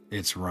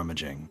its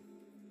rummaging.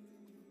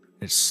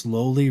 It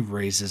slowly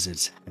raises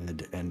its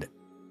head, and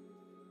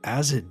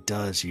as it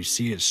does, you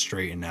see it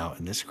straighten out,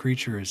 and this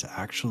creature is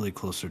actually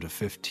closer to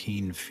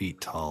 15 feet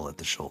tall at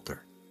the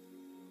shoulder.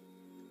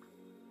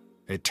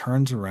 It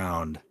turns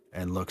around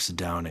and looks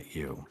down at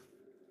you.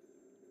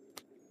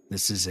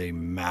 This is a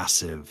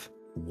massive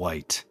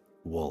white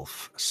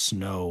wolf,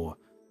 snow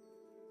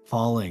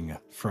falling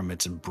from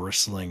its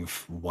bristling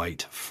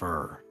white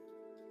fur.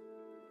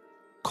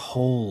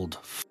 Cold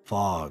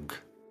fog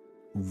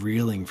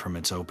reeling from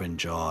its open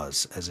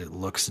jaws as it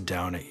looks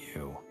down at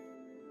you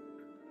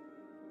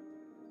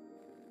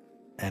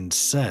and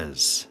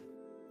says,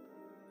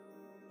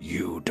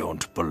 "You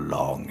don't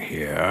belong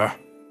here."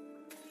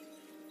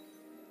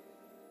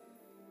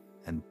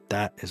 And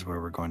that is where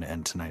we're going to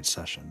end tonight's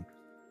session.